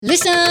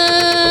Listen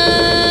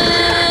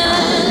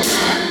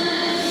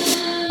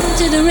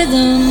to the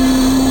rhythm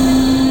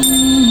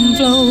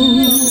flow.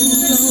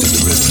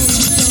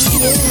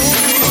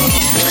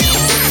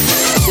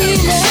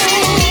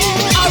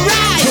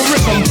 Alright.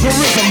 The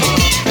rhythm.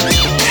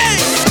 Hey.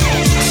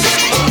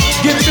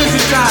 Get busy,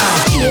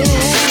 child.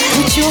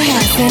 Put your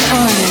hands in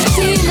order.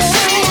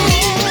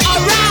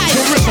 Alright.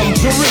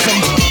 The rhythm.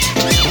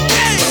 Hey.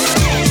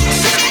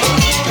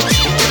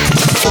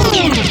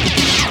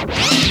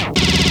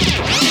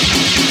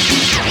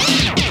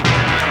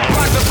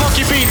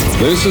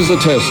 This is a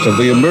test of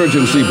the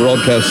emergency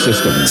broadcast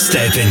system.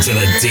 Step into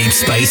the deep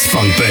space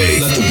funk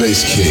booth. Let the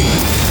bass kick.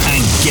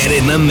 And get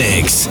in the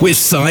mix with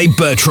Cy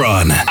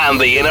Bertrand and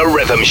the Inner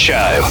Rhythm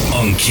Show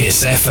on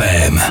Kiss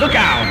FM. Look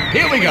out,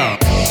 here we go.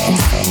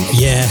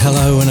 Yeah,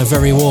 hello and a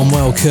very warm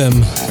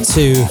welcome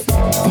to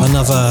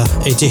another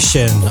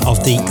edition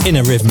of the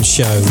Inner Rhythm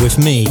Show with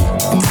me,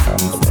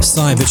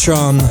 Cy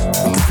Bertrand.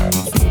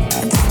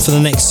 For the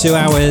next 2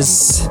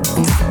 hours,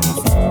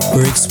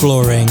 we're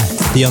exploring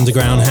the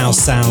underground house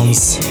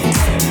sounds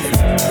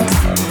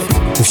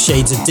with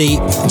shades of deep,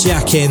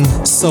 jacking,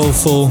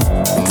 soulful,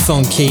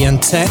 funky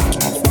and tech.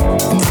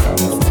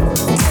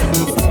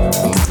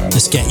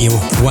 Let's get you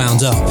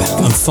wound up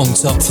and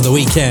funked up for the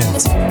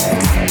weekend.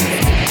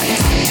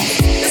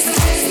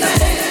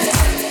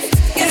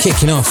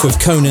 Kicking off with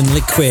Conan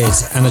Liquid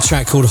and a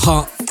track called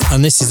Hot,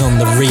 and this is on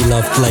the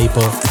Reloved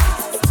label.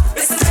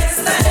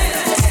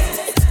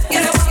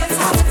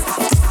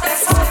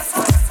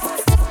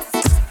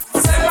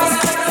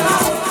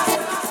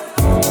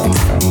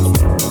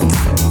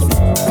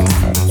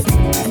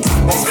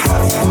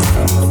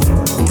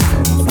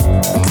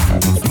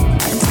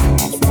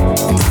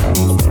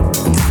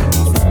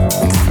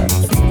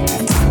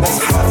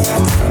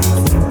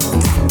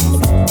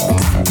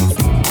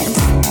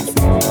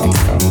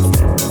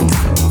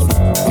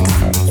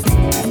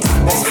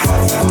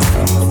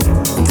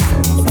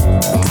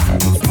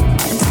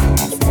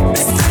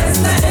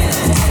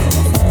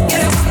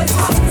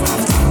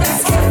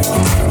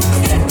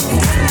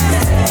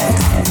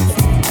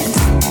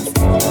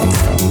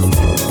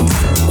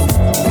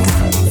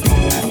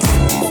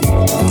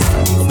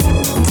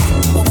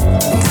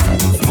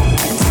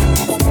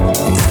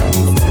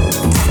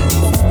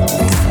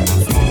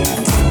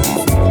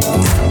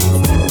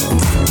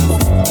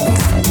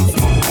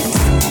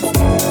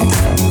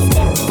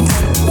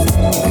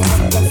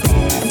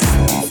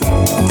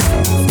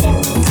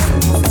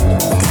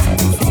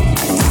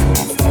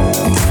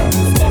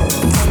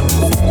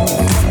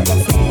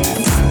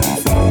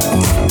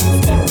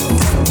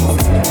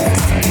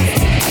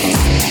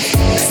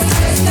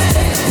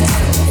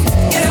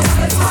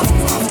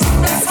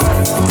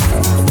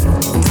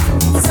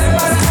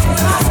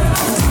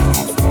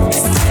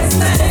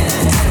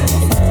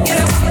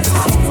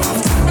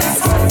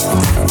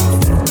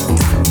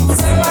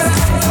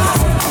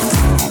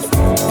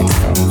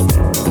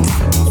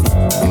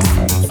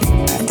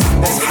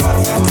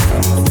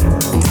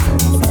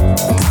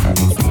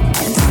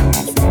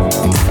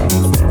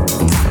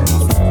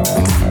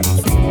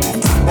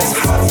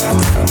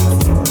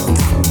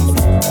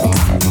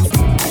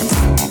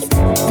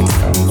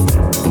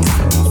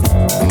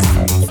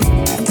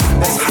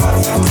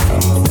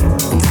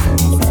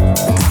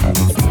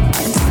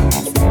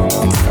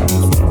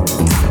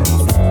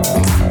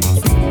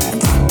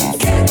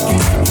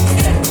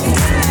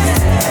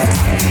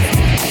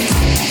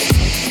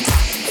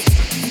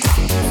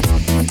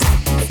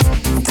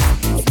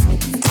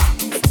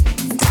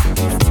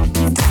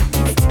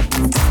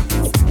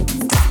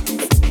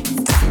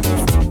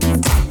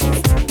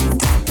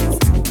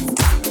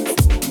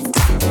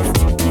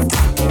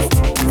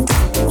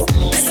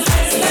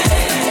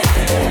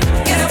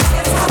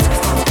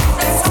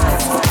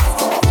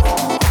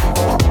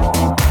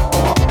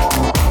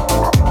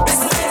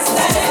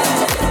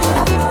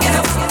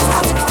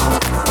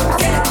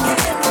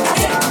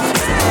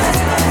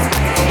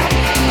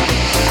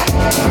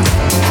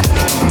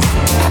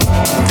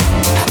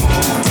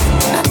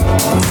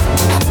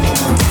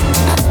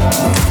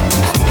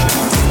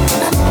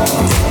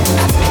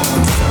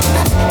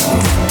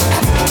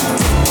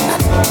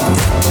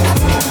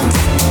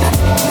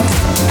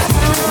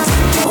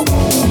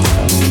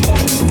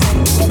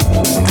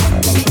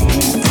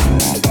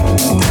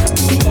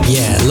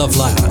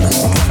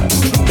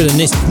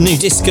 New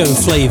disco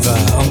flavour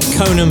on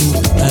Conan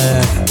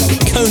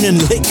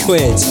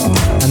Liquid,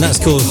 and that's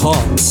called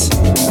Hot.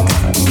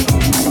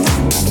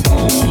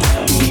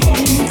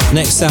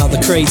 Next out the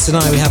crate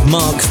tonight we have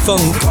Mark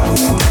Funk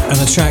and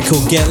a track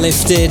called Get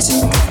Lifted.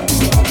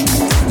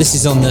 This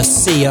is on the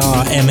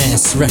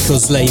CRMS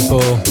Records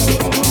label.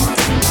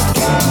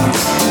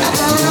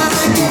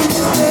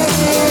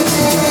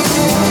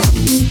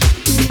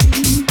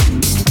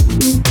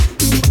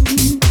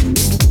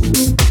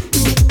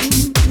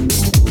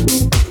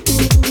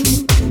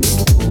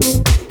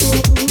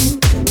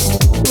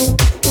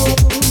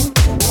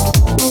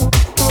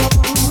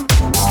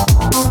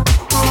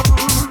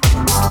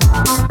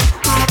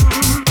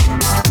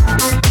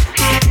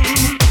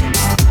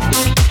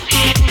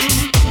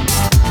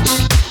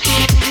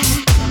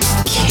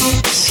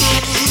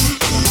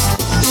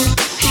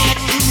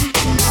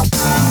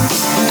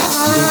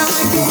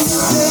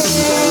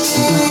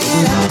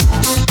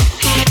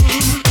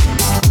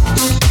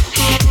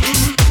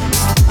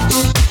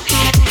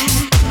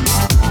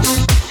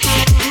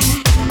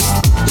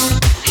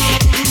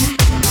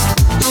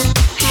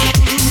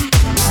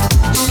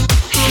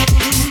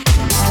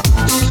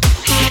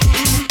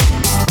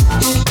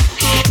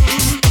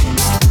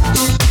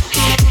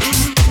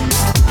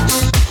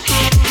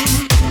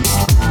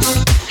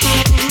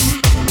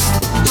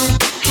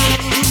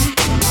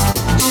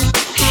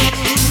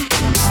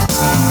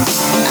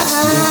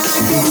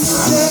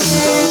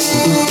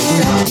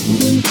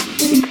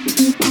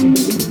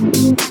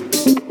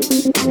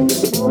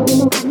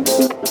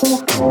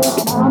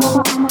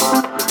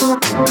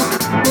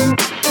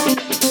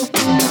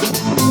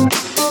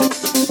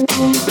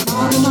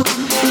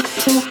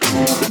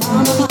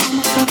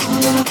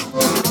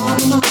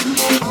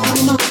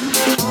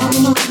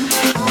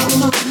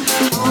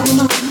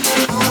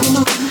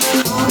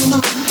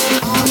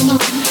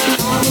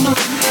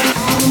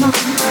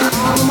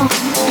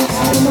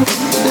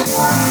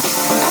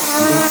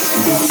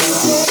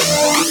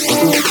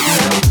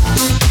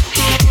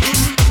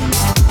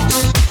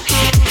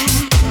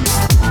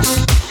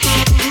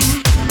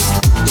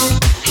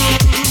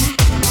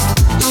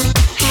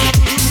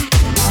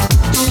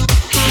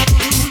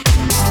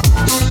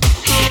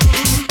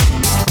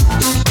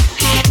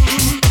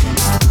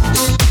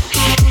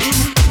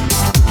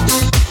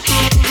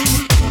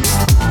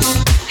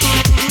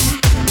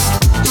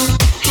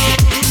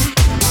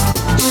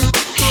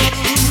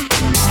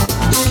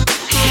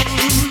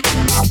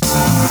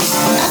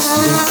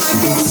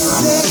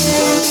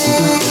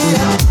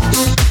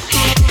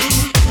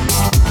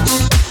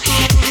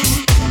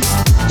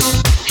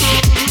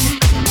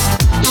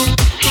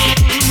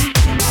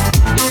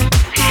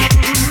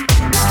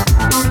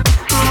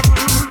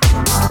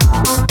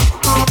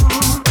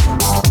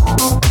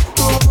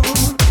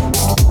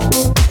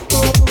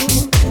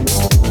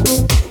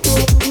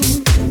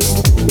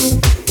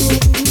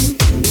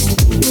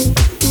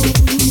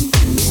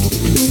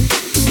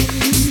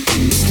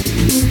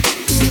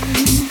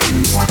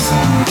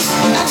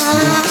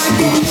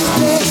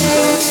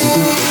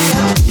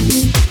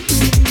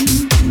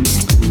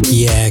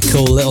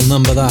 Cool little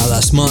number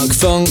that's Mark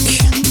Funk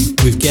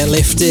with Get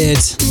Lifted.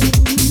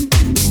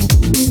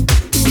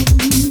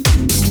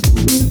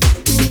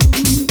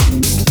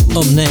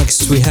 Up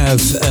next we have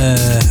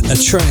a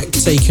track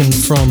taken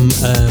from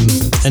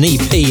an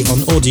EP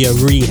on Audio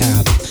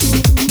Rehab,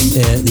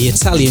 the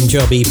Italian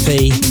Job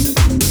EP,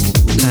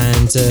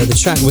 and the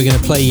track we're going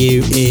to play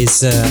you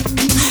is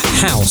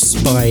House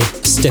by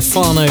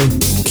Stefano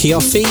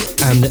Chioffi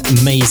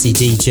and Maisie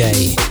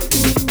DJ.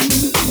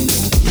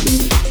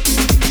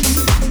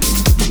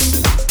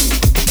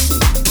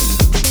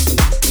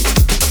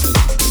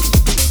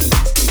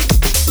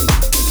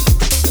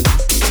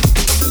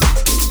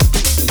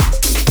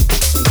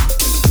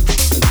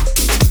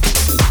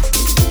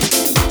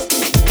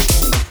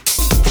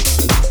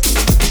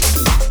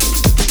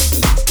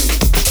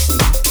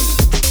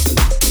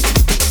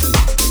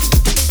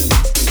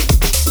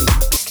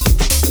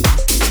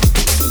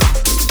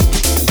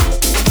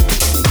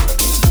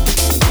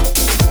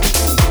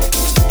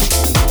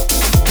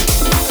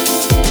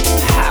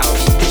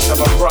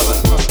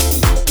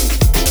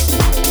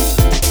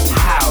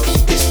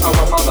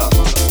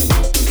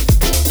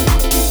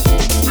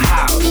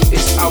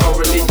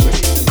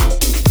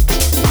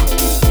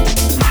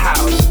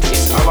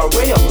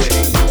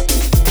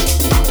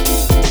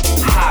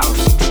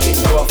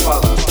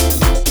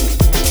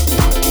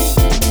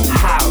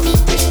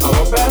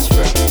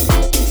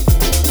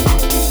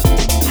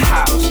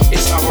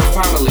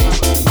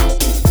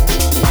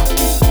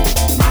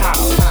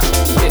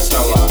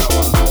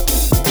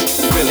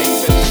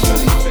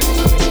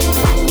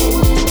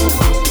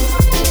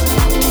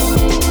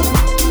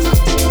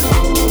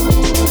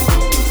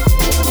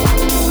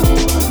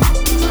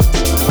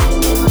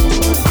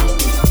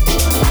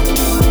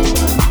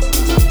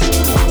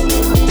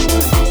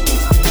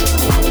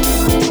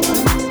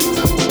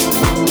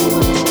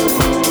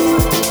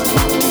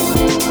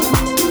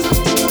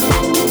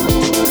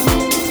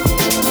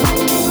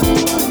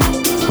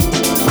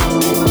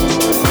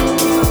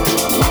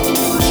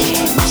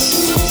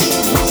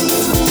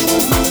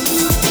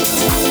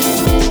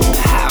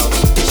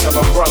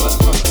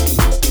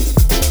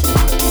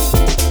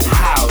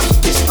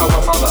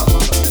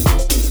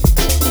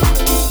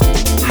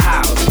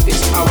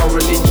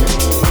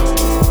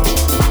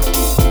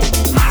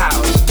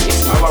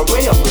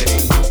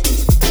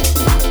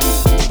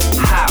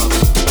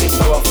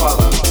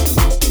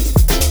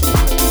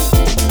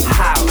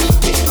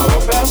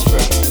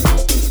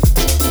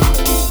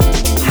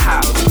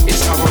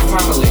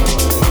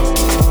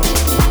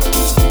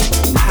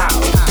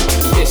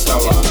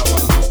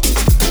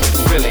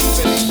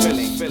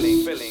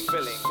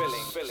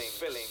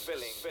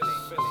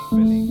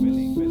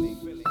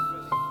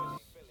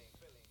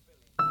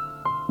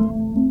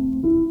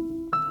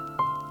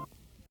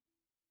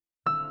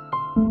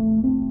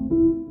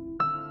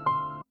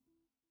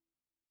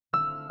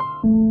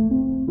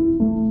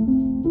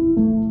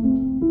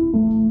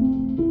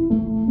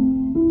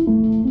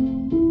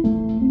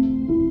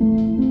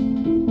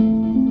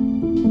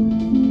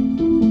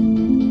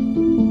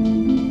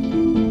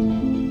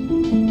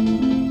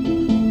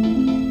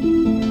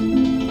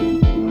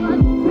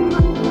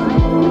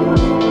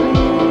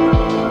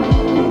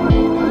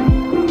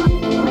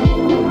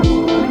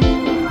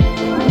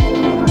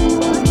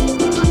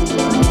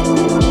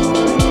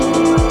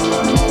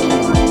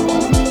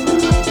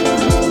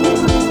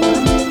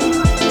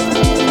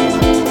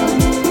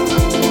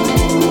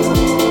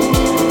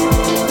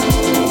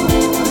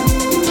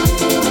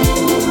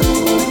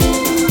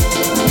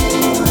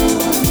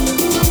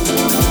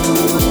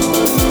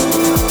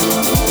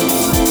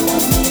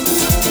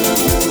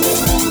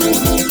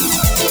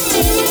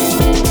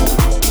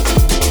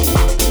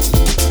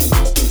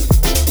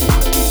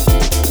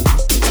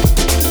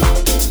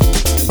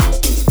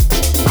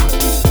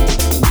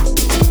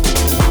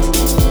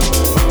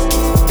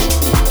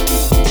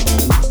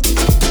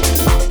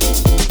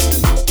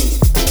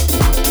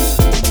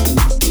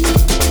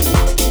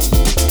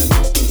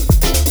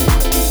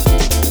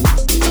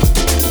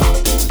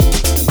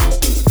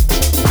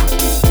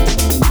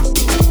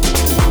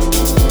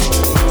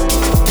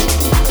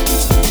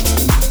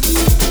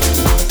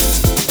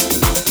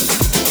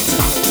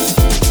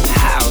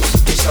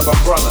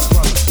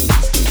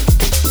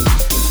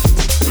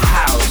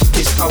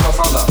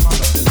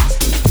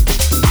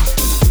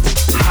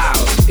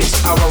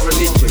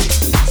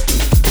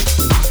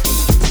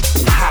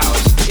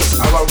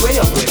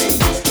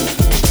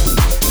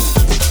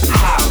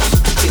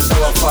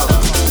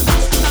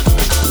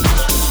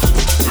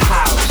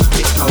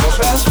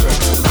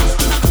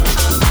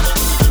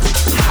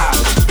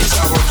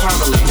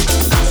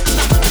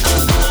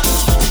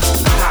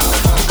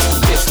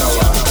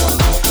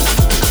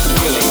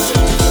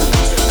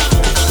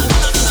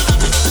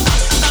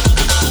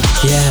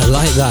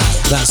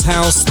 That's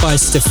House by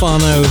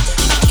Stefano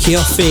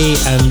Chioffi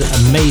and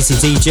Maisie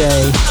DJ.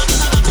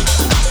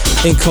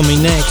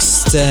 Incoming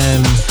next,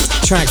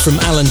 track from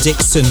Alan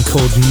Dixon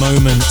called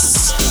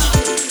Moments.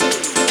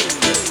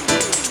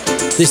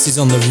 This is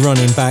on the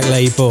Running Back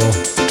label.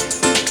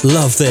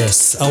 Love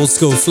this, old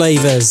school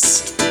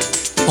flavours.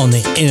 on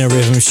the Inner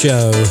Rhythm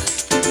Show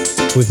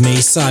with me,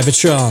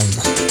 Cybertron.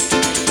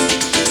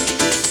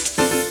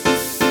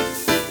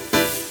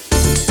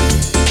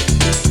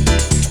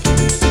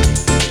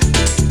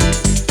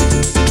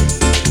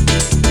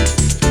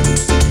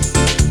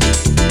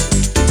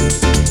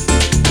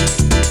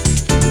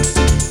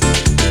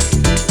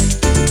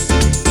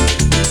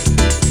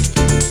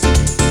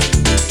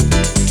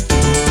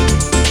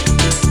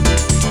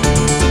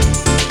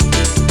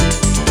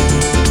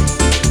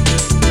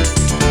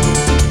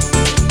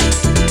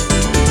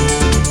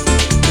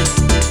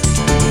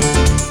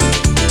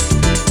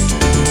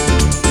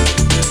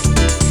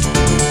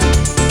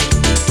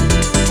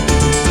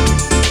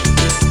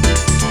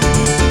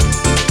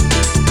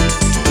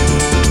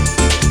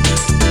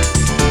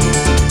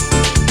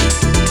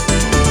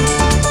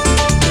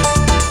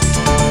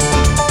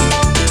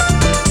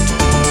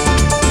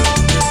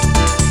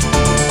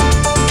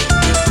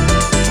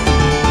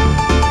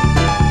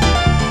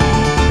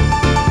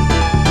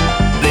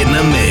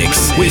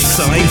 With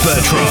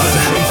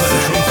Cybertron.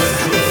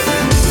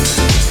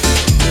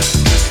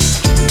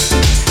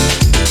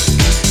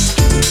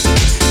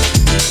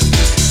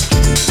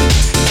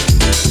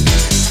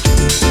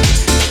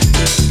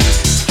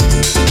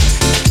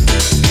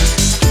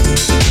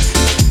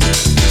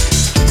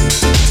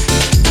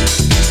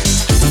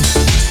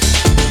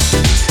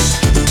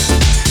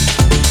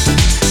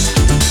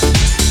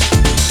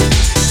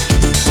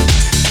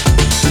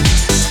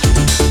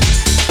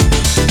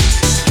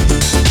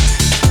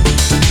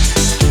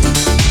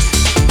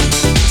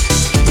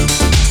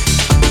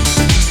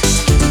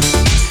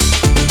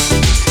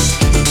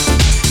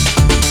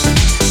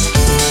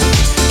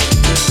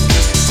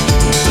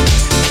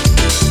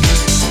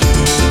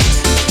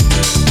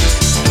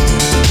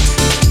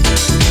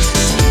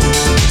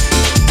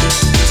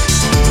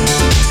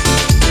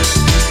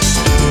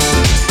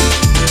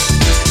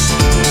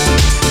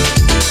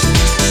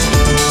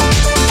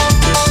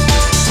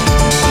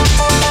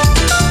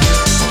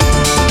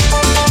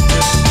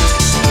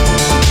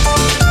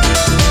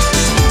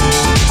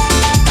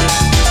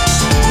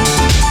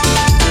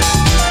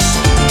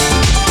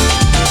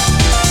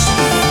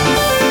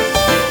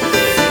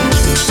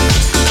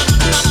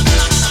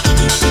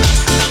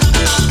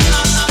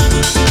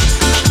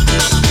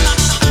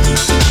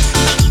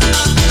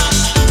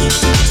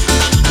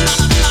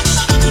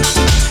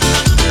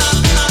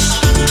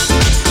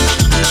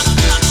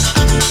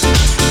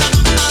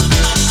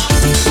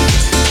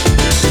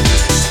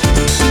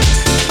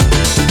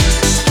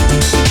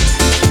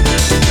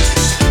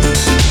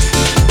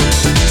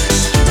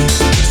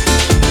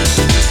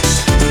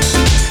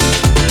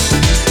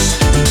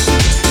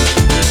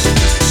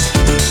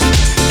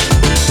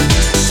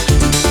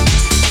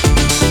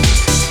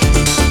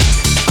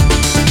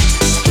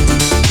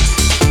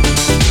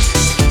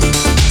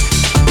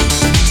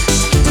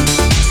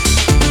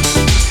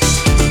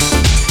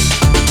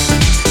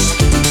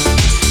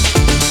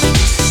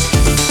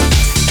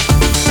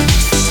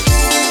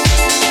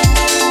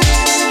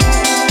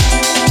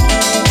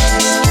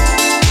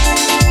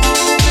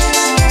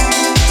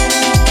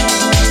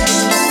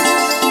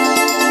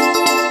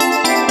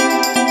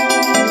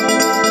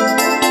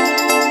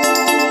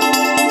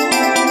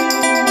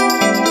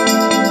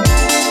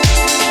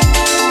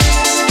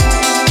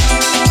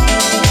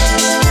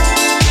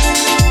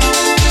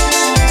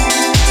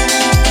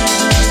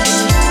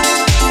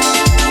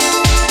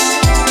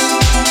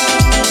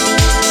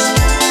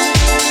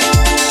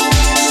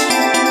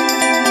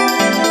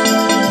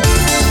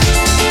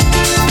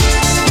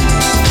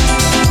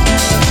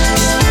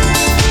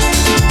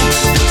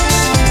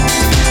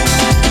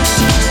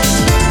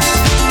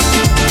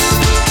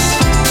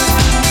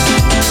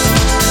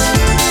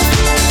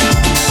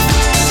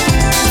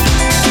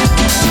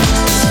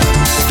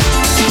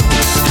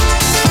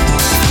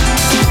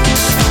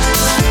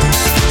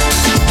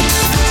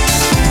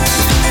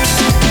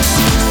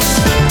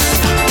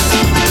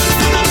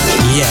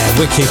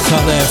 Wicked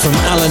cut there from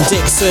Alan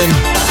Dixon.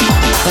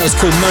 That was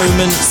called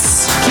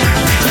Moments.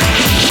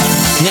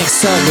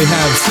 Next up we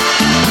have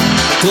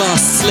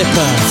Glass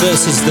Slipper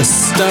versus The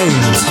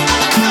Stoned.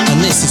 And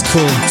this is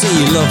called Do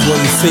You Love What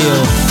You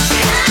Feel?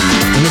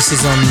 And this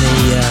is on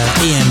the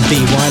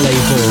EMBY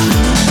label.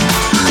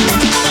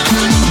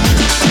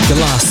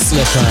 Glass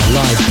Slipper,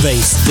 live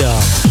bass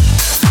dub.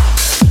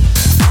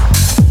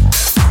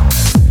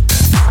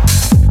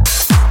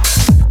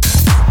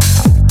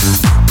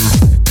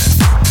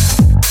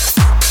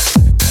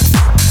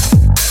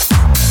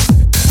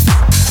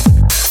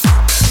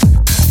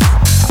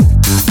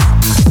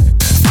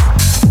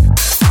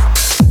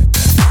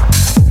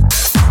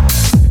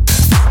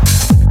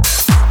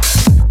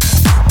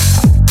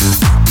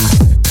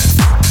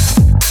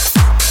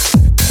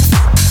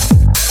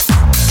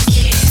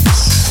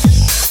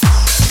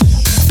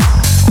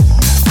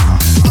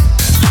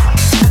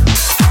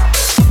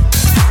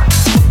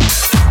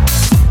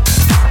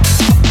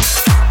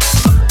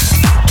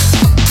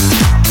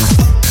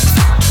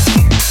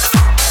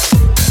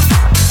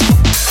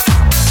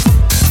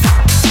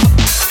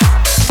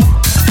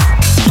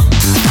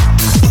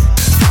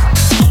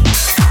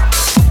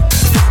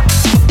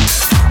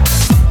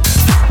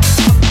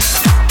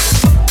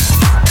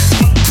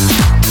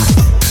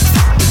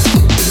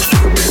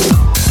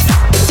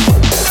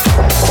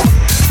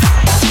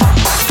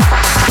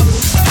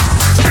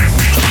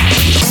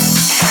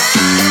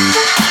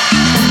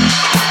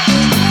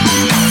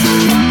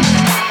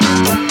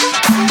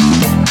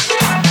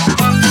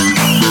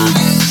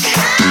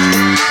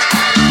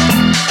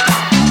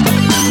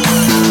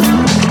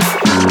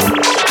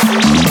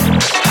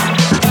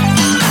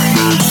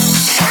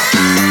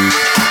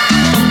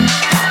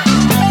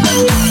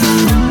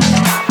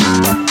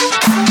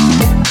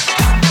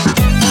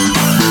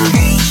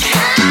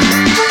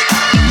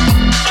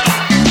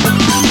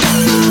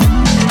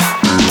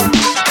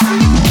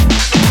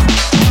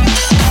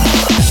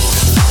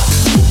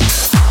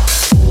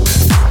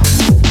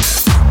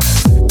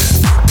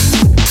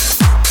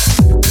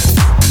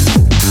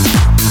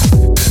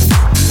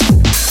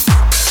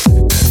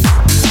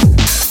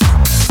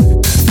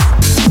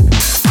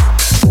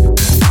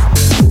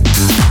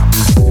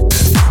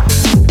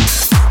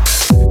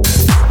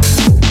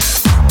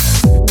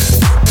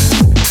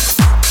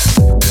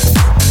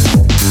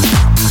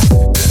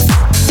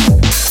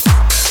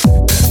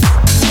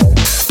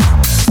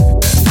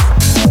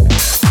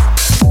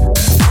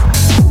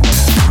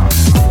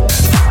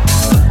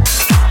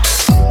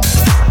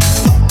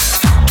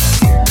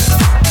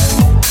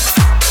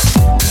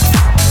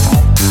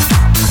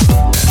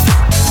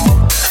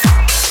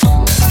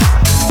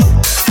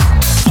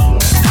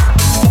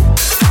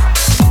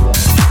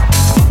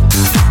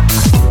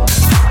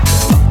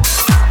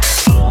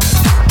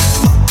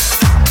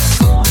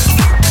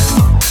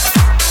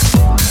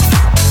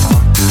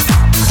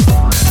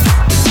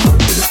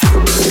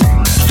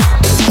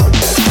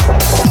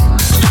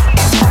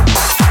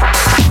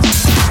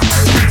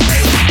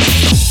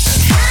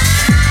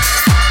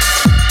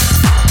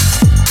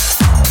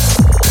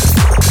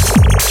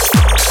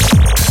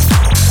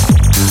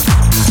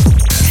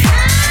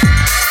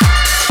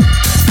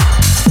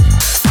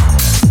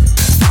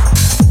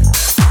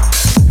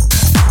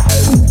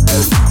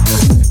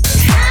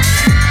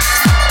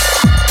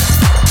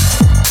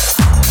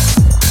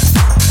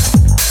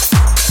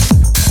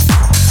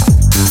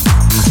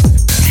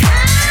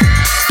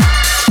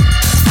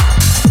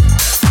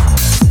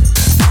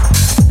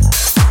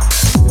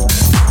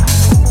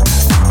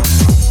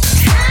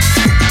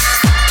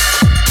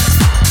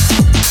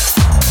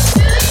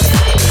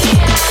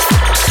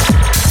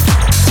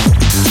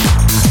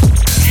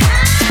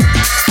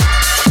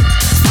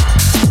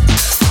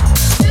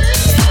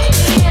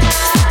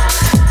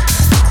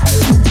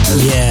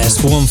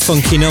 one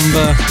funky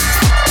number.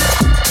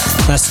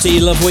 That's Do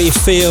You Love What You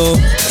Feel?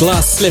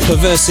 Glass Slipper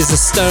versus A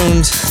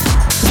Stoned.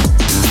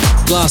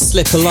 Glass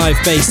Slipper live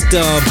bass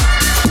dub.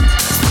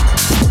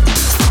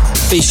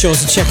 Be sure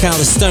to check out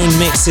the Stoned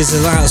mixes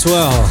of that as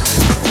well.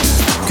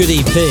 Good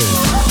EP.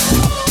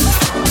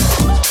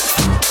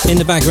 In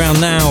the background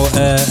now,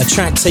 a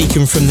track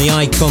taken from the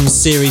Icons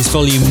series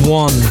Volume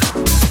 1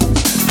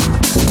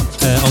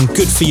 on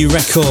Good For You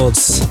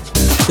Records.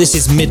 This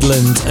is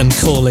Midland and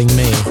Calling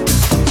Me.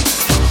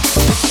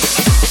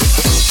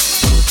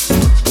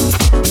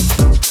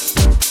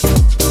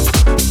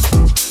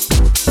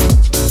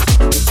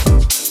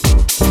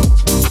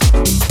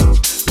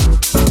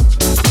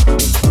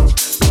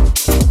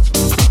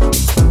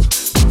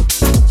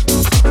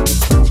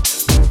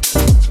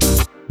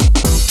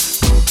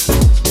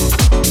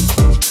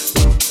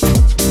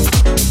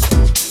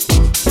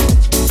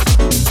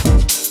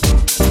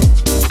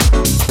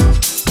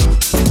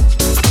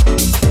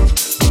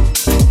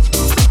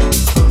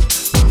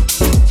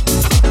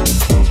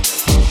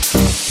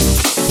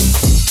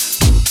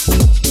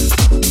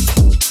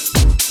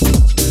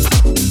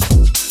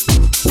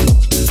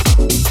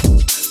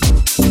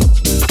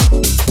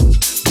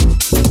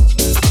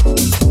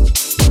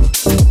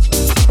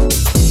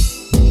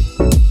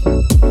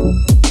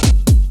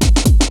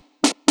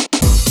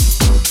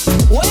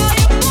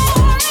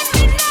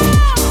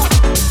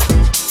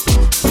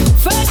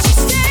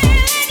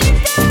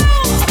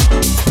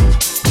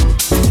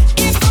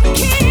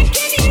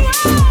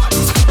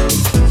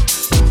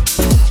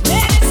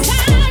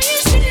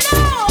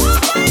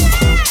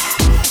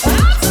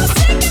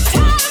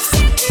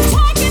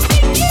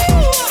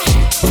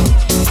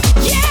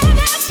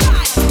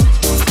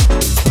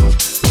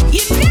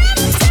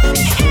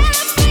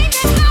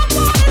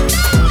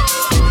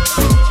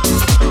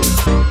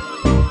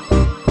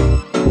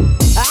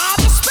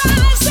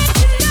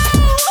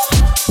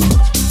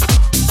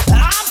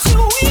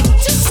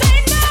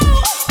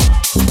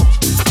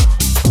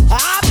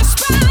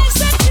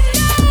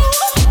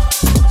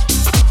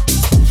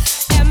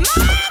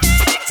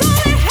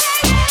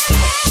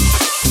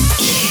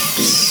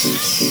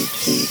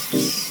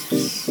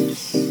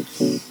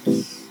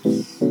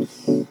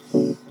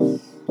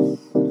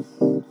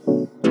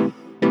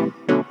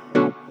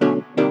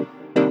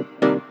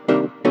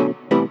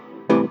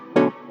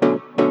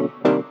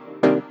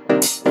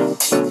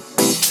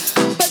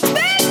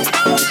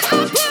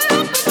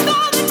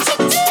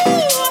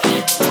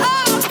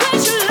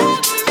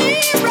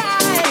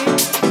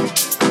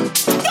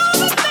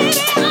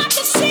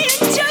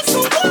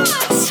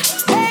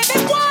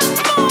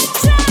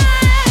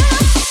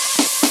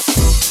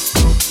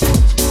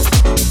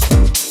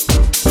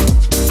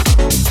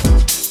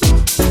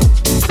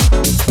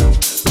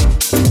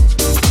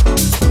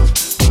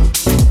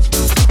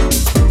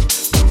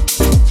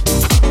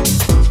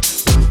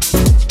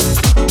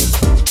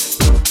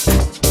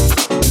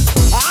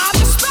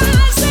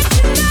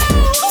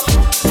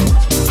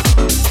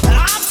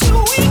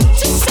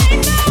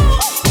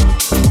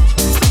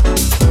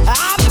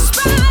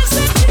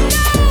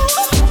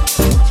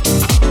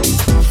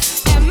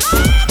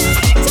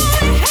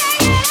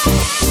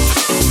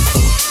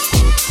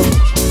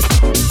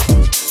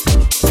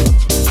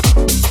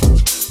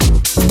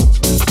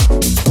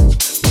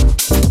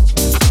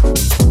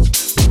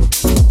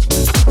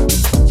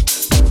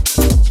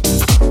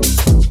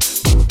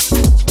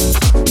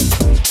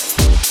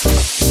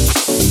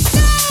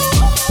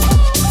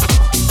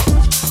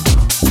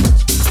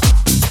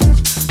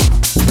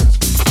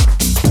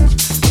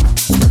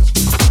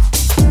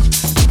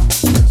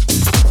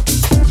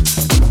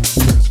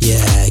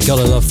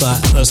 Gotta love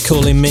that. That's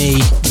Calling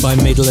Me by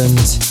Midland.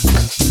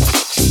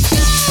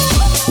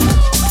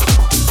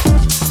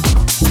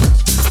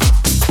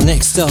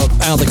 Next up,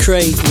 out the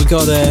crate, we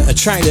got a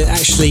track that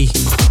actually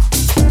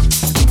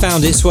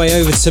found its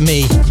way over to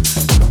me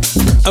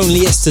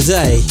only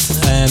yesterday.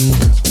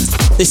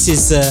 This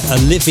is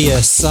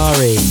Olivia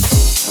Sari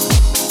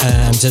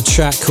and a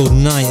track called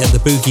Night at the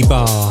Boogie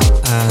Bar,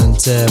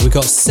 and we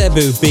got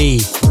Cebu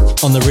B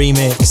on the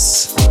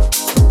remix,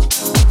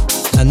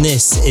 and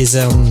this is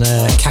on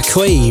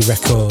Kakoi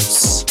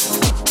Records.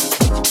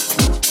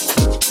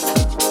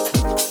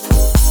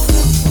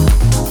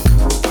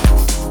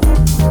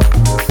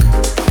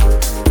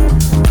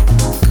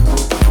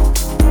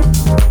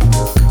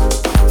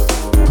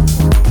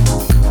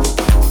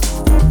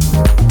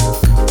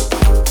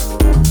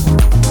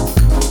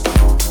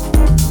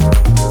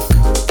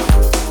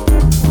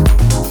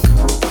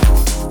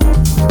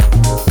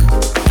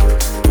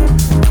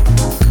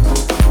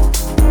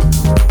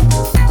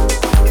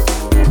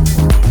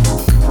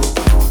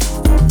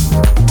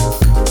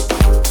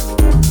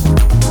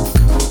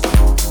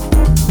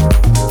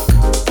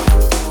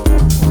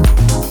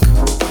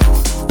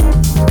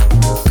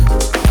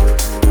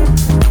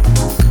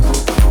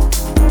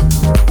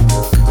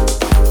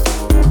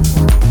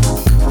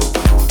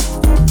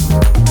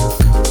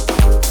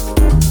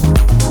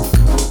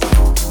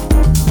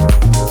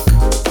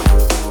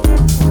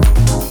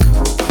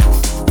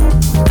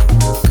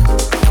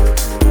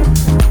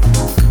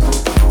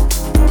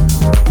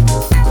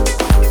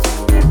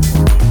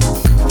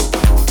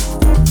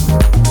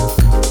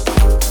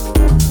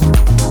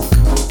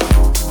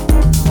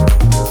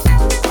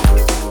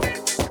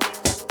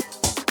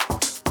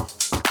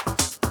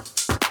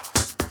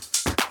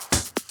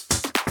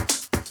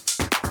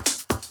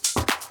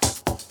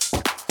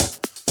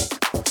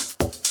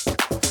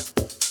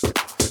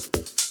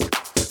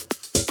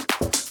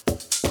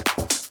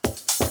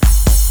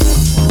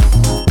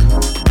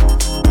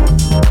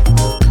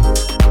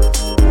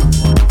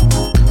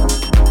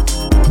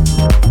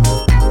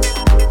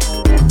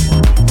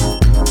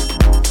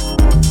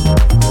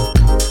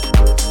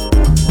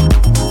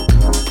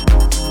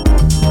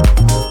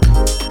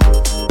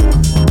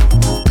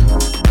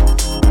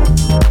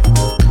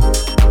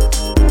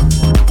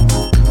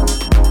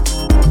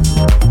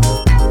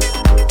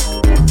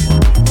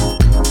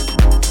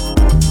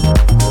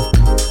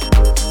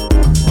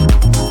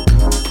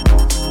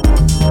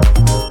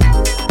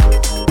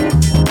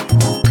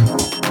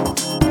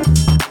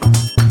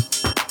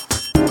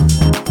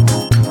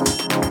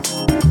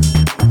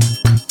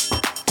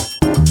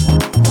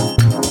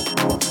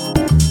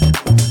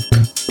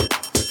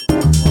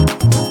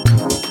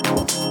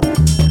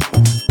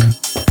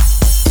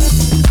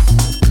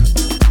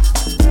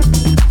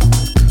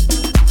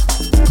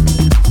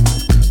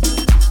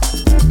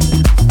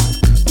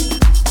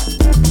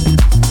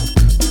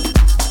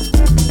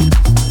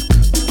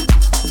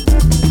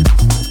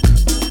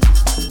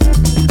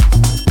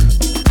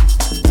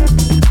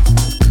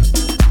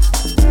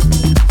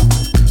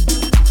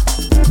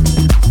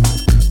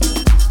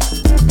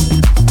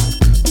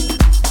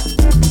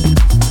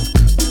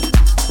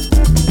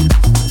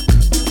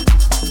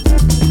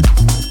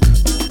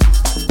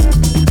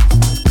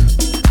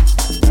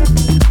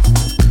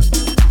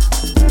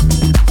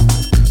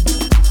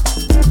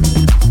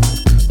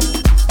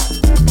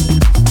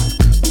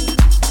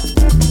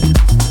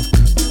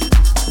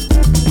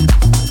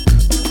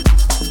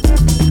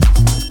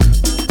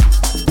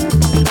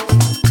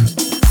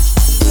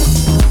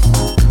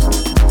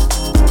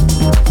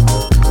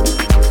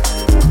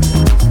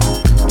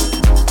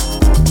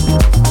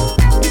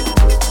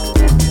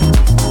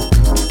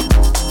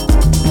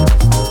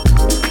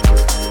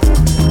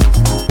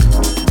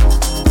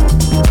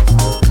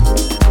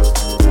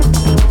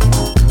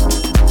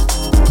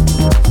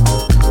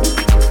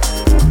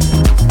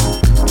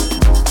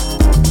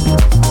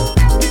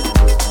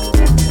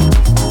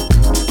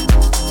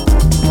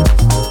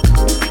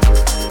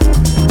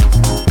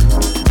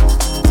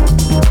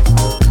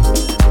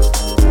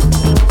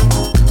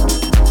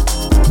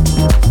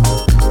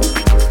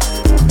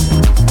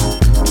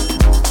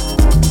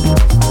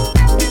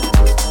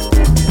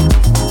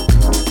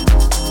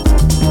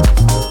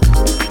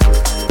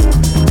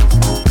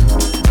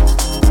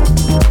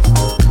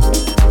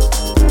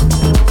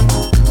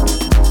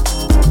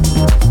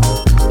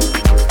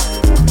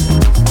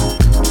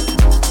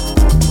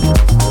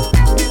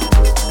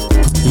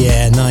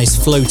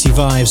 floaty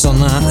vibes on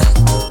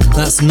that.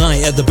 That's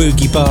Night at the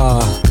Boogie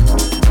Bar,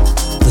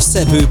 the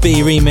Cebu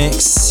B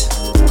remix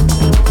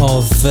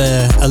of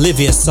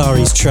Olivia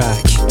Sari's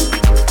track.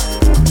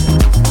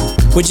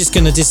 We're just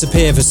going to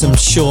disappear for some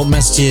short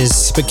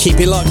messages, but keep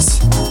it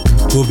locked.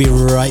 We'll be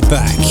right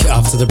back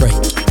after the break.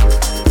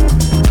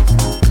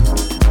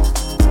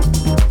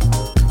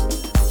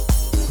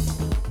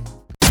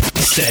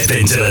 Step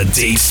into the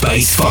Deep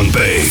Space Funk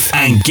booth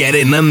and get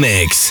in the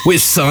mix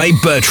with Cy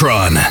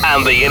Bertrand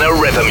and the Inner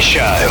Rhythm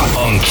Show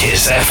on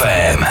Kiss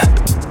FM.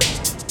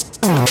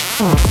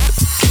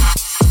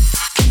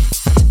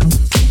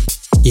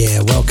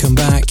 Yeah, welcome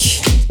back.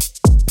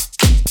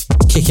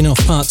 Kicking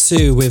off part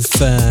 2 with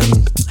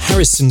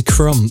Harrison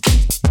Crump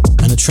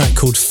and a track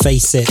called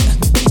Face It.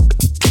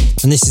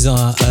 And this is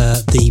our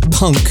the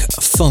Punk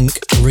Funk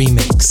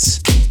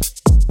remix.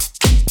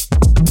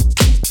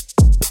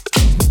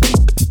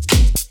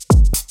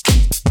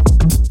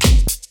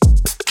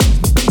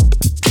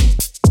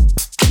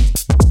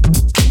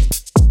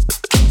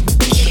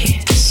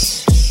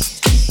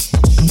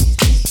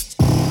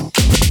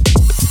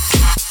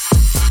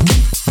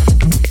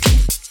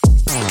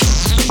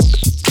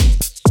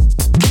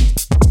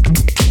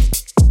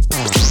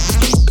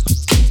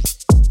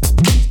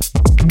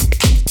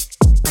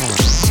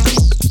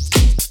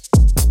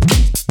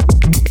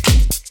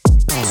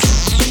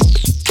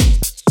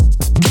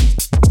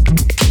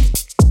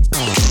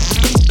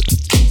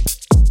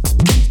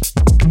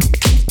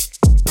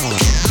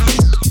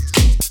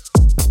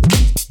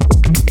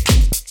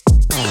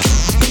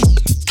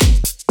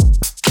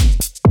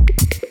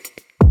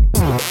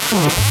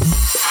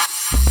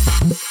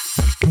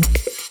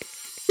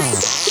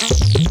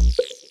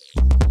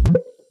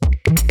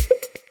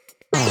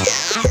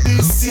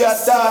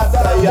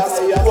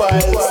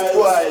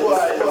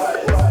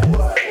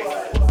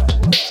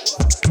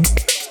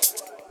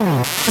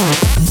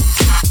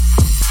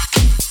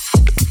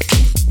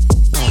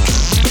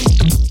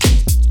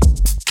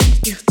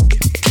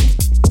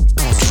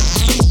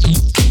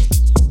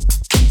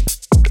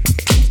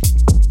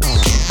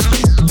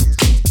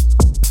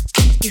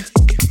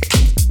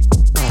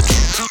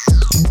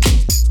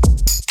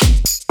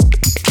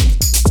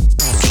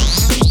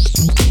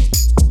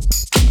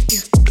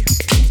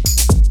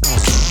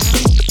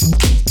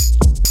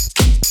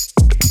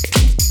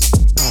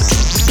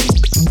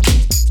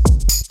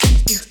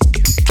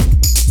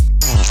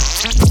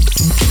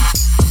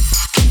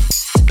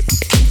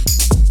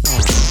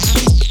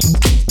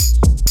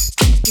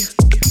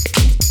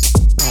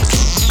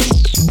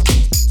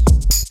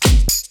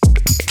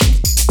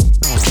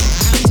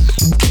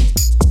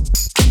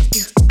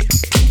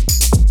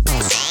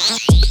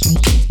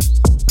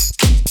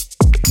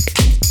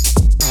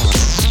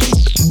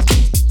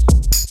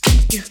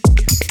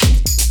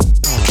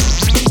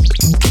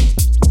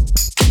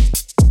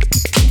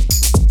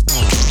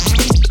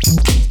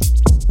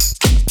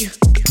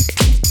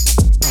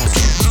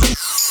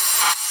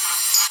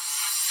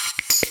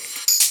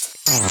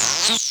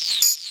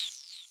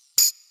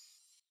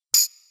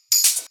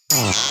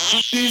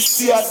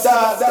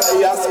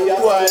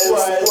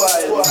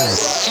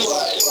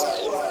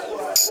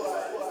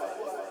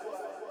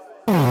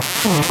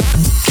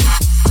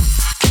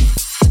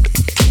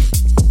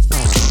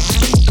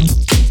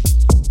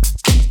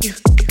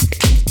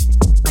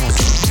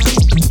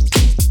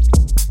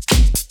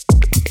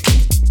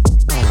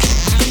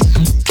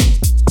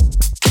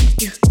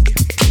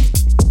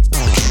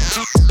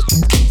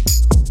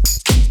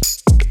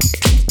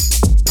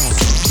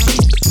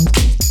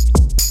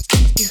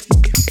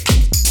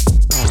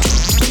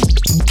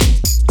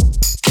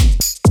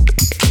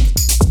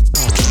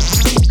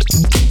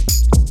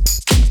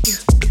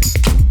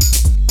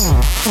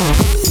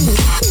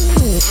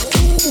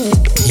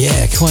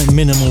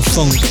 Minimal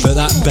funk, but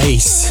that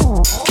bass,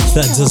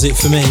 that does it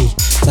for me.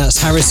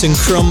 That's Harrison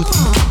Crump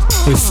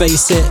with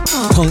Face It,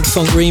 Punk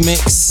Funk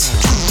remix.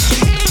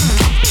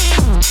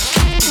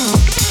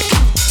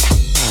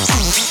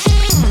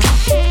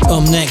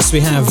 Up next we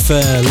have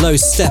Low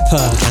Stepper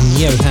and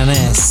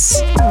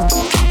Johannes,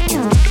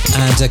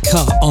 and a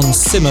cut on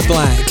Simmer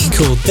Black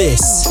called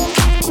This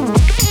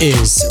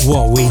Is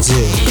What We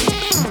Do.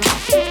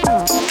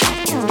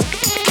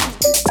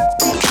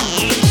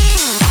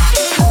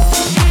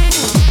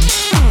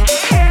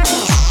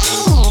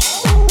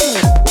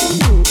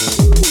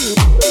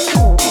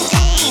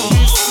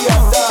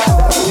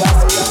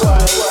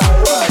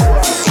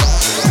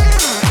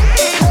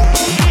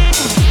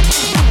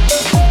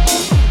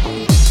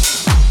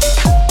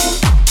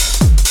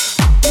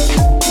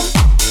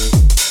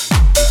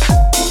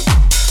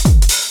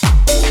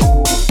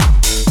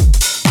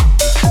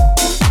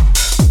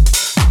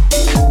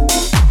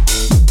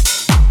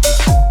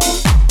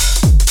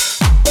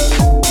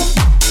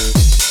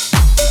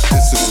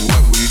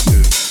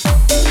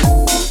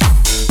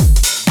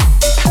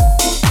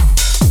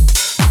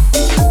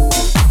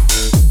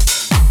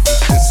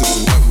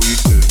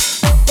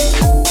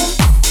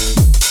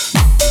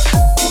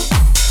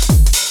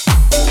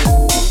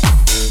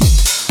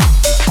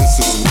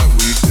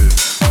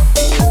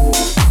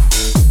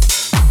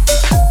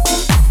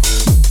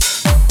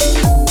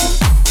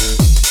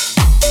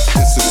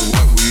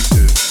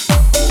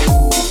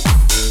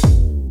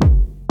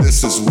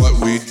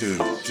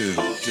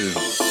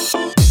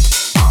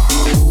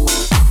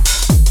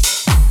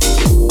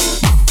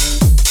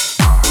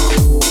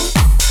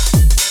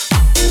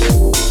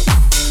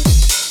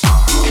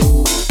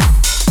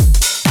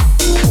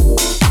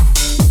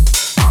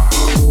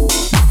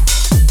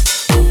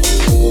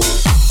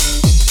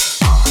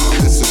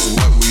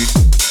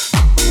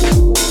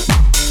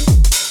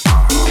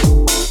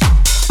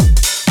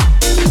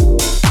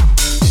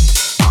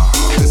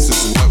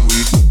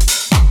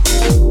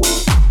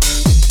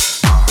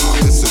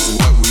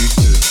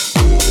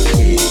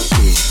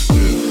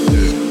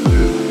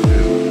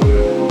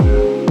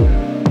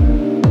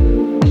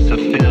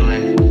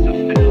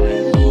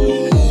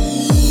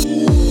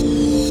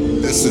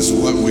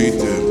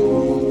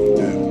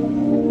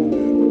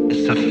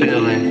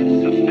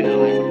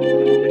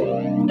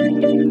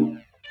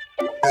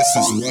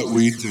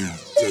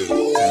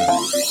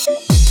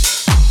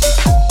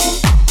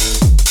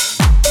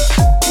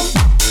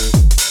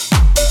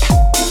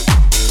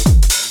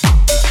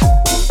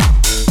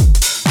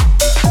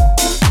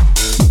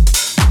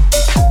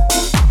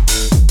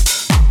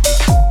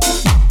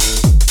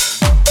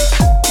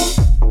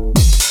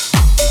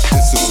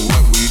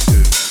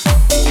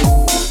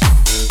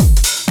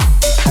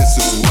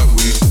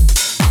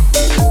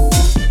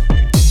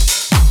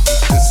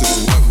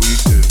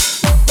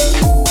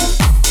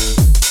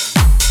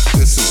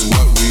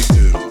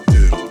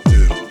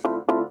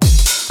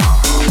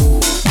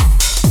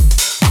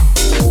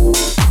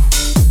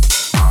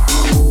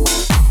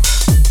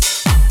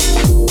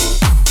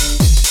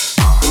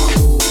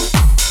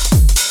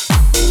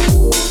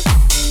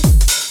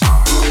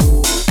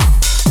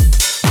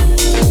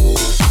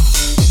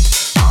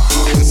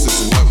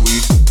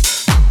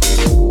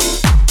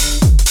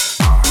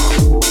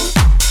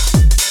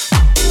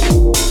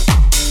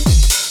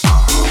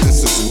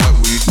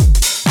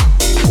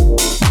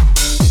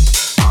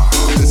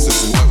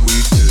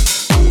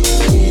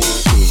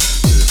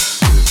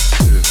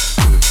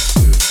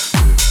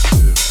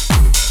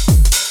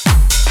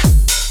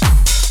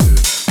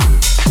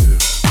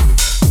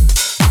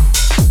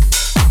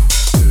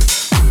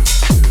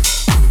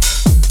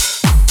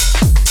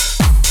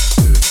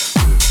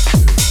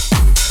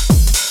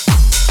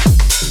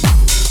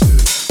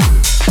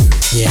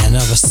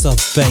 of a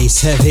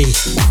sub-bass heavy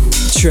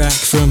track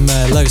from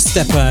Low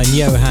Stepper and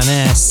Johan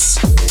S.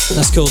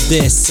 That's called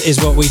This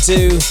Is What We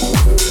Do.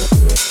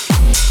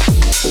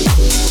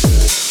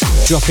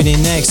 Dropping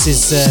in next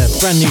is a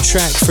brand new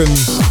track from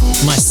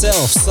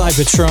myself,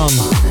 Cybertron.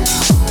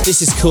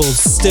 This is called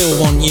Still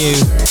Want You,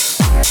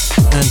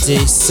 and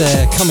it's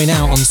coming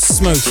out on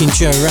Smoking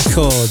Joe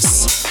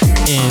Records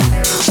in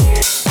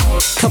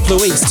a couple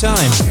of weeks'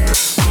 time.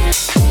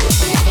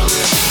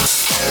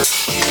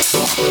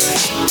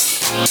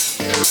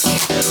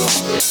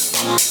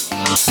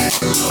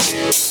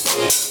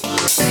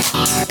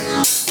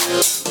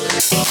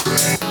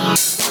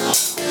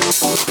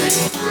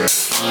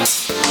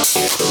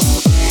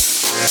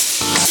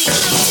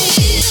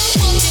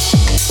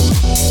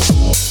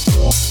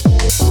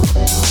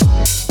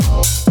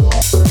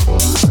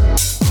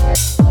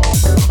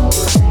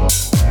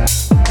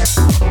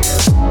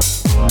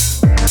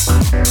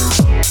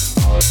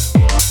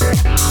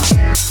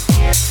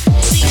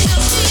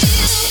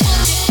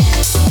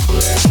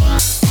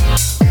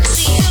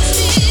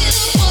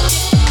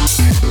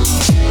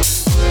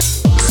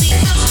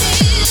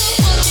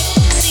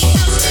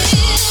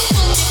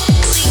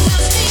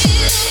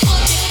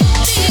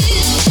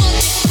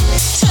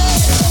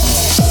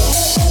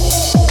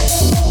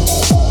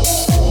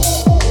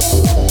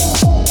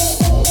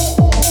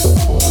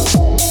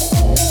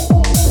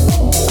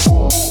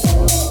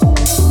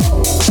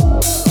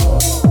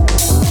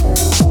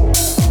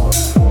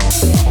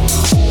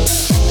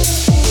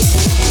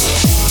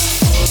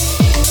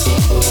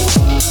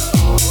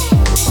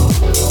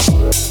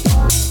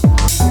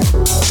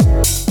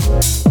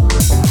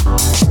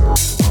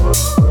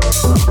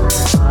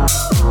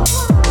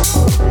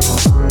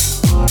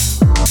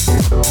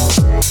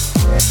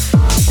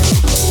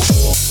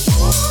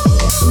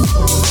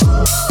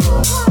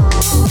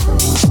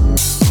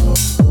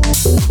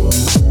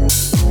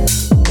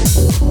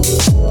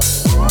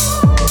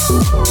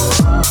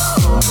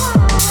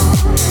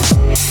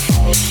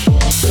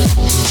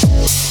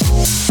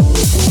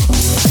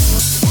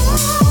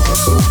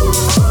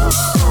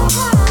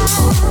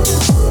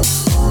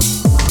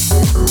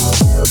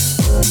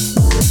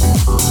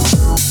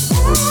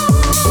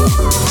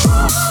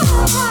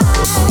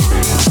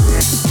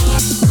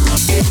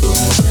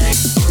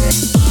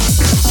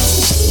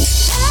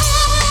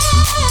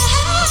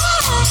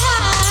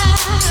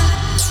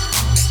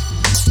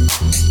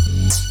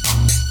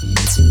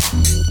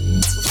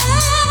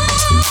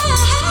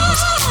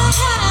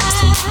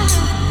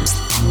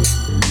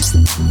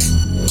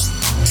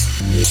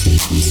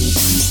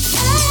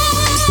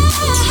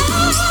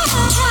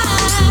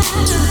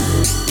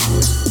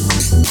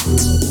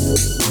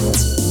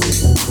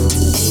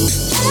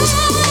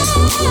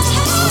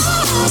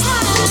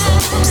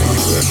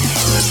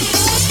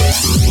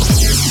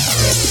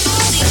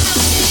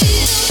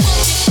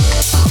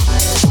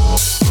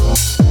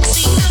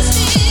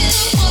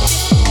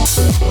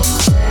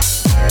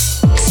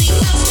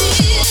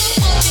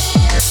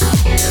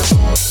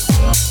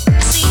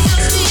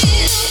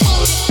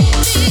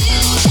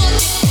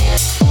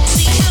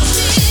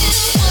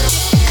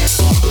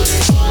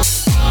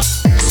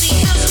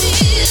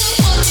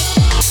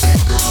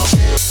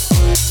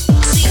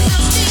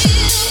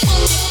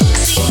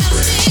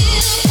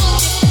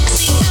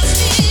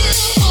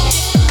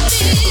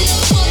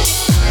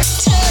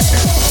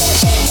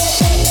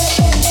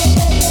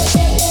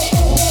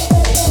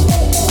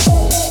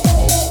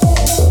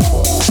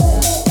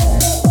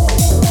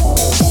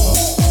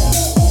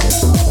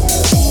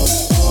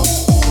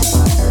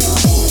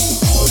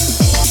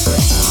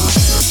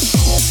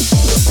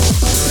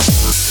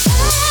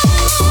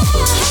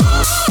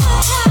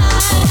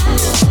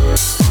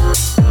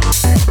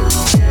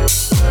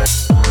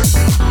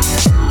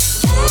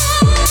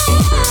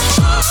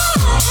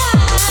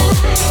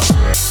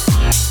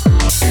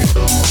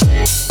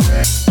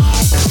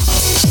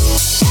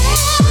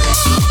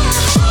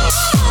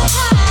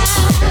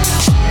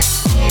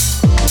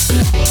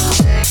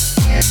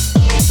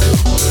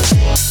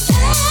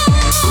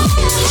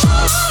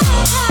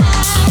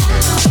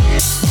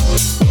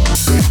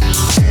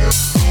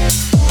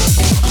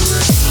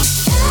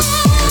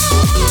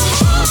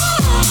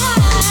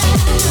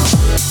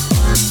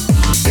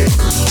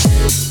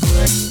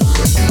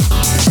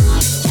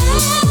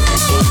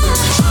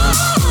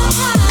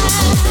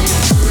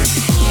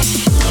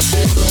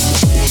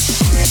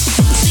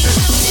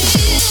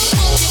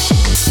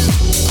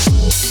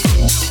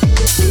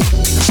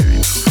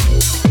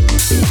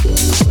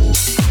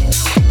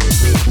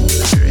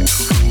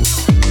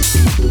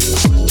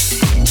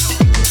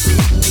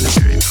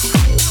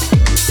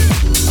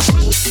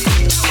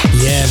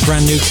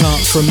 Brand new cut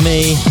from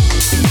me.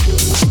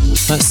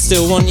 That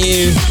Still Want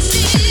You.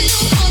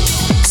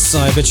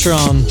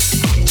 Cybertron.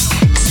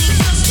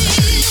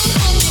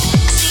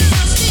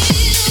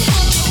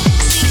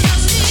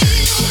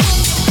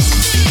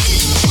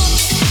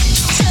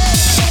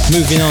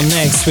 Moving on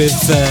next with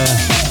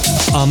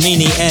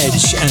Armini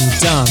Edge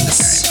and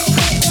Dance.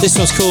 This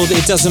one's called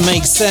It Doesn't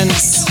Make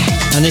Sense,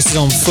 and this is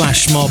on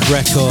Flash Mob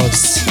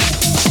Records.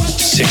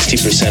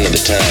 60% of the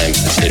time,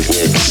 it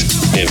works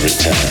every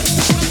time.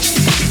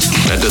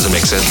 That doesn't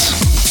make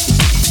sense.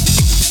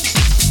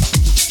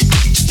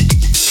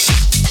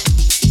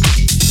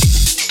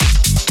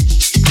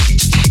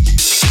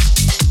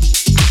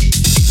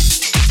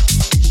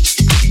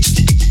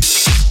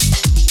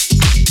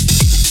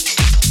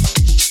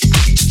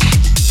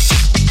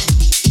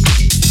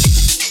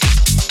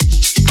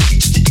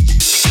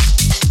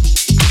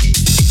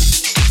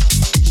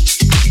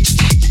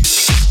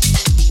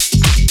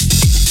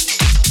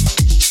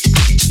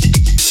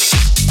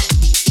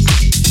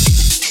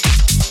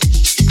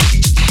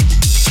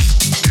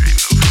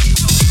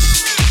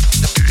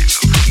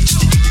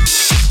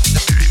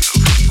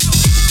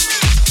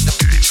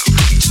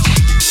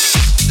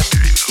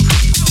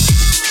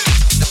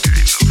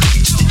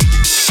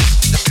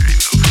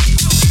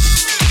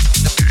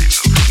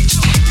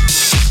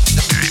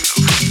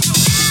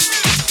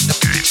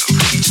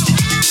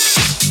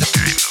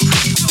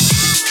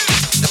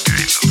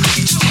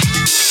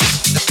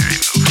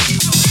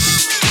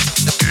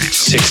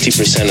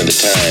 60% of the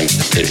time,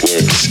 it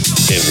works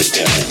every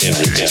time,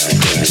 every time,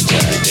 every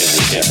time,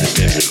 every time,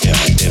 every time, every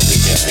time, every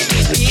time, every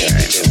time,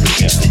 every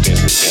time, every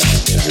time,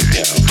 every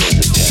time,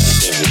 every time,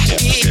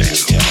 every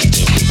time, every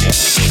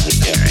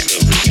time, every time,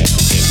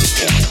 every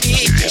time, every time,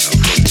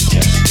 every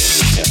time,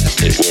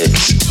 it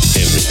works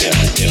every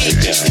time, every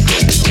time,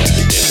 every time,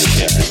 every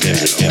time,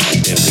 every time, every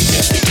time, every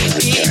time, every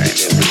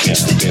time,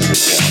 every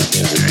time,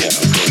 every time, every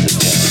time, every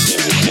time,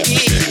 every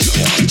time,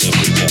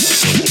 every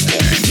time,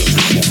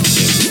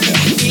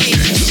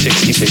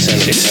 60%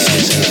 of the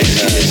time.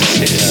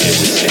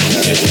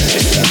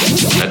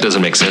 That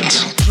doesn't make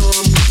sense.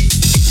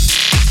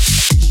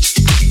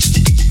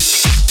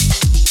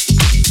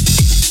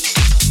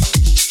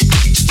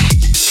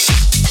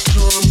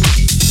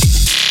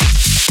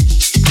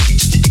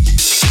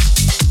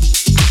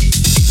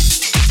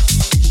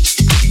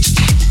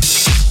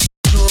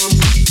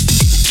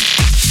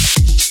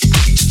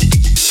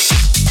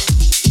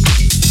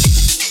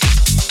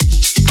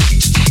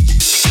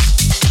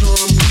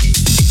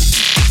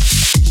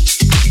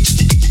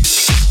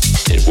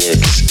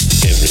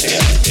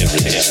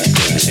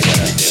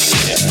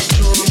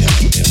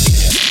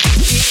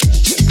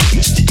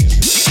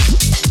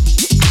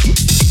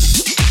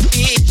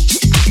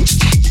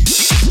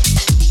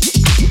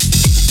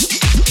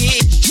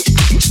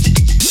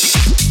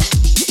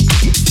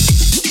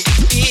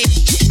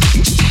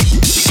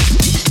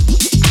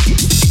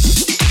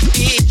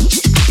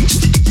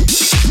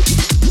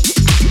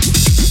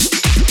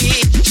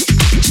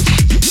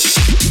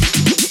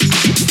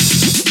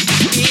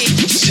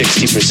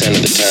 60%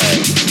 of the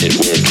time, it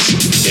works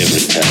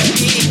every time.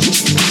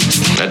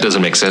 That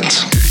doesn't make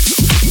sense.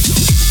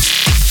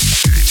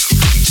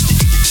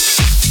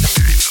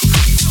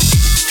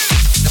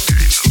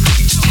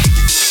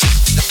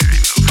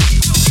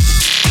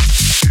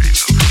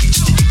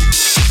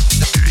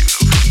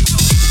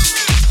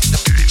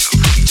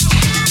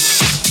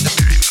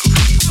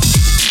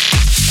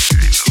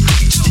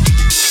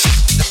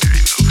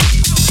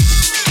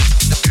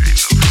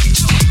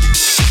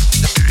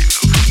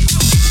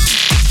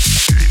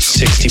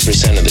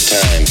 60% of the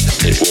time,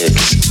 it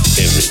works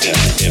every time,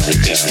 every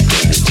time,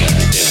 every time,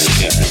 every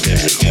time,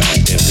 every time, every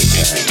time, every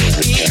time, every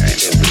time,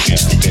 every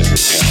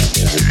time,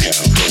 every time, every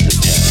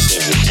time, every time, every time, every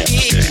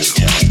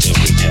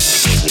time, every time,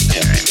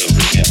 every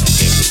time,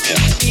 every time, every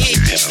time, every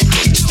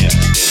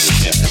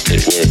time,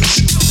 it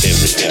works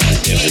every time,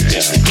 every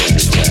time,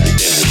 every time, every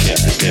time,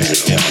 every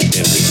time, every time,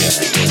 every time, every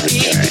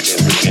time,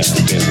 every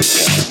time,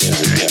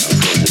 every time, every time, every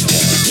time,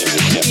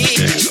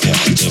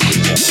 every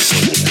time, every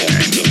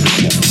time, every time,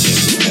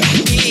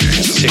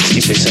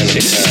 60% of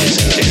the time.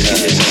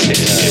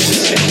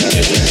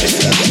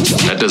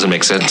 That doesn't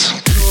make sense.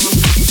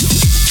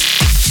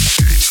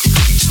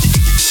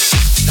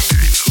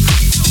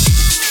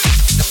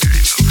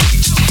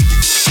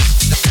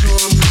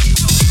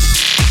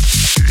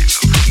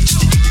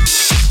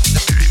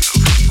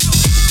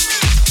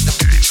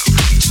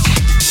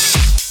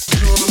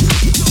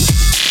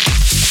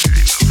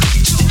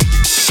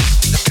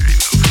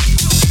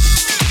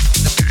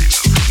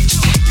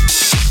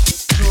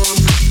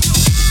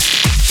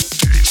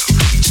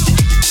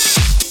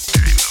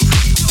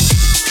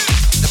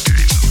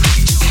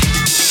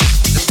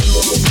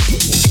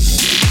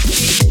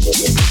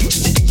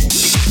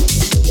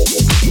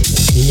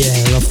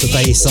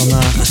 Bass on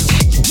that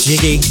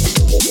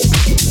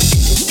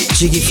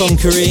jiggy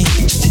funkery.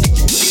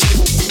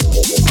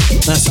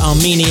 That's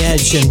Armenia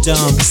Edge and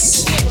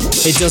Dance.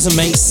 It doesn't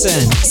make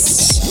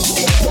sense.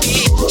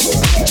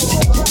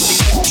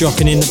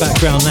 Dropping in the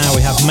background now,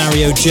 we have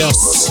Mario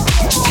Just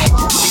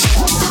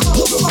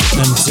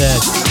and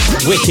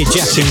Wicked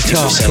Jack and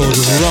Cock called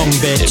Wrong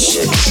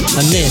Bitch,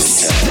 and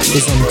this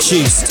is on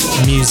Juiced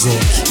Music.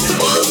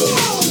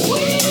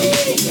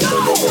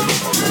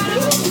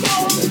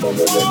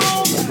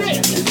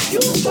 You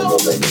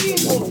told the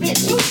evil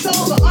bitch, you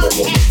told the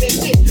unhappy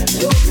bitch,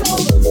 you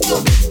told the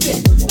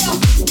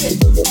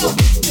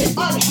stupid,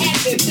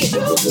 unhappy bitch, you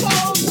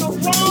told the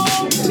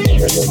wrong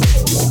bitch.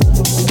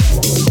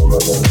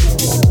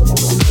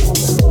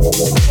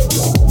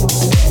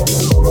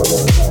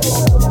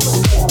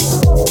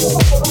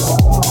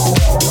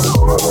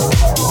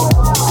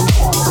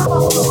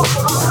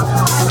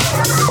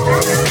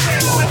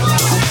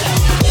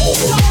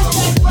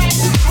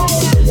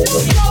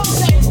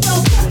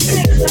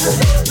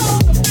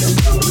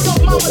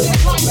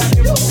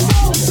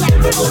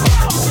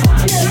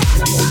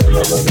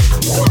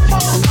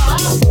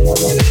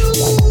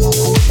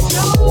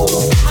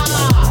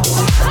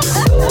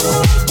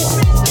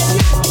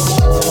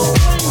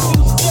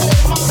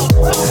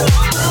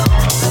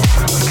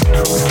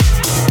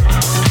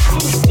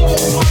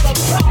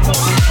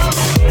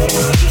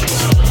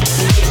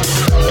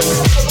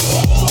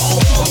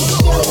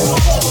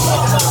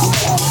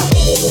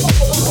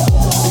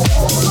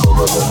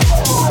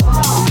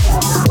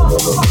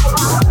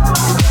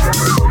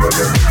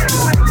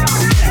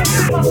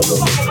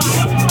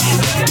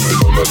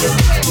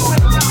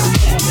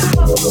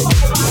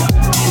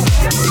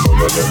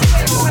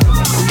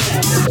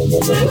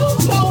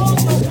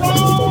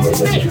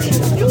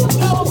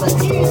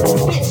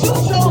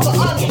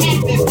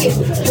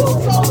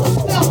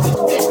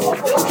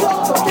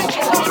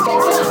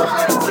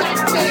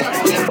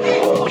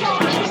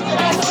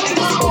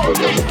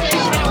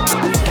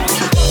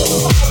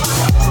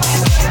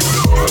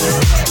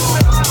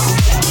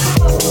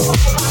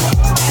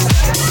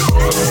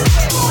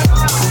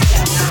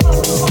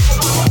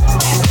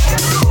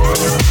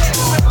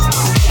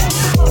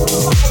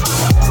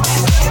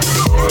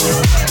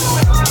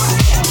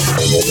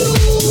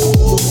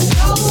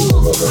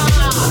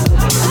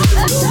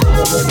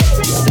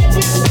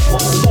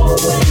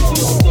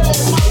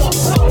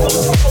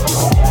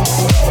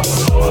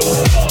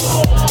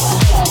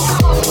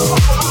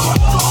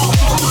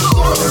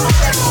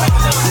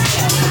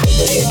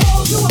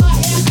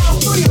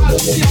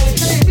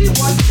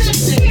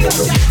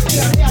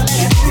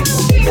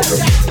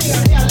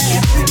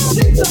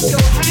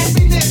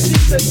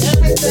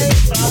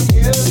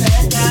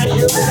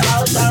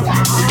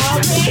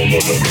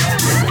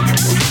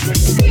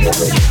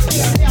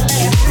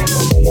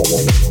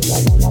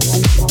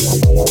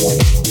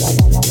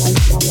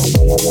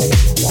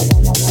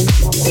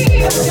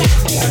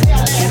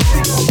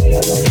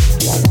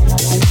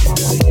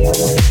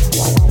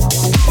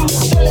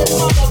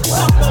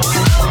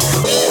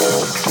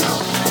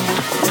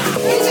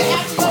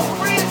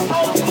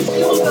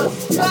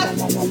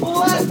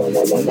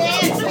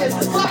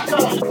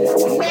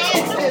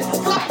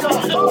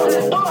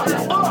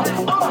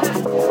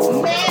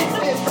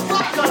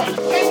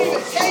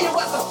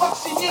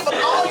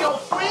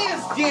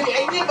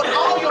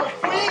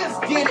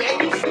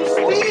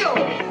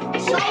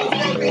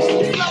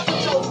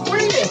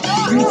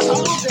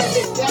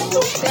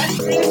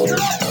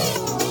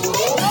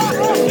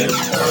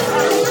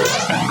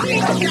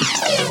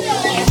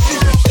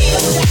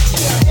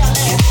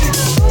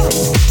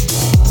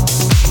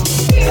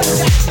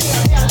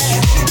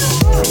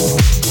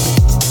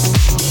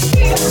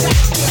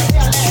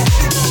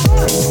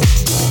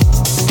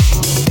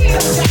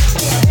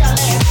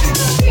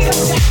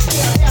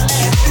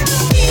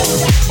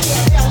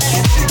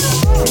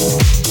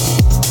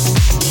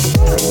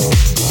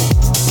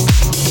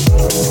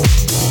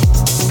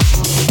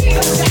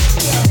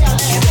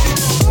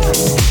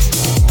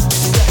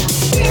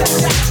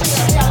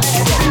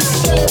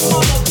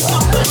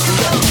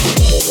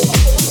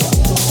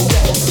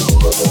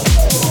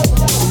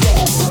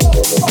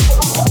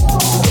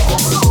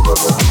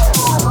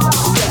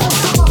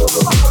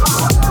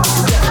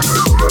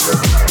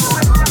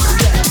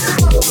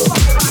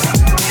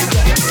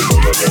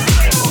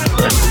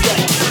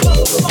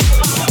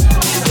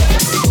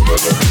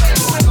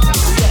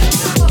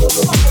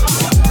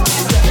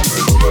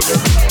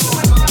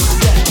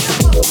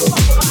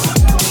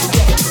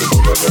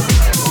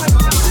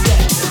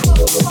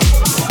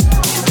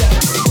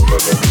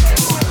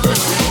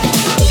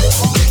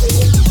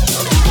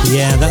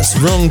 Yeah, that's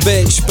Wrong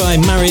Bitch by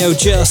Mario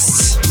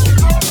Just.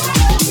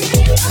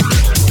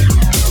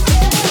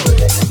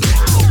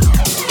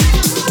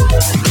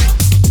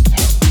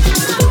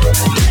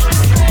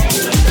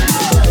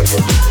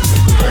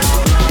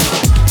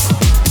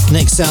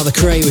 Next out of the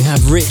crate we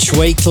have Rich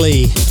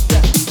Wakely.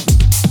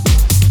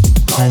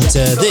 And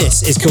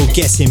this is called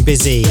Getting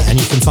Busy, and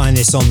you can find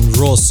this on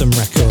Rawsome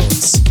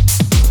Records.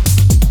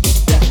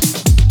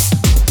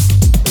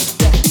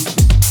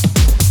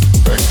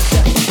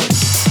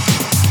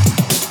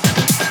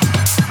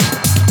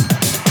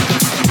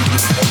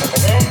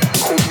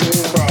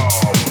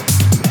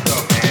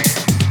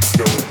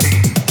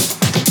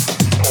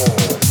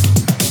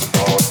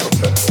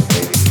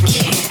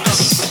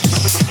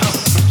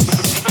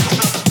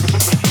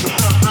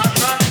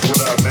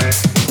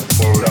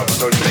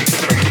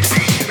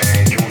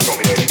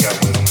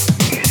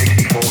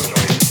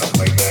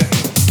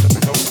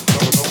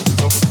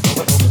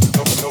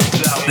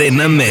 In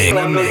the mix. You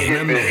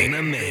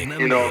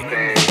know what I'm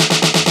saying?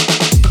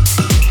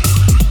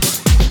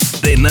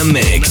 In the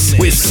mix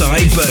with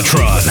Cy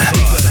Bertrand.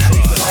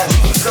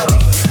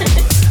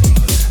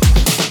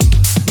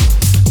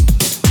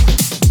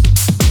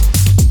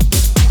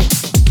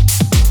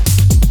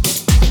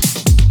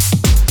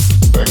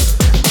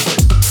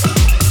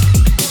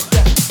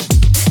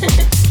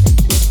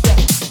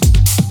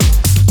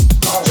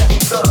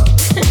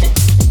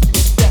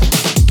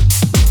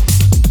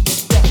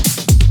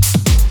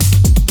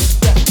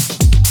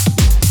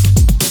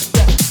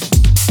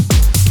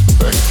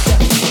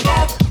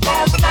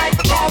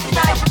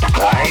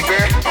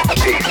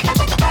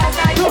 Peace.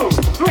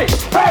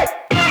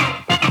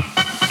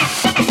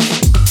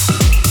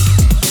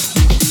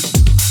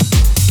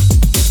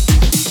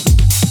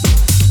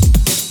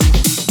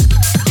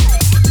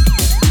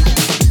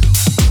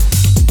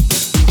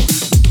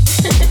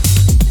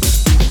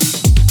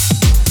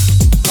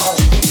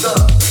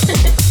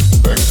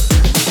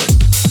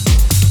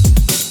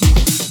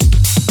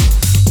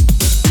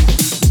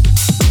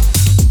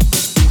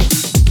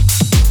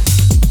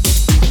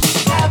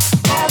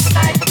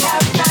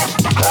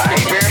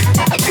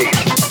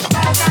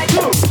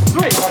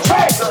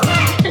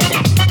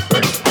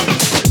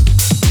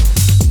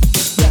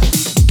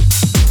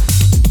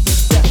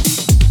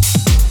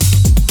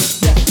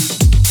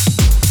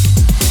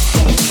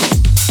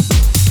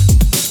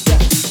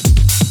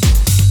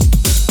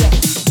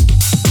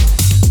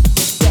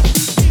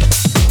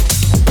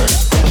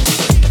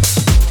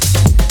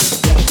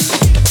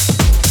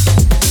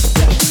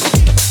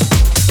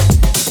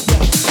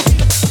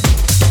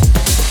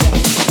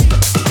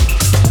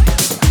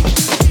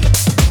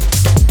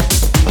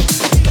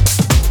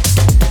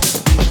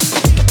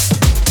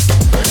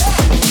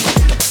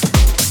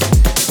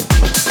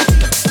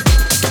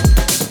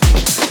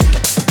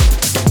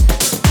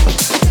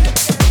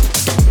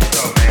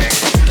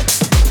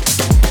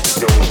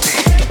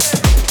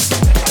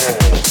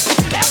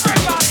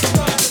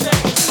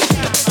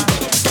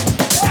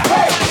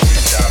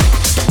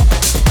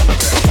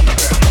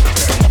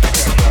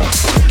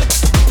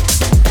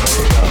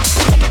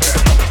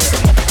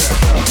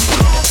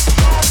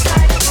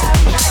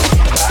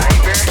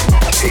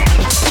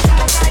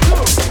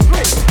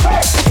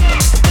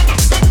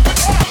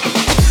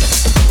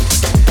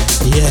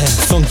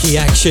 funky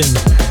action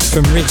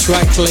from Rich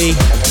Wackley.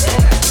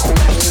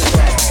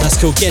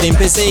 That's called Getting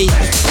Busy.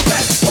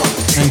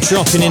 And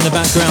dropping in the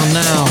background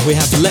now, we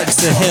have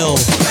Lexa Hill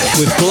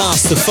with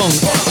Blast the Funk.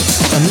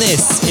 And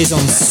this is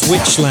on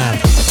Switch Lab.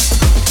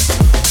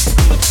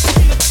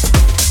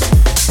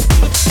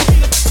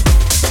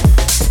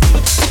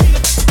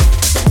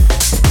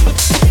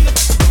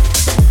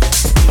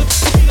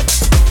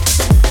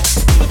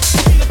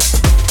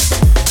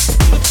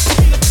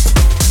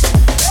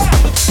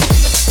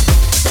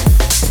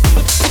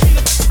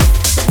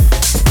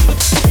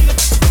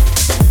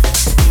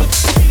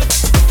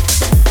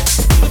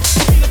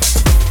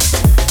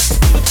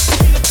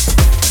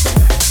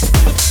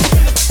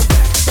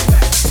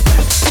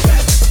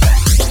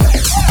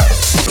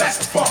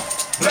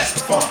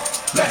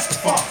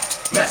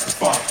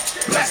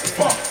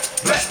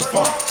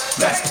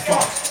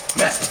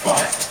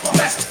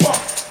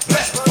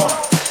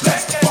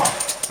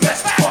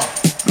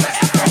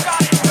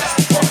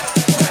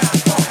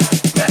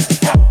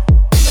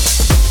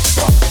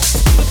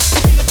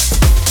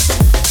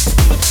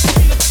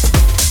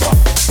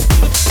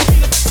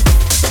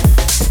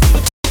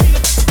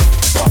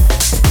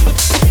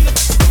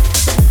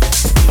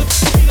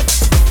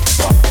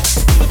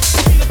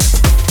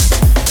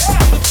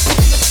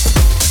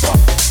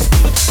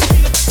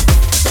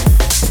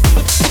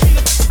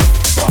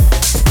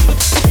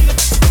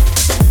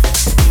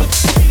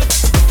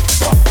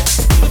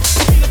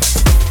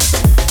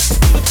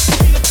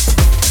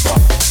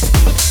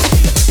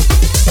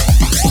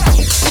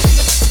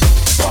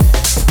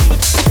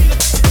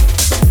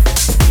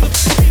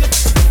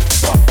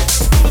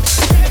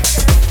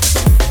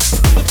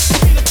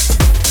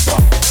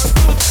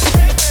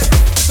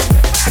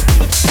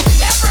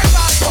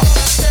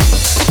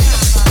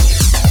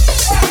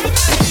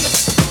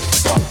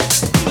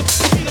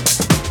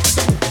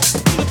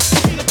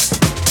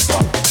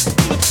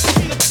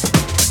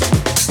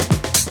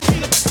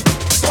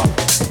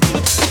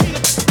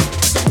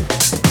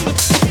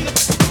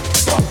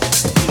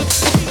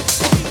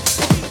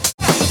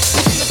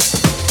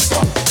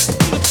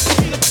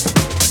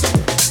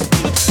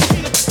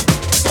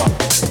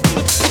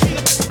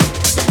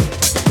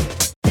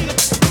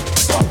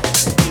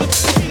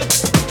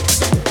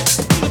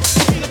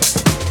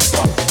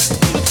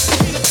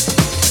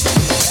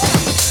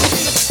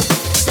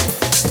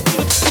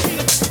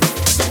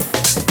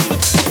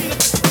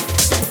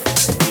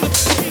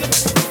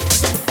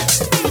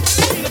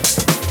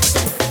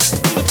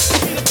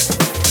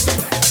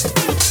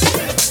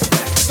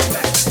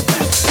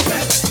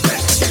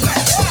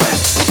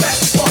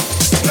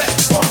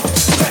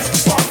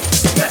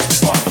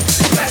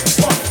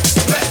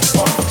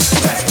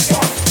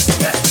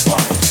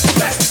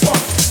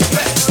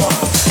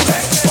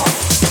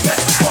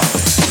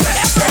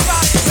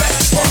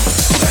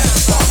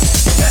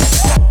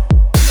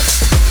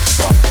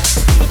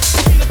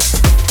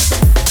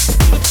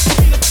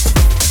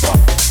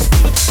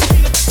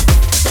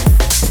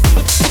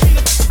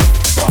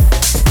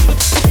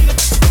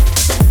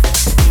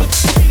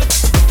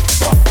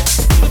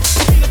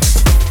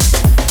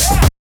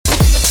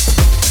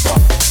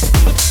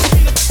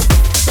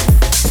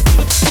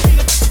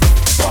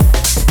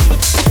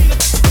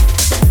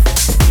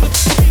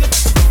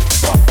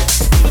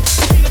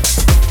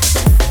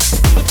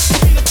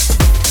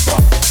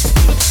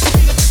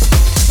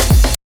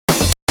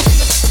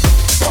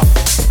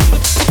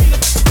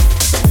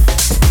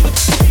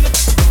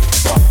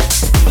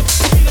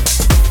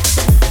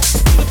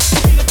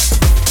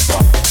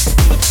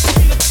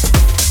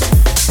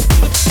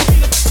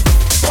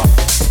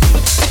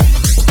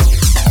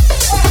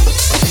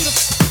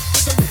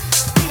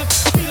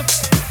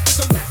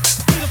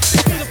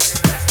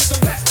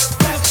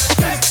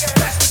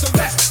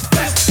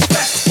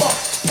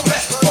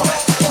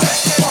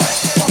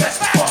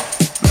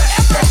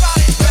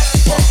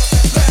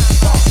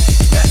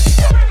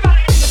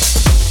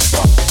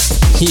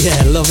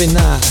 Yeah, loving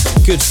that.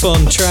 Good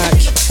fun track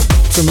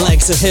from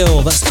Lexa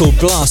Hill. That's called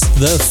Blast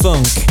the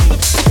Funk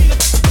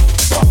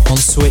on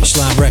Switch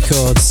Lab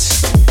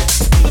Records.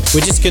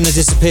 We're just going to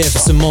disappear for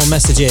some more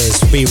messages.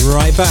 We'll be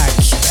right back.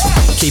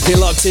 Keep it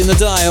locked in the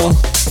dial.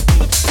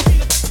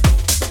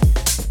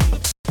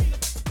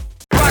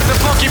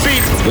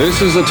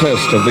 This is a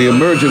test of the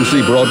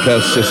emergency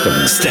broadcast system.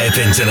 Step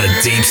into the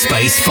deep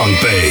space funk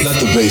booth. Let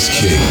the bass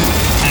kick.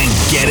 And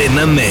get in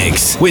the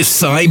mix with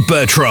Cy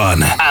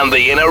Bertrand and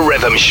the Inner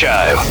Rhythm Show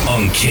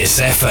on Kiss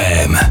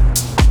FM.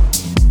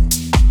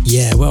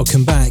 Yeah,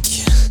 welcome back.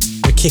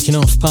 We're kicking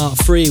off part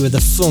 3 with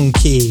a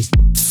funky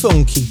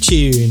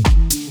tune.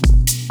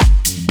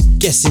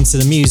 Guessing to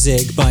the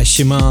music by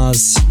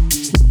Shamaz.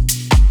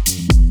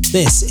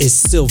 This is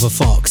Silver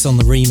Fox on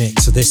the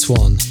remix of this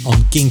one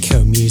on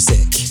Ginkgo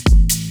Music.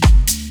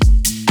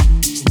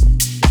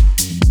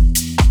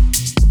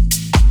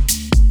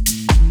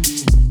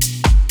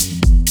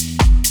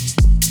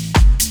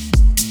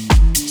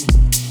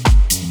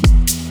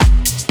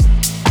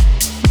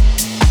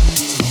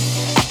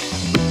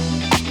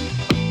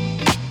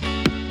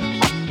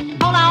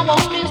 All I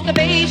want is the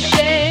bass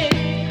shake.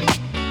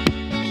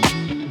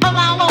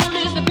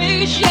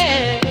 bass,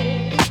 yeah.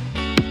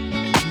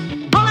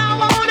 All I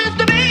want is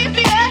the bass,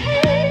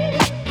 yeah.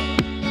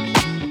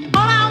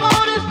 All I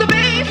want is the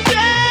bass,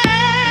 yeah.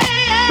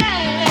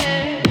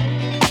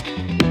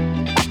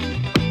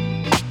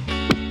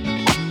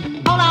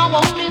 All I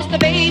want is the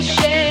bass,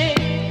 yeah.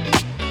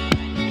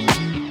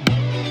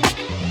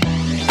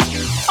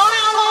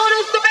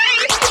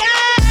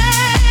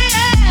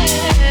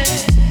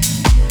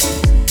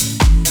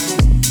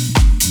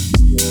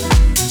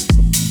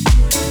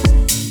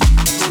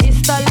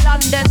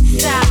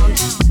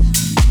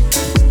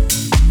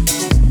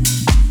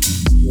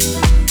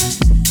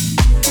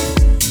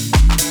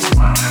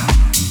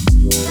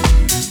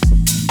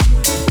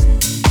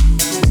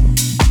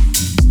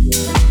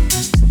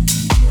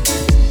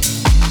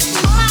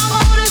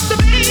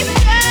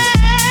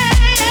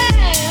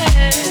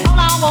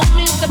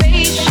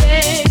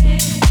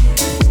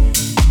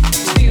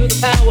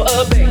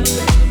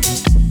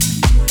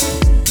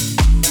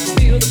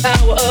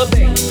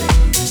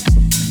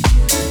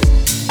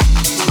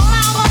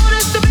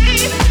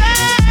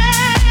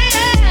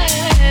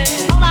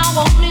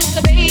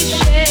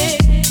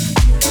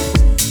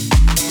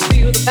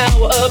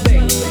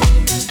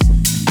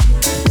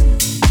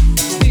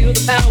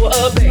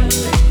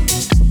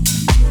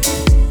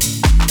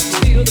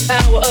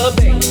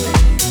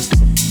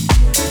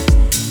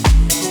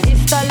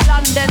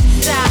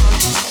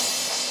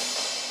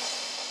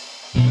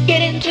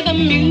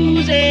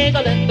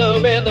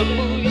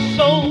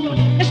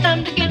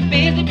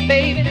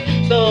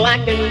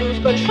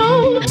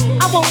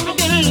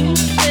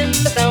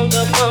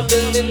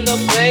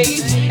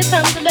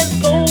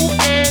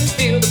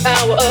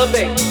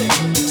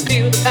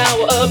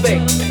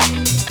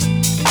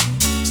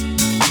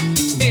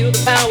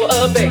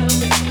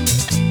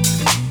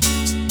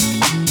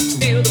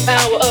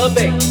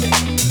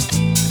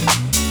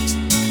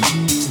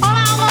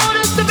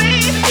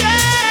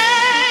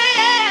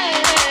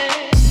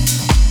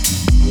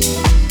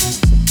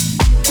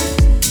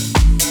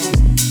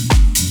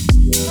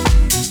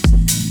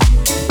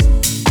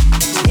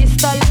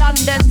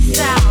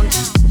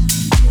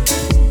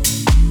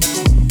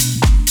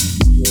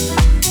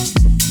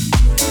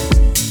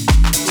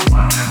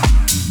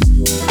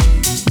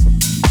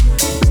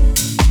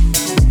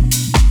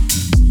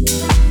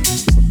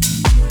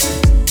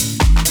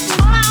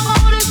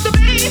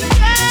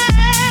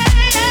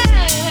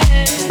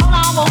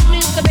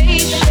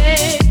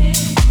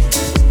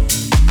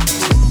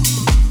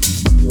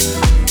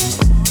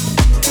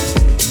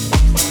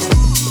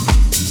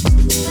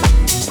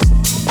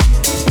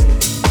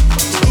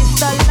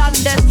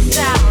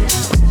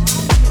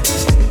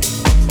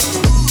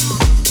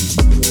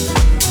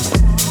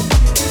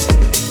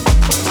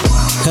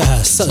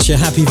 Such a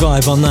happy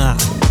vibe on that.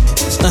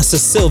 That's a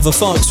Silver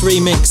Fox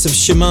remix of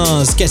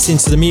Shamar's Get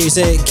Into the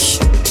Music.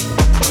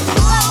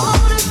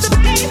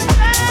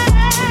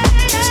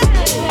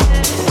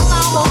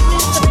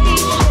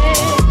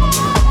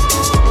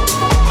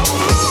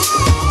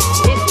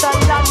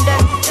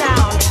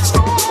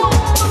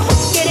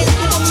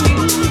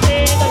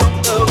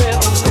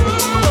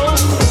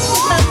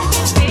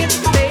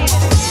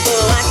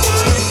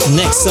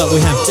 Next up we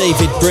have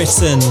David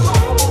Britton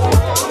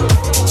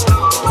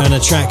and a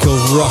track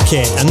called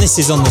Rocket, and this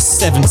is on the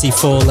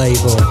 74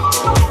 label.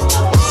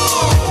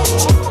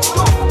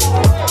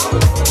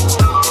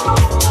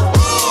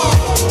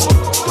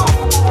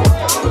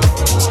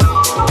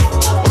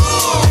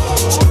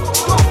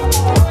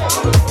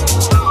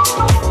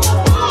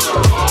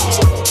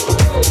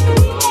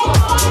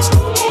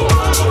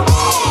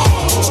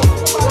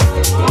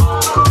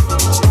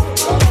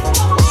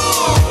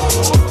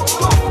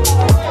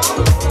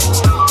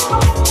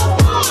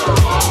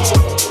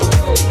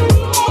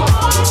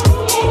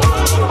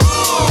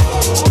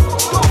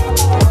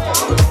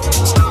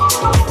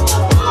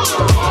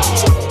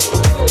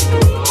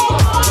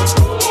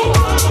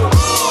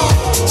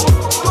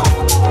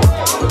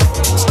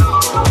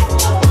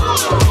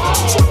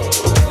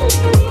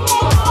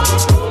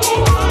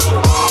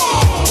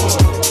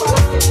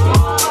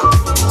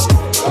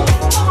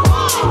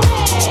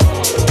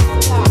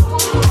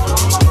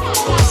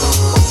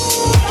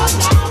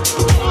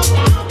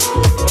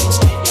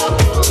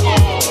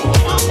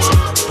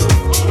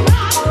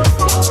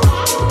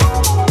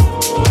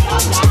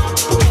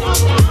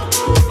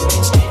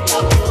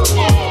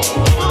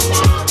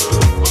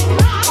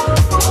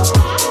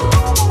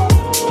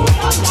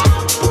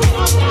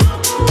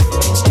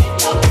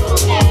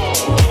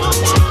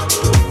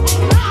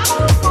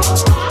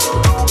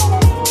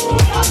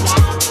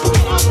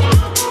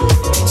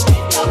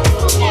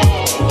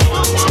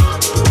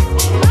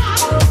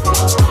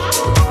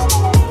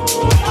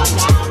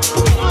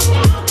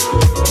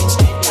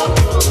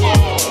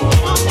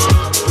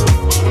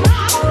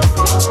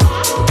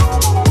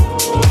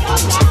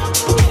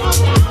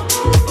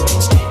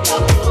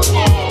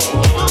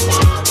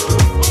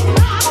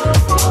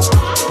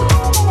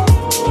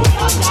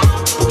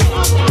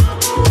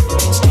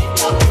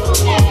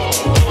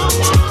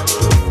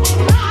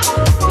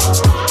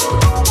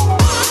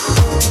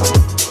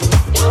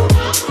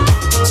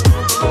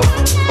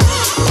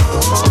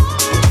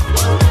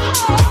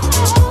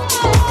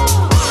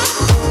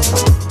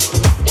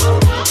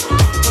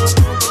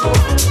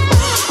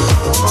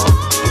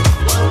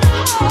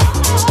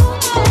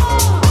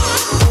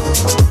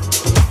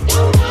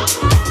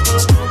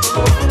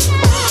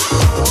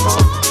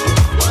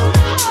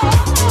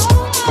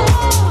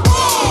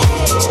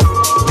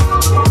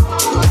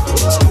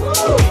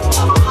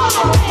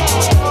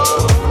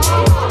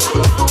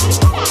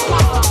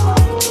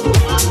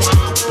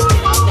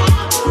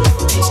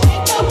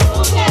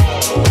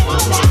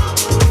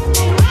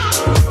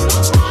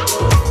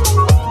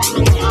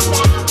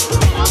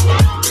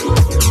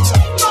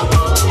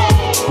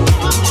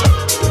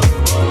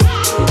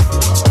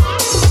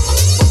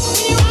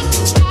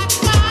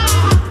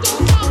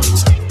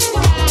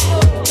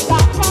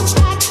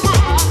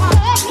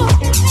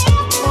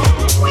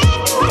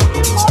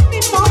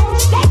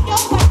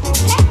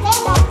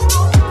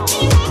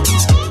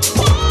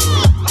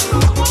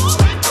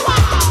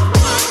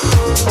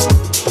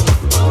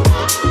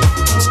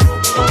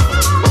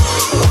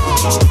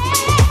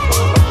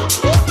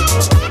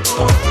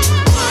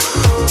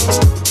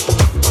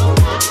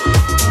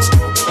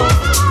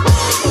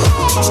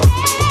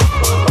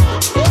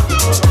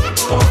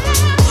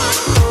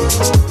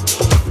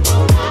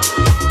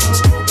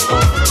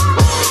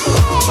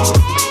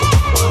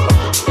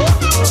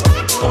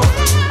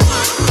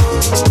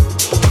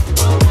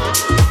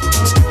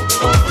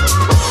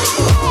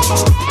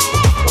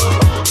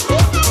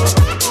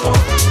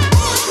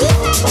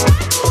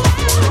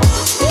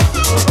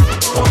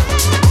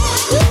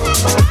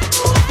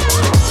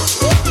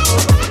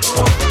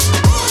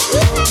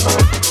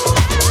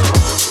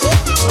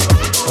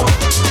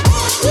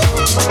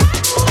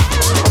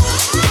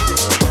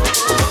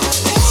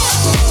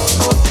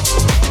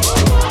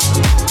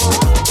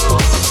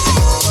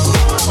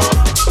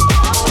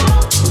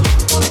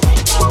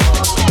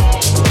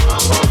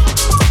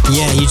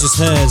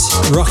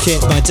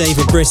 Rocket by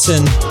David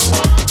Britton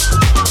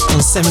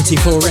on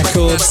 74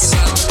 Records.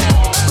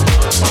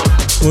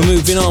 We're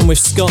moving on with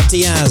Scott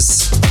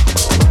Diaz,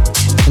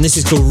 and this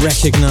is called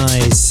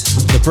Recognize,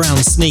 the Brown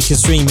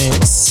Sneakers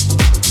remix.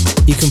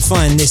 You can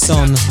find this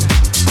on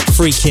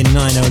Freakin'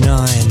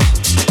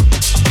 909.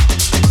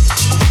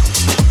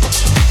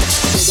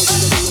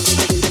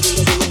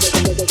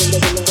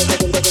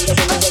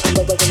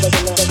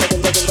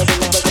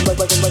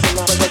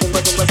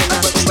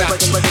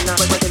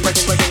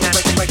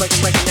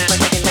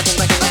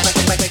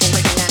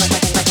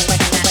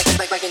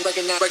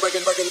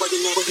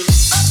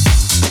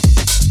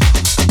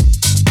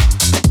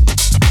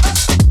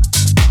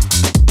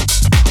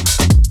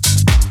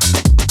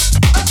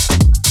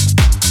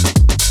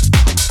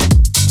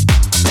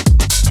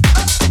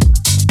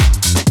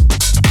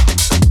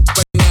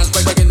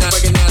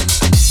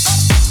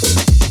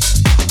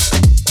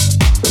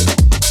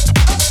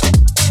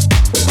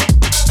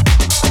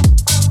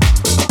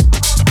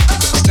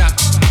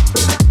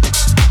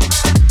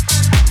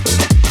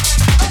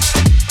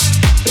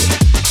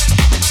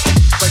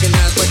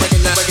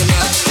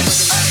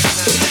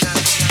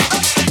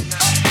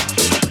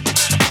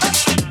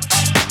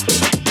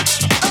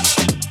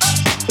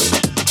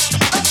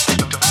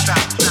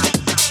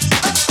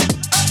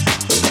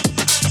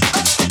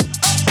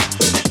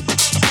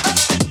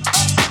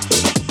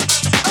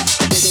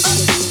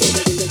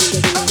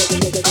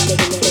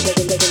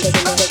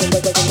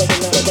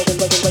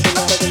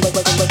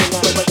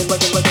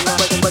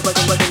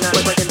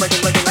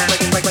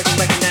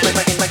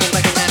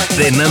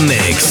 In the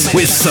mix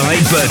with Cy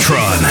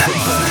Bertrand.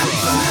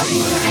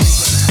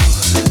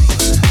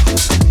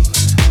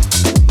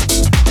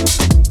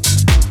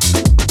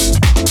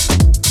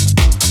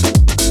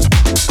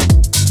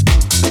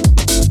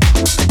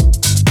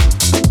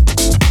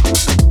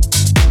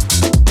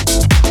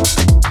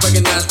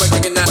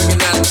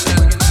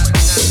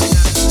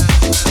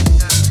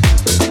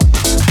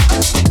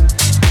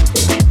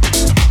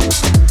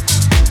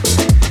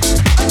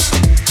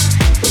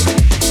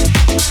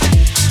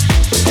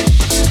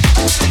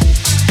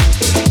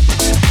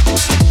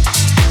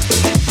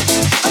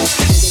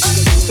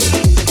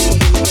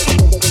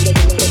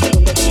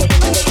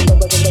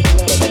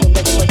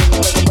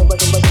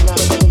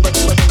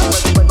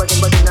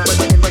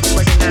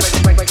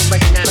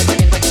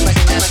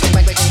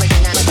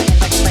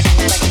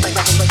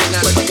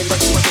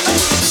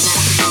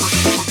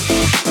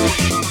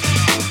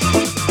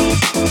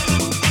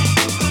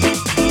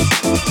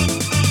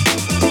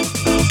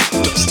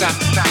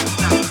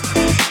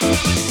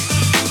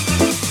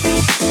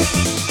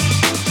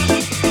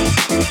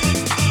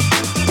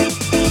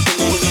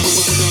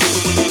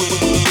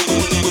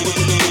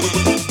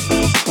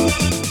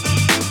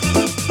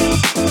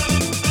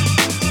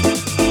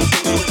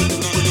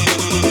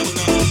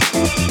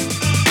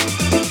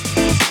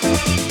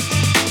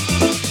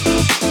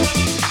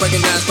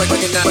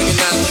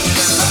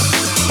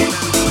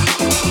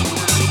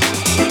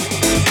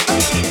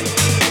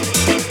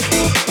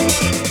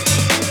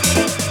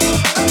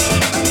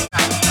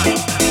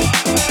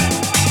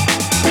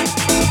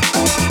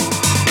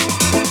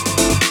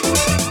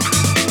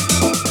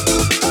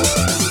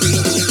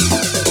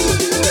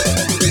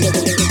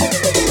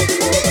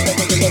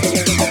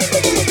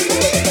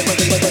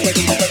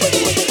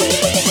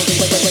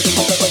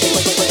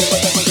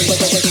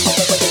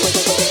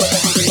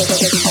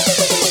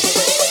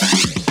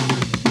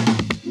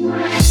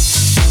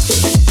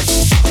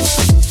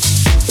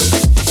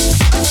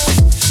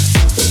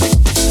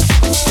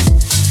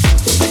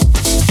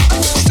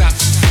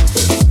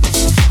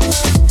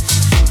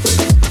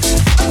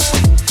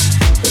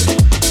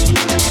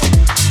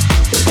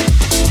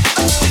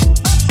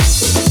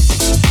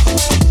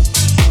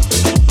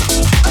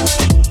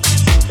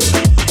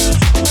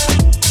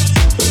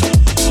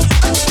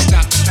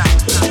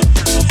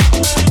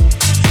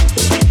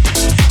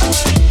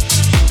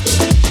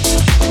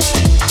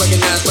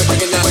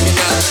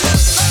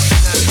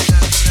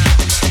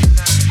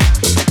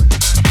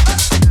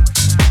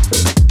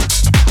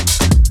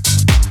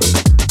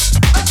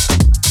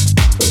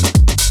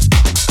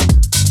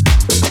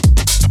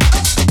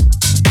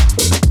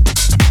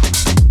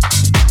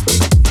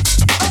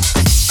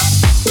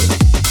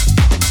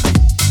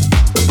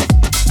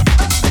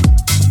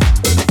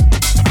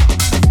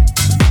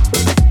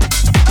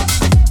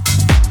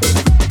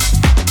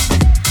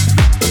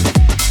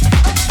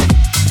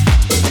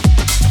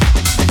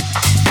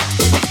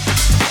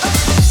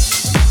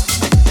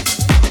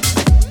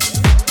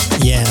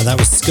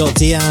 Scott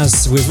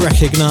Diaz with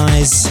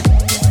Recognize,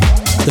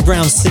 the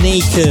Brown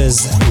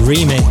Sneakers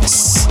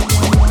remix.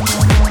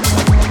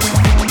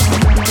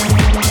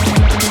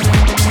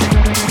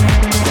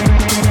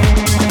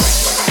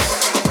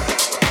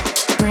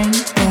 Bring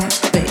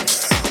that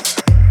bass.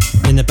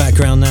 In the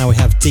background now we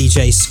have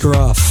DJ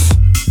Scruff,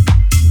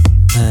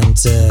 and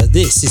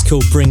this is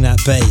called Bring That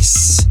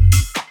Bass.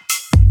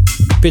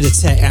 Bit of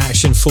tech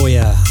action for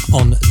you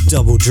on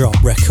Double Drop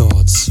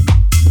Records.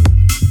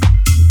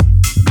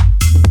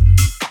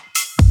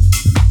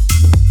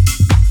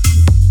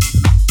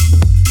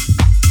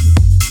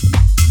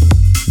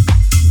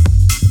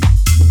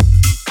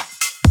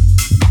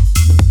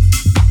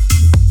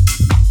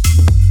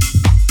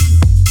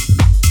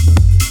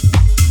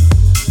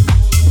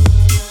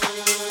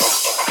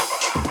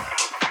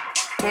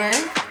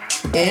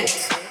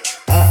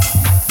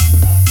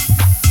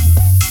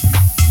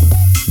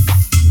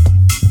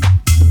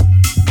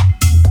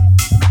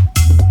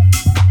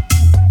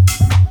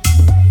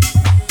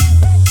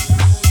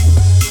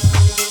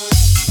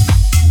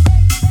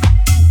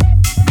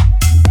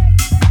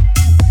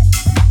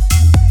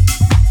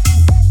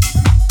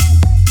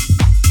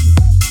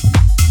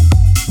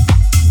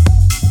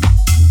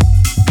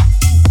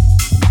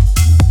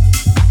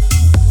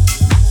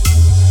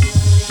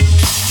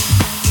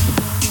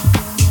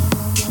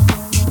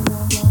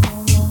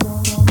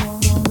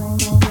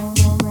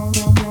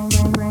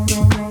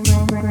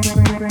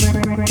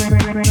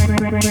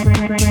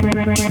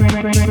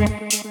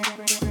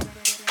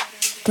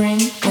 Bring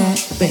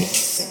that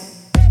bass.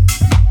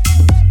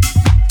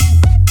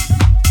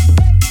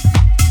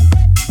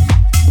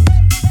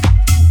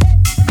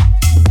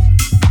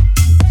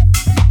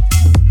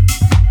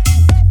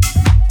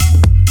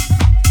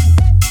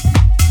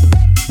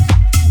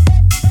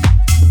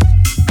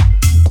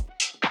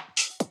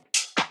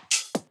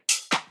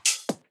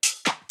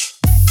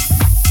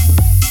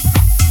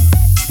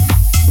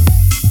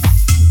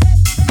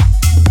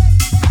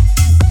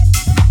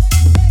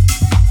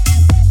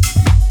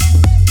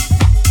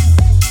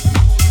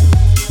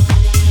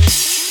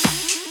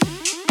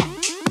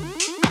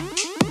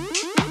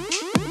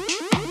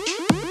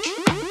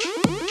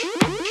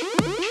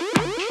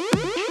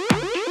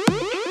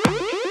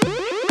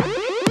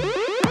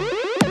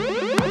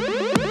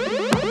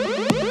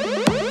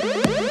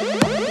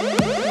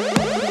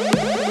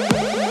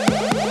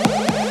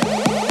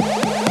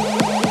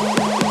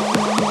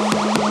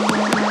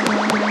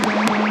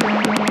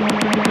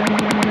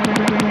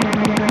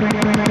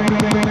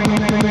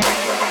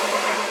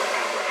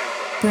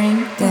 Bring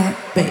that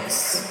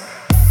bass.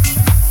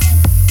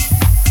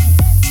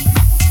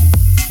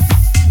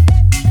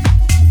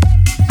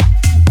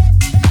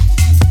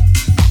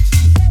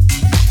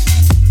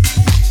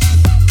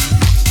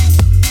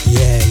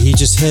 Yeah, you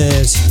just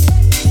heard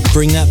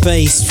Bring That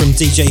Bass from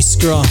DJ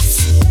Scruff.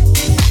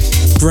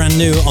 Brand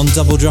new on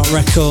Double Drop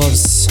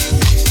Records.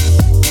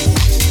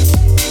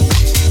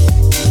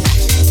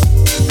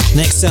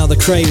 Next out of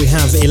the crate we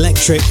have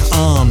Electric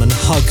Arm and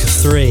Hug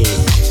 3.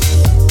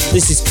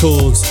 This is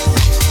called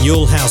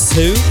You'll House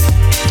Who?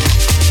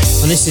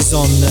 And this is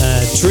on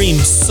Dream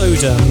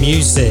Soda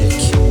Music.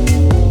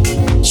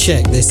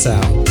 Check this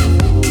out.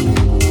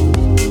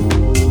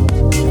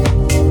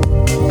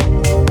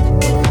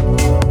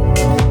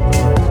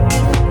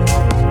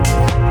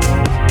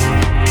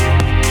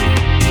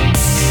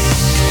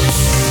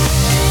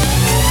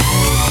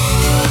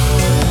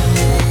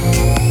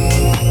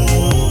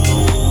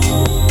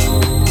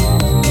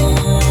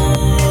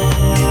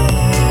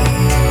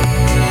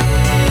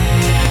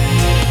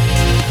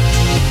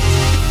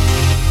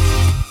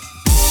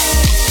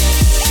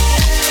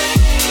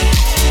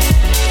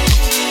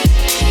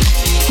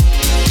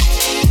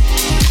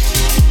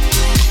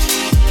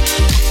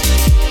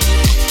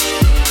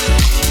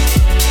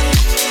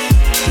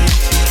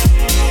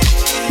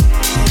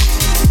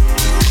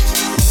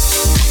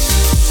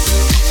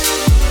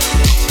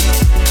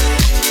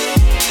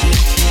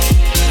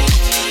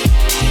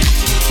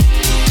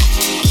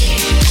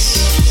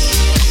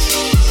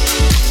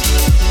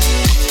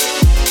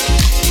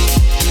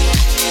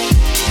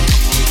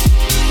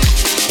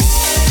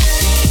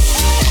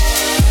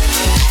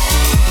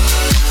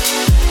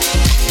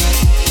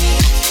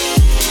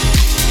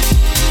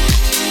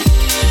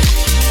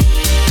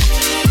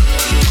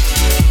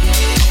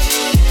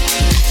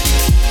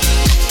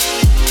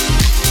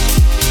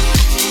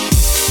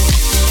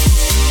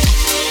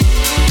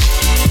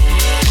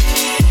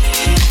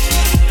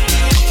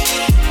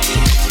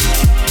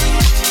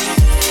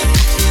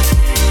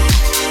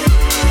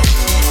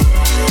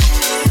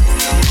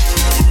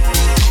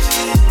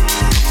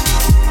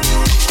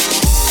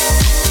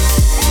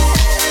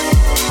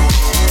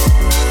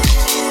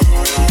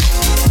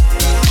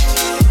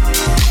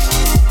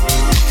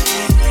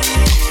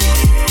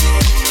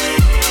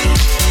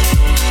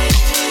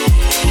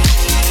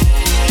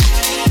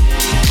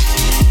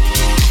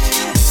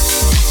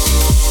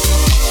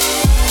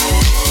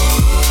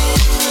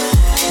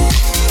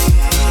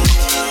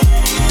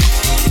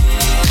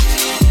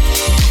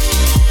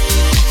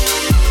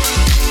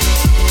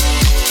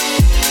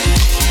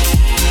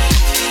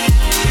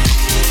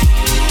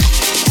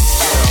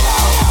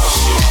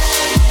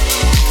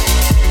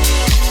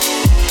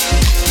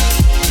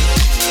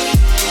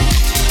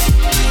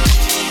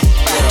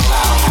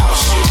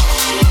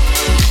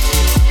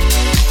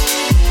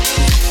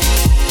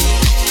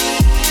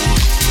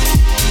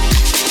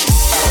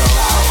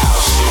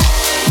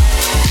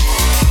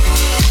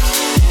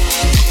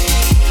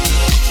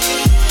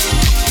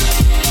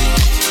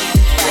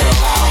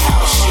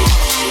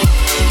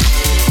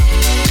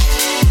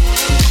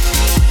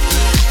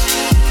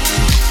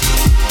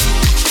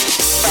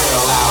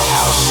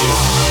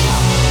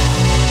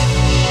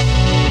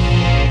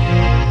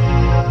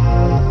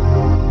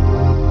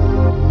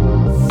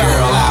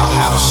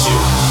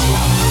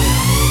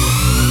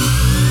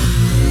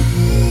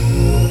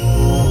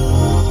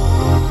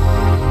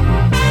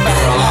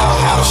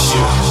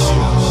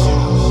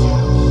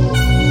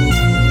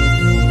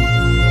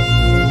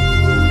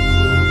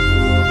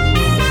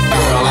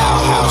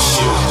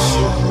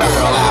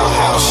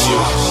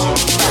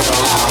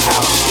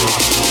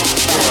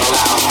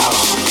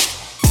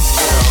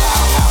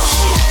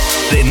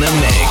 In the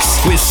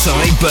mix with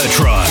Cy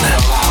Bertrand.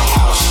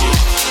 House you.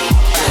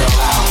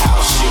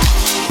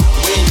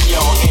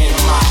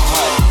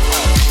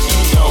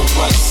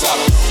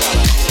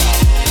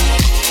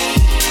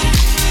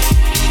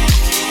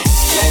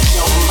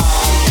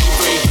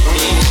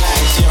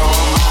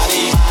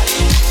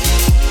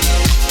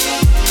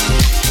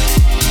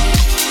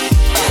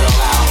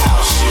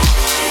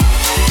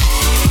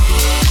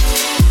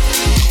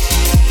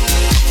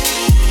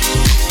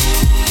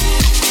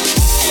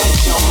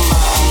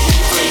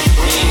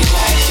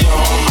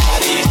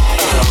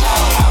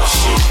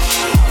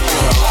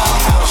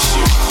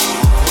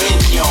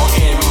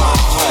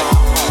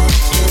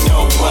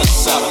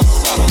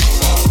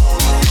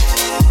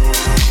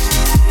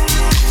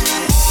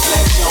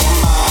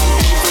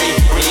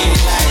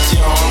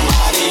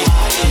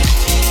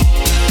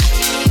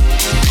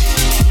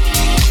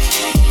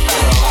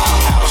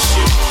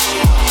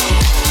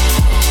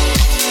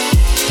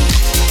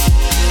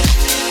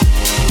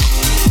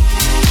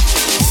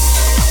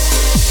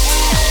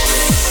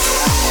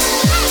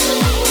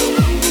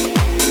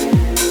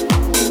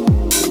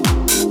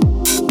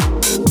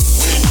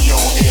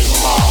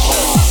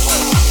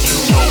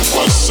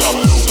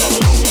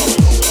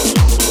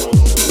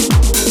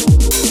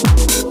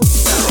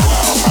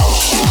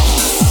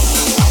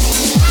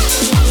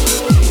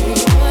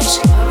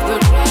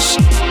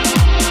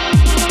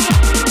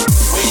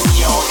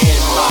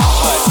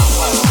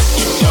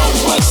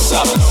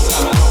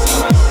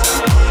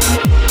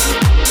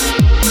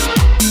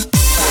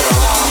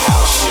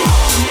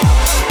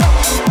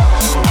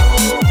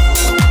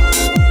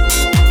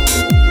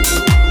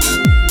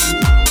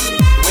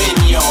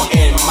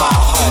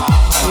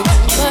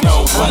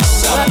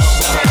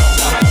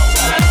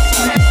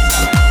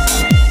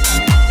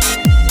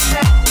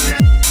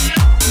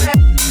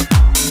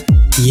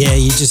 Yeah,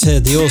 you just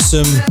heard the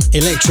awesome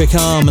Electric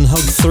Arm and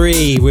Hug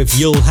 3 with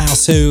Yul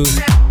House Who.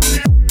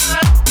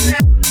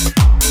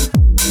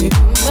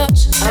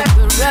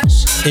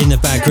 In the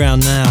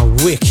background now,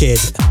 wicked,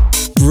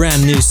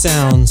 brand new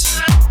sound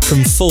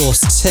from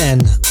Force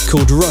 10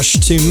 called Rush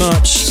Too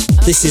Much.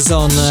 This is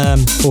on,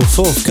 or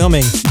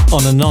forthcoming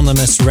on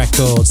Anonymous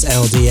Records,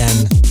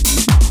 LDN.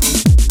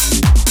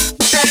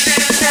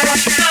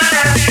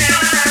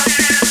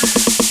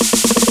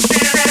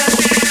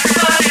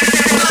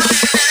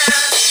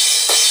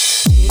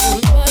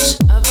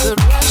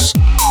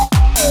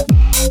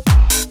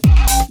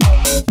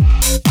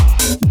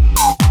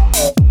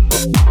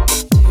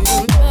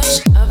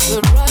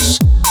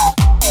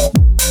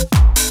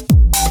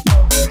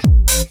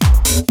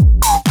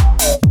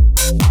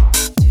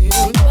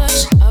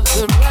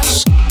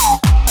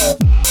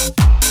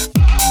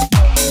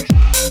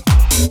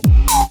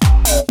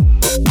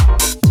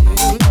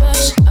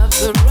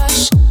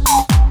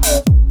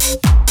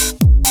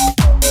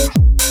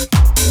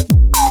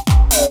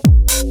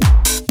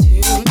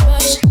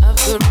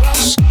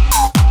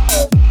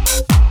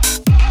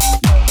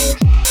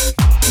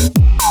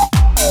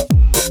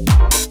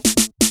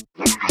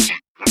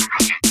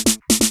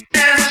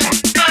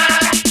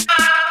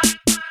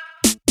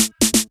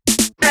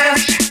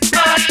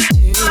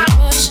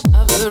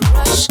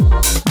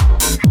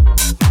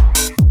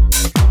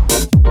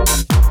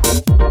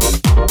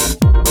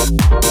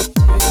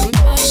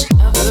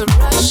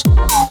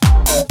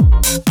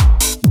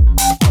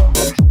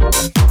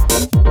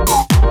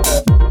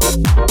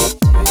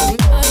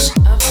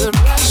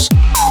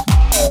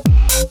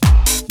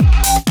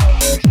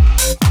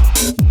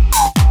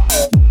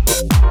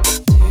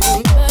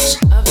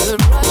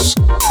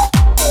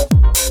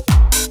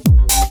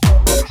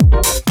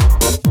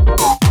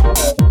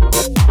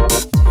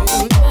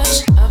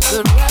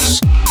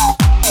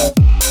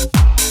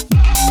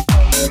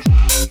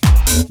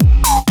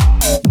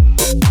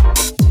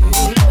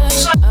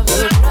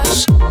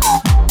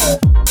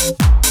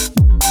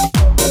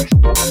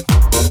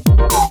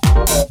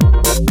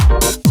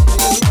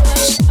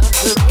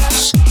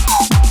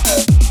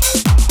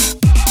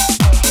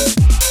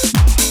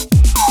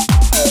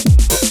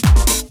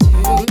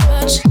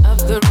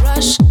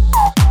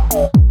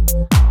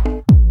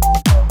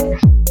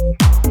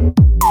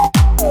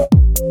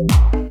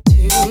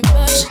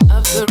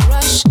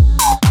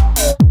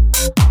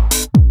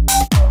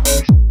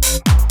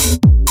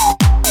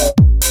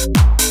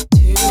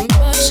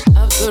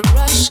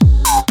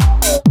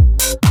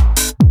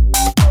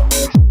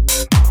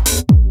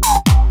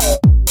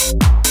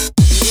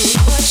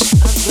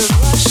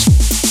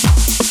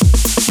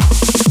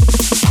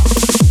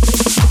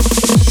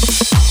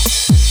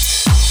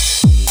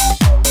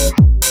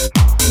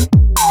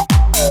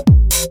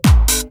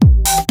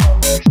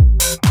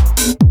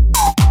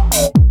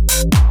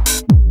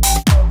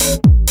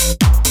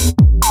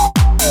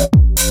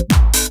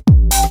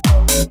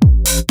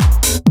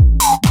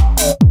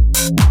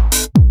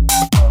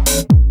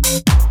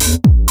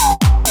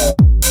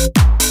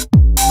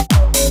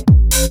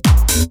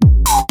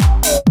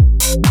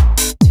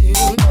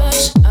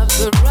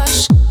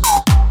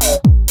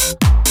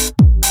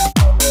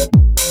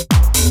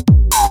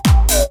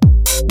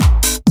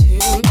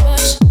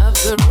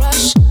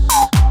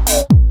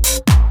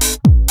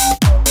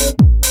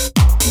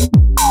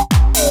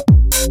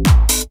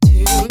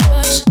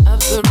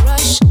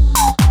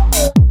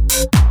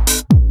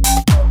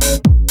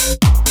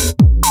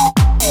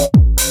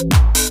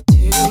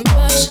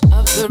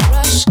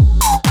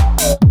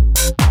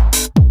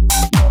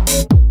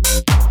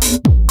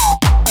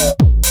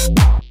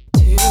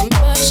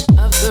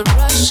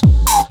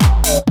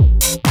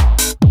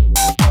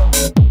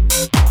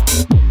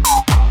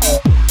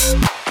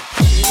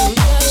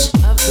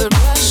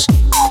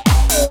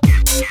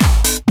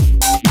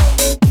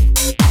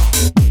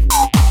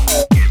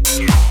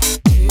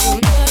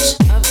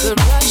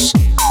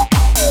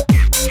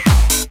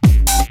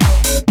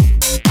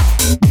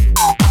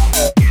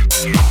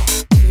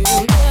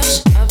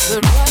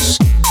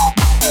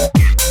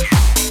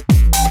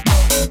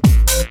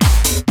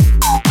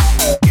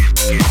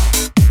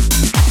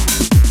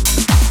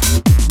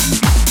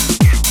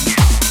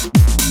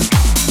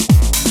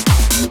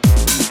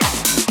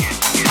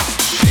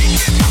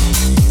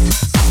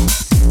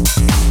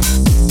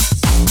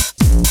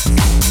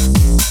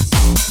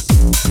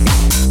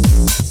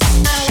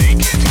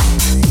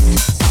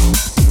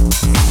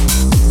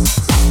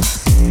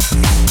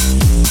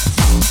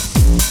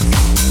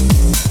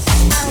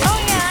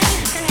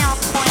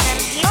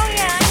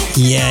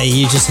 Yeah,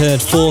 you just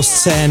heard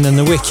Force 10 and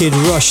the wicked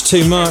Rush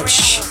Too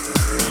Much.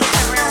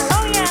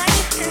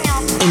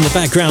 In the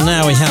background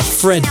now we have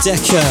Fred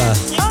Decker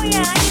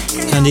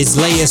and his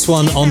latest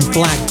one on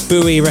Black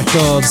Buoy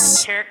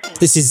Records.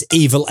 This is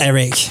Evil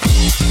Eric.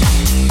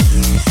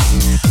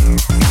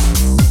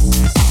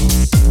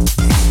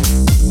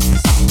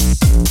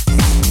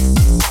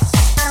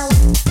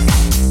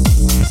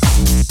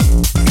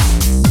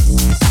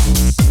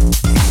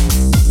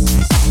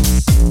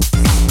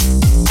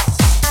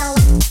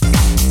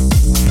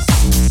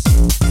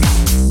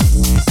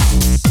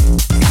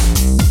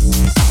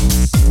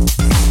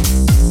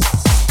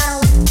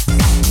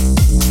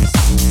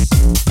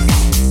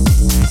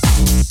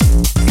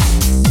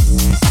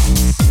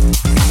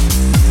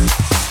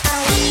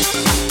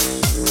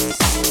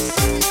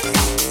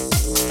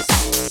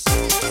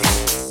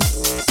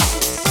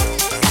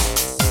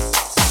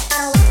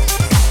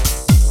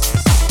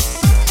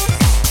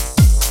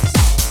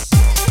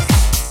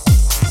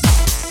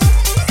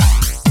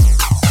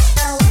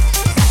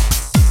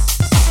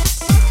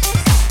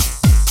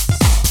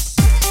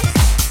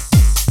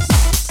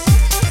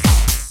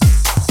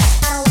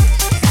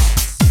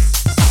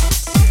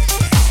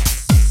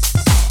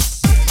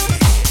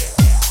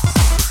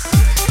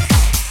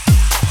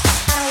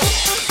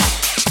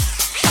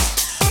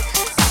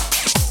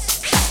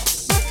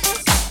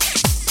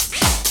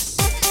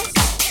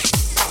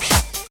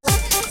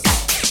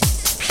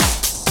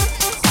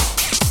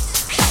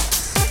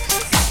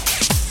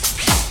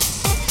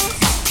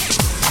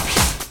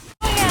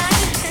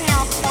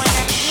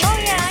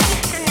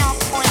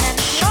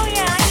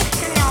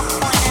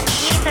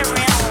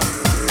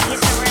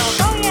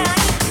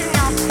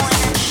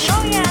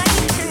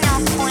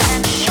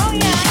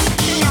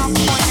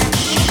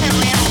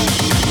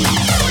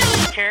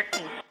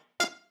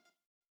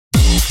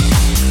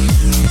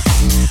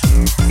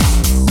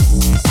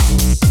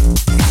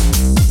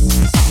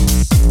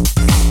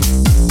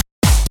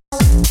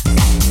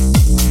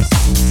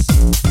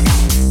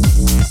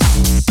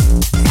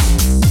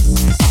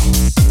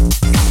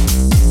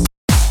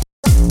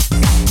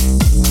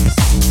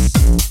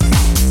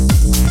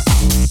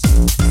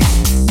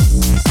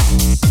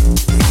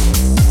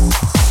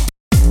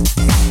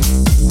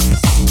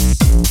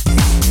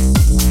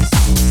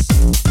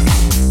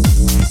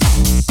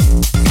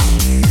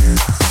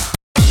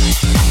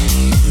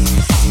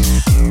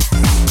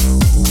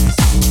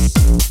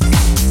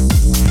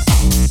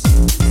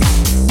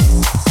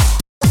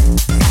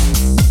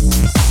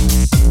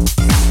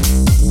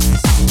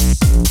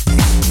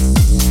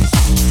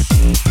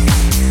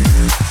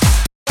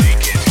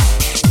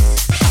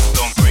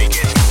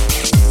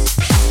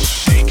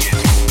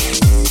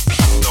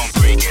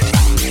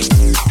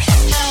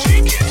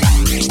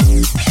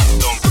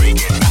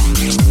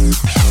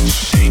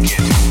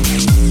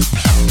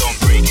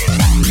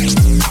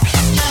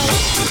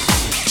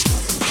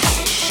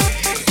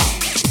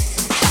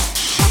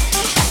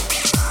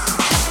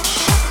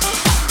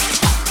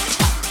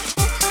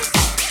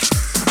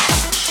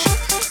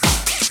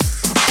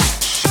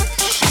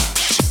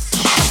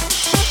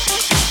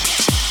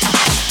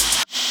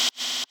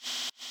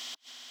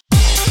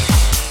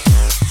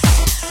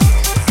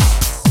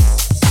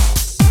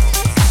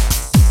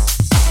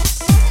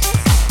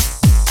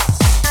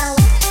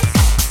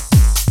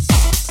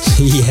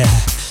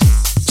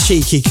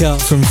 Cheeky cut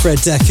from Fred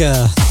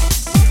Decker.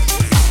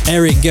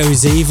 Eric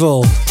Goes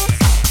Evil.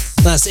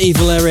 That's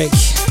Evil Eric.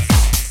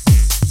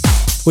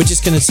 We're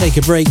just going to take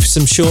a break for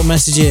some short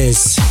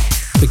messages,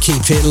 but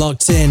keep it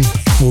locked in.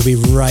 We'll be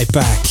right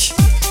back.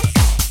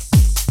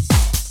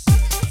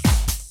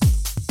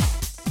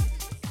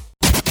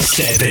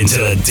 Step into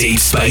the Deep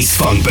Space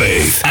Funk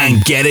booth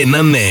and get in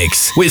the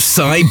mix with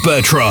Cy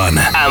Bertrand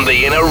and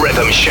the Inner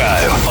Rhythm Show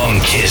on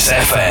Kiss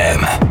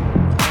FM.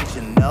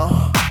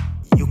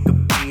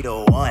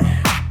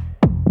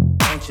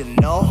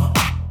 Know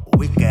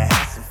we can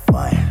have some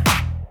fun.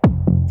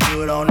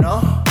 You don't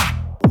know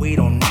we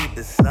don't need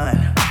the sun.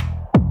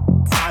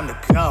 Time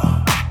to go,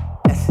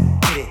 let's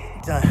get it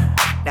done.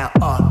 Now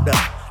all the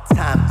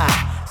time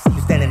I see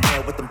you standing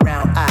there with them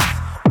brown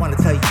eyes. Wanna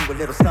tell you a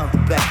little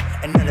something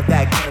back, and none of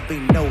that gonna be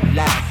no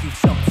lies. You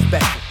something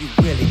special, you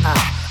really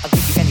are. I'll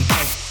give you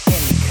anything,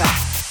 any car,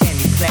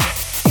 any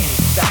place, any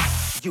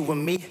stop. You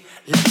and me,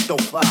 let's go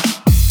far.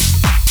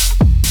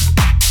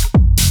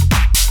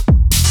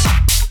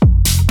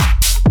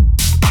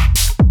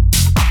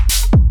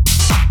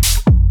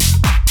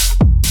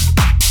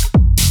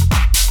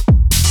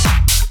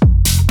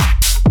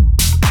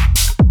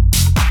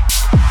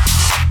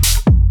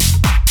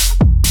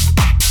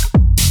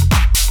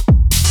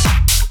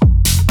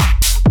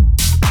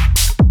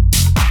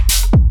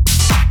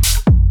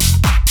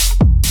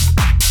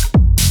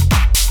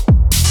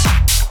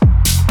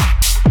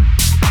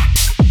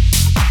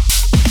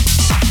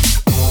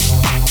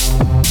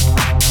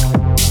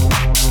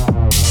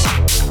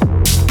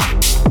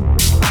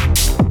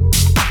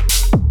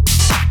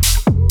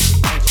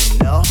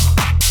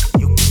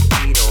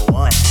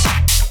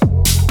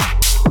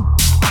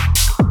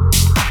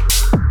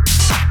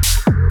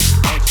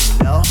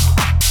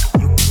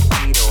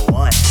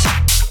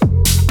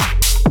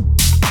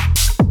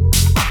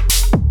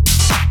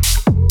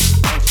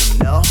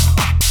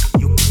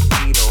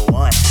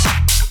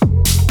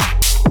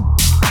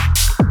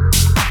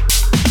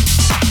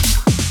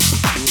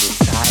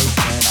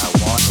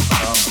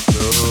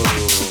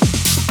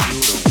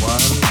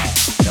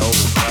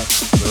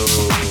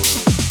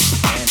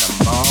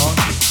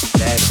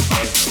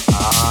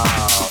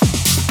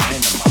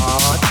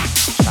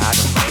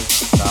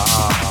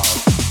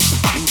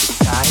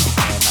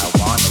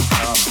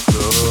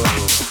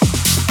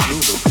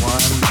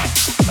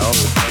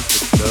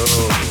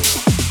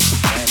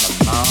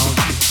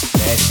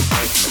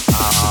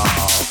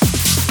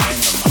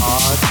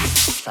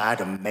 Try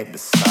to make the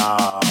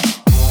song.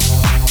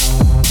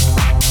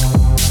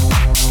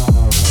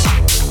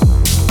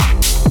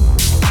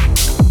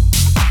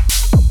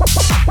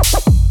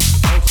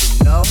 Don't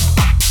you know?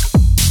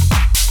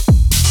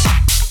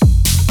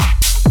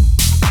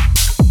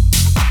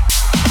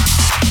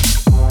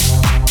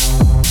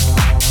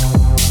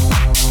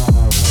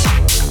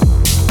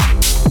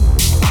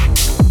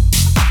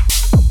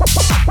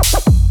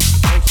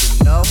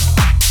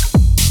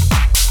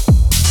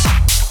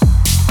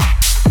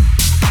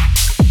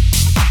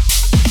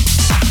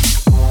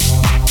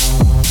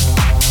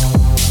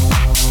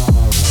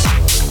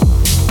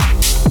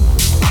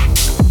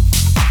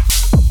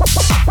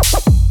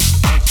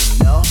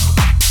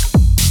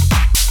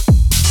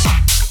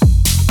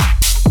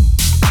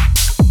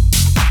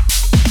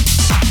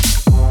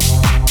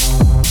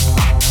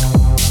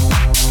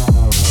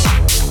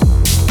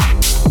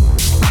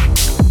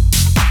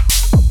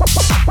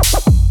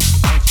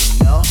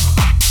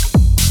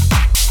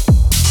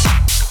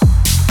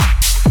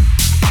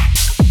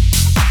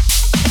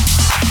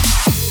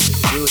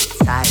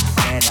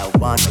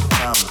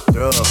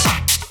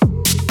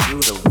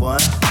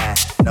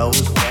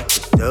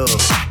 do.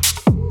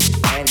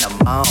 When I'm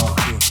on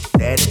you,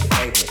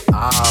 dedicate it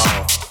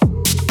all.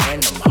 When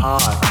I'm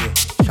hard, you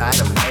try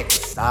to make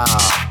it stop.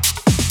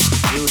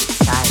 You the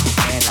type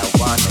and I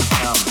wanna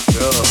come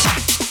through.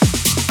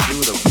 You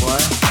the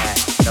one that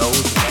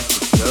knows what to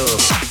do.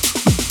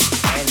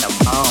 When I'm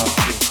on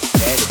you,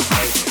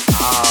 dedicate it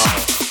all.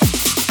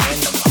 When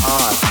I'm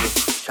hard, you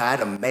try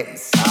to make me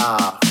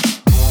stop.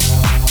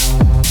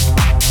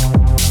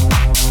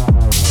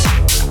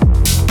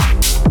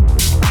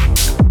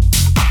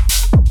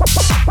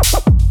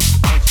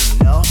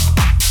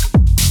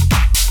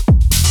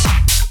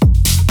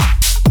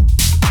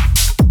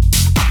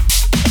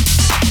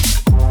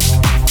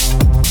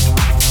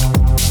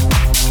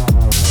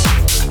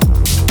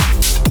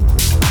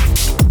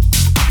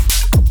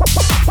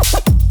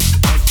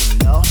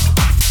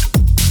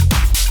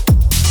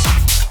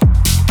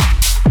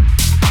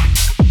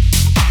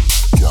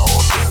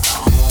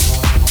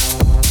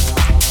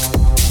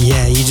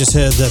 Just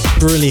heard the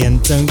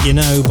brilliant Don't You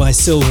Know by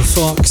Silver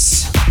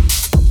Fox,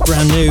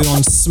 brand new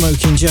on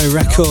Smoking Joe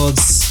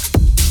Records.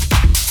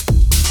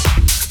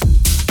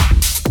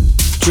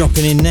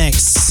 Dropping in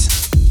next,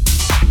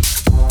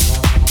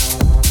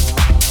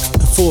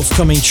 a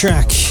forthcoming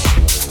track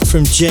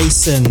from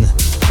Jason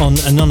on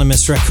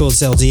Anonymous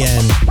Records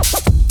LDN.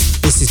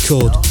 This is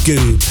called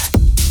Goob.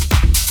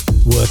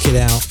 Work it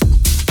out.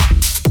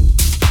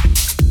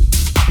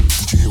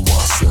 Did you hear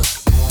what I said?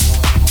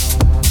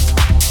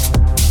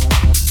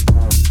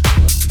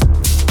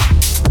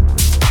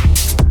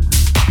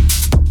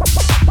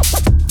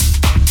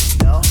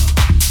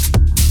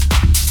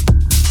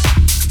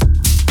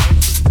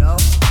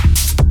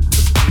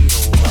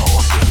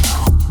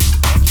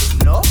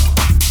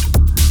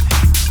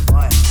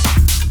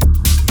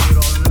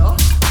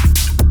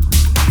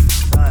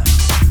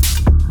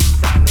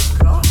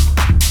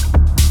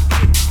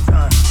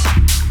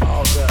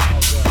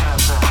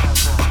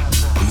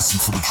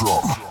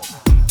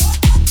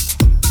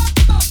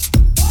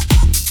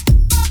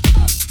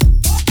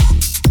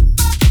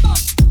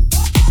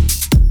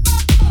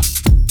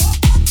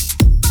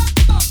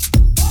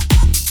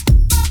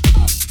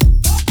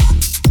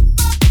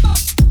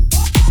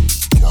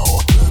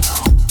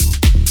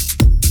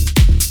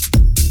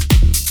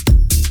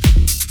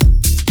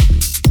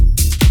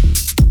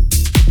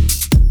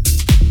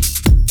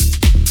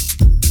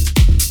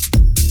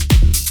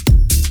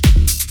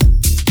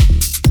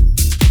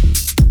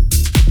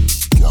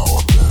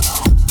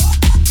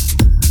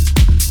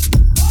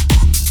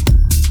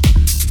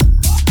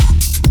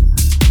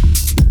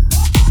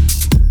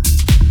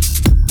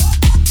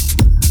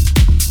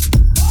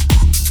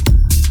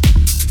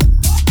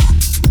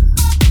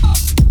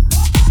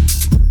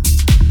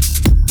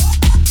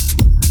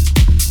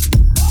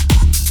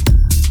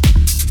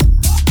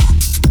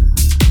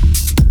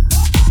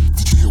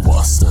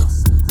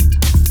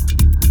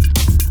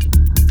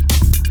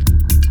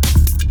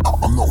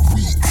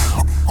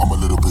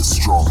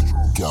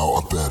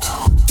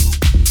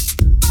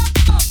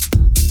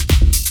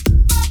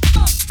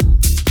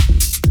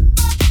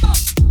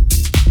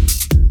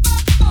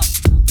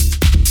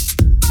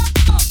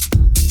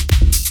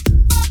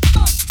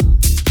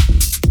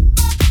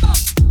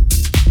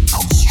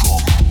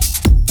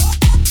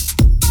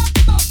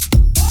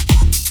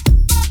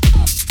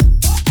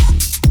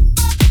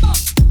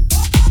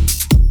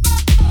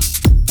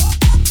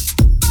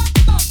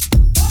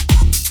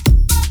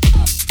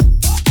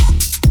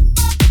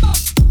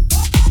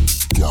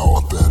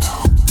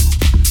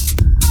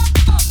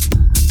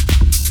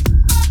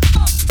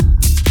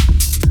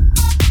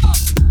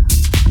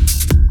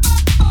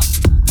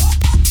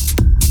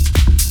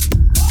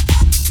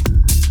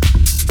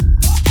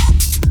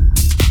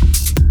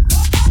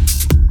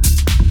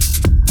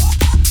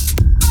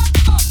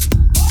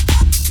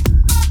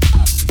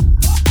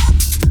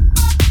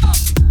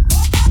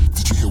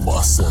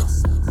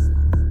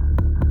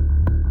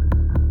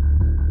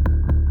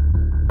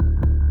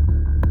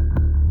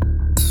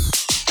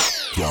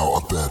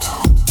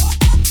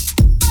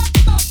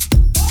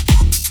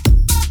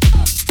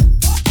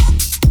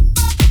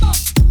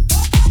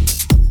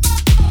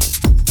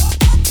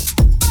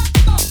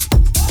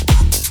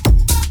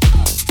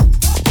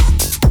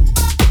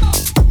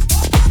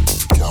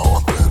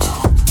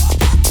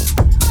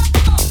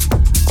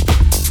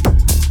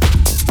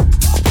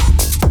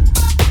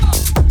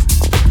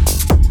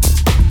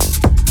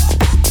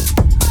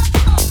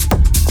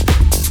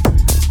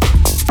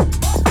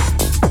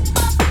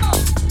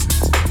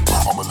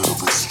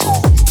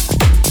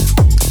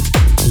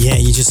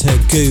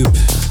 Goob,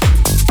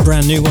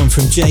 brand new one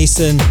from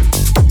Jason.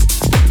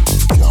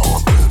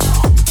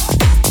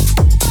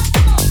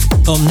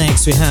 Up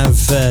next we have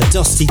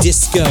Dusty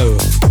Disco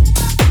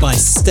by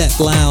Step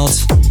Loud.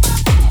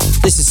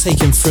 This is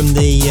taken from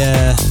the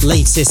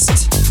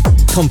latest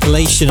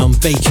compilation on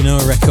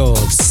Baconaur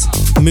Records,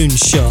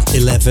 Moonshot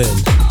 11.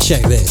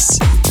 Check this.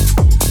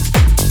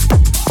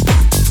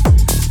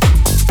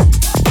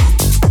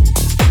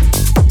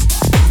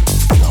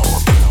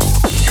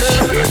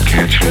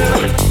 Can't you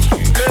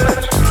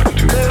not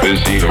too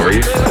busy, are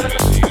you?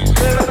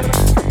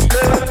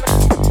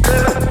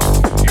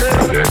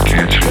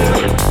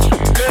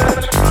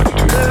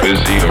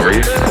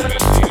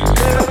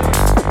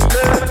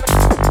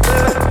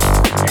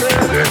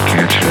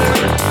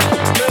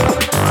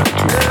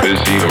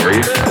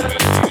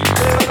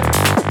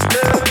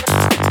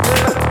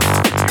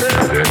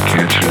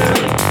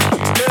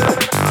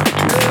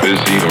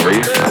 busy or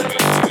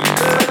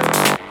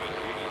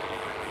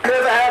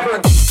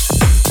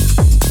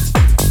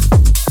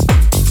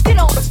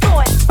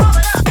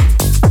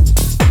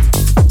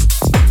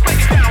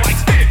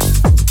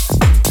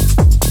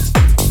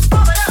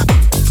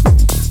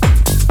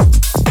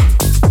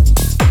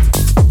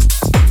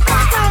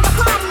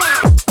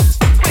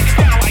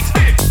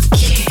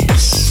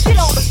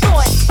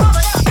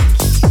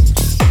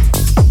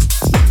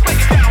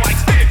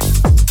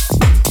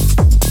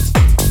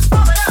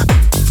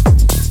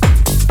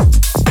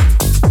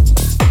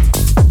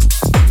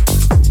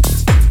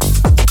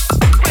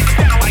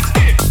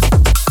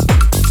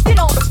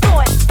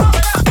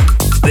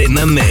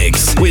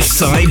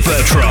Cy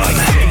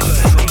Bertron.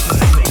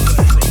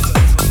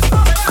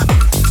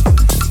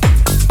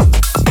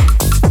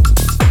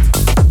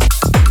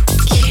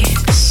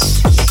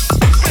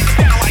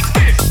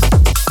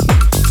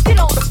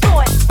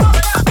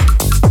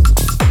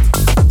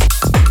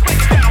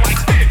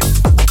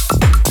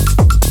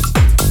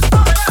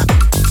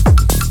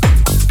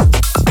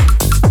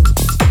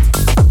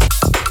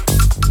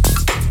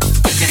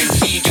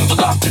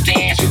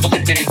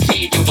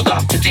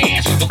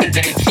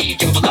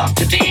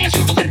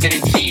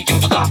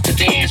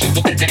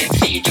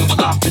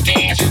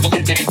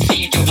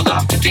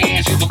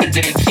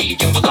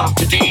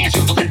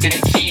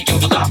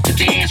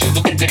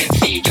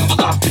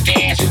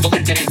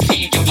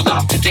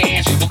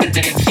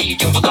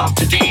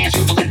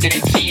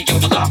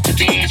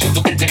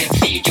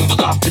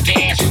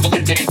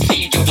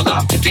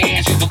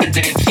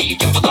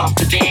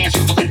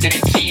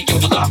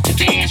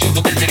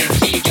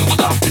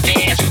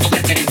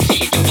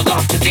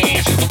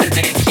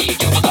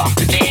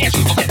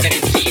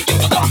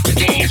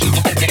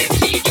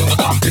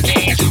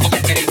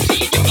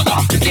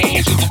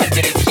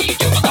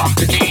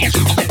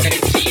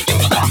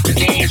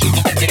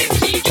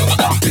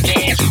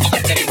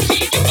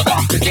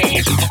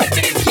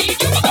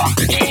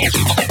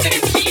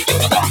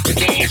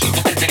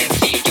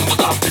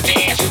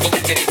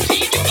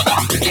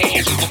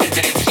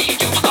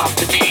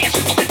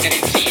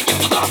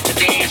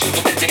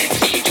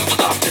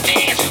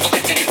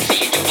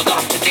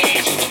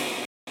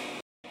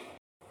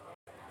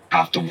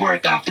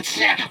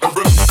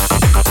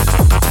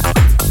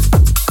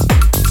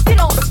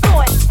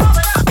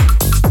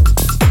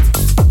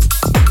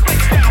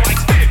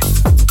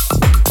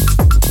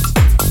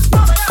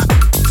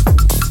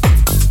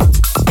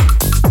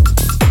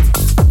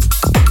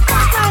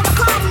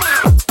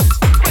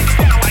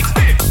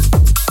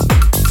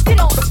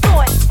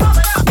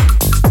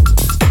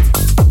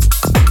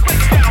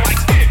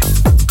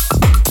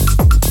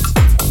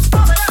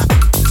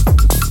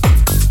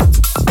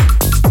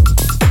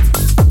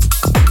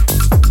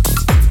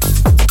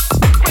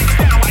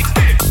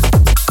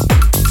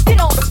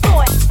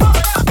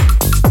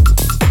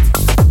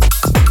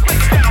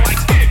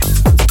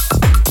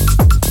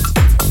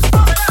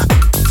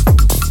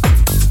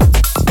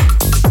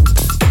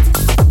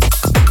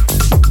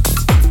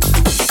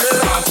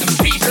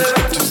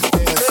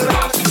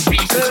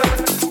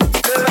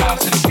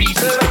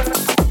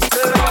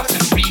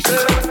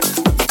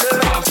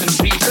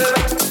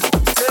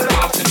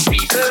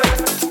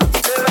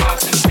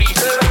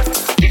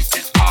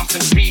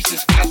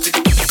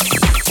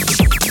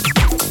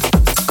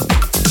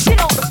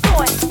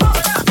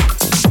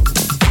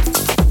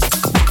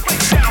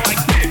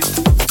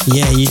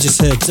 Yeah, you just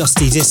heard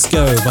Dusty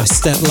Disco by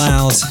Step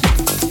Loud.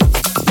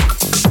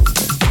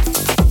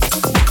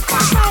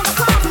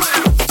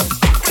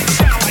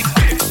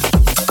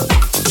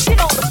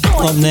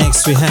 Up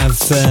next we have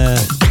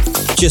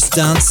Just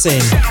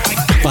Dancing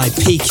by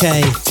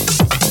PK.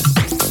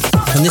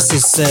 And this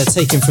is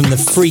taken from the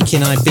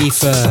Freakin'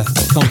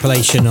 Ibiza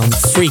compilation on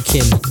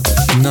Freakin'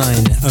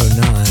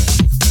 909.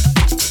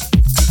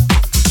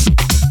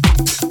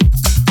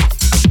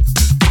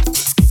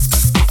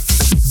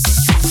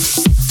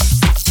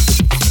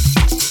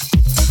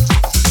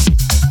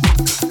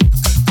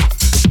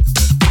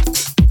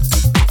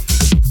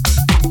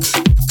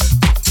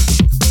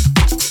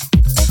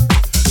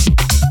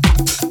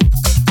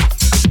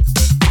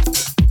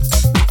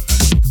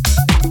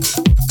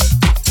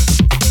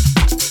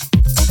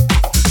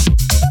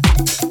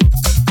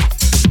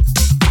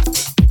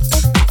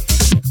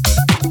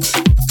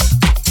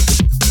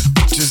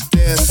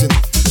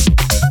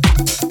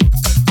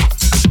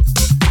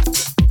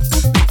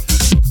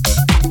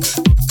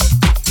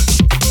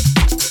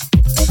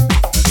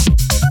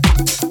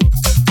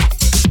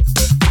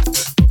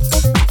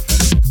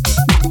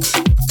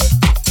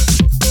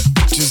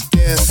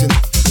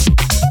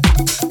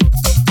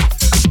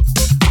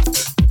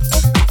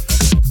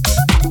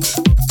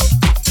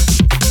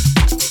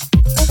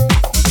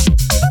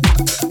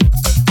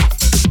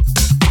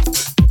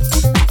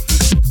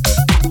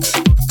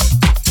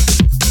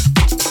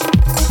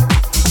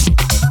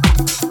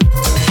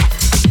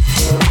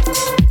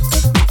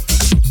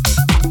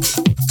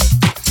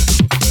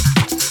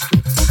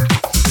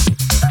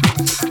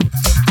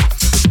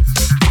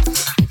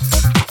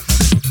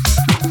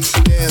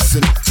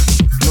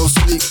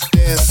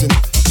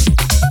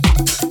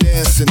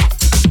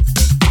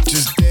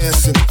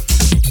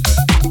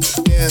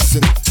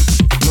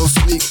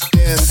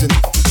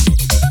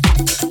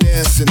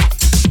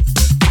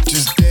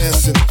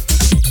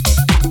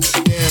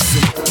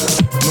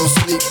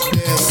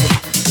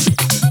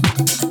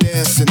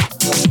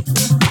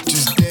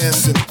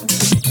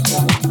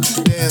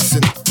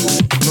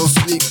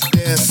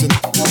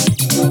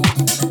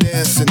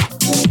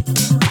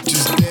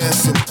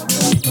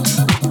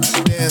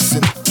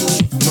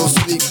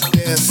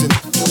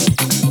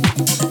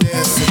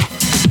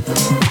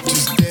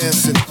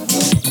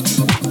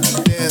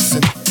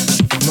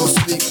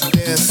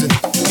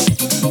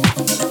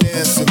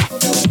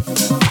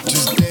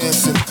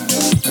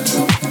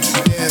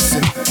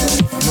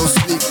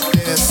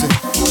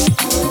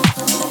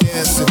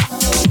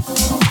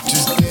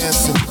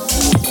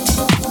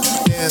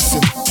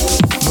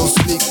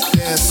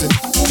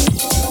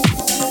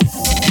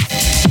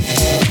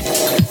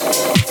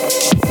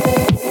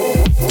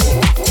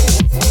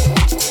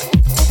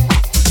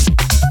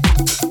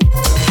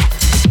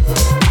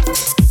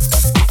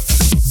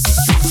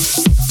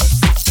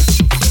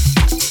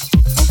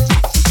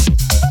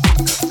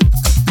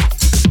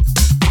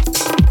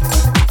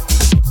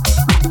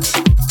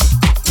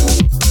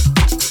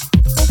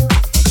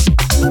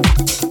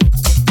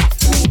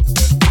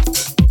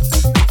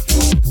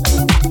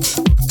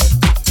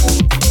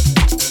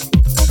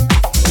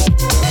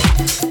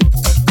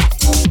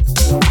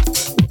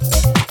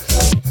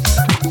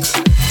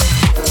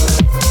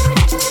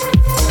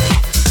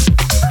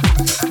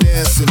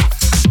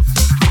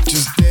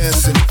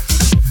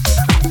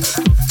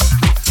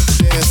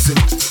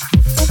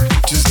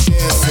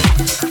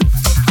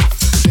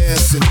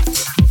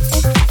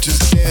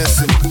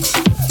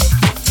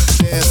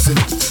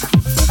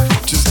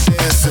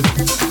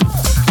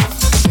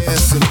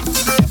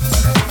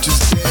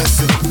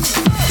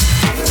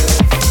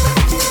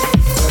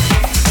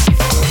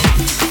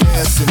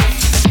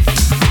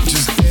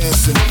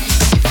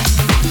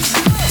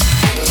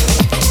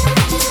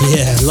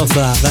 love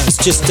that. That was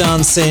Just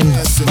Dancing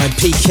by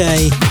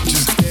PK.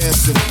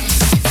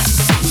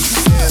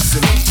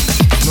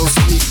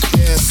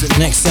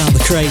 Next out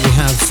the crate we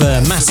have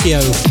Matteo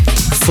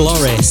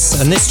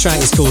Flores, and this track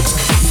is called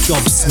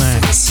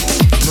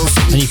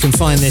Gobsmacked, and you can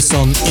find this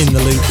on In The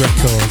Loop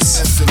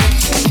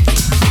Records.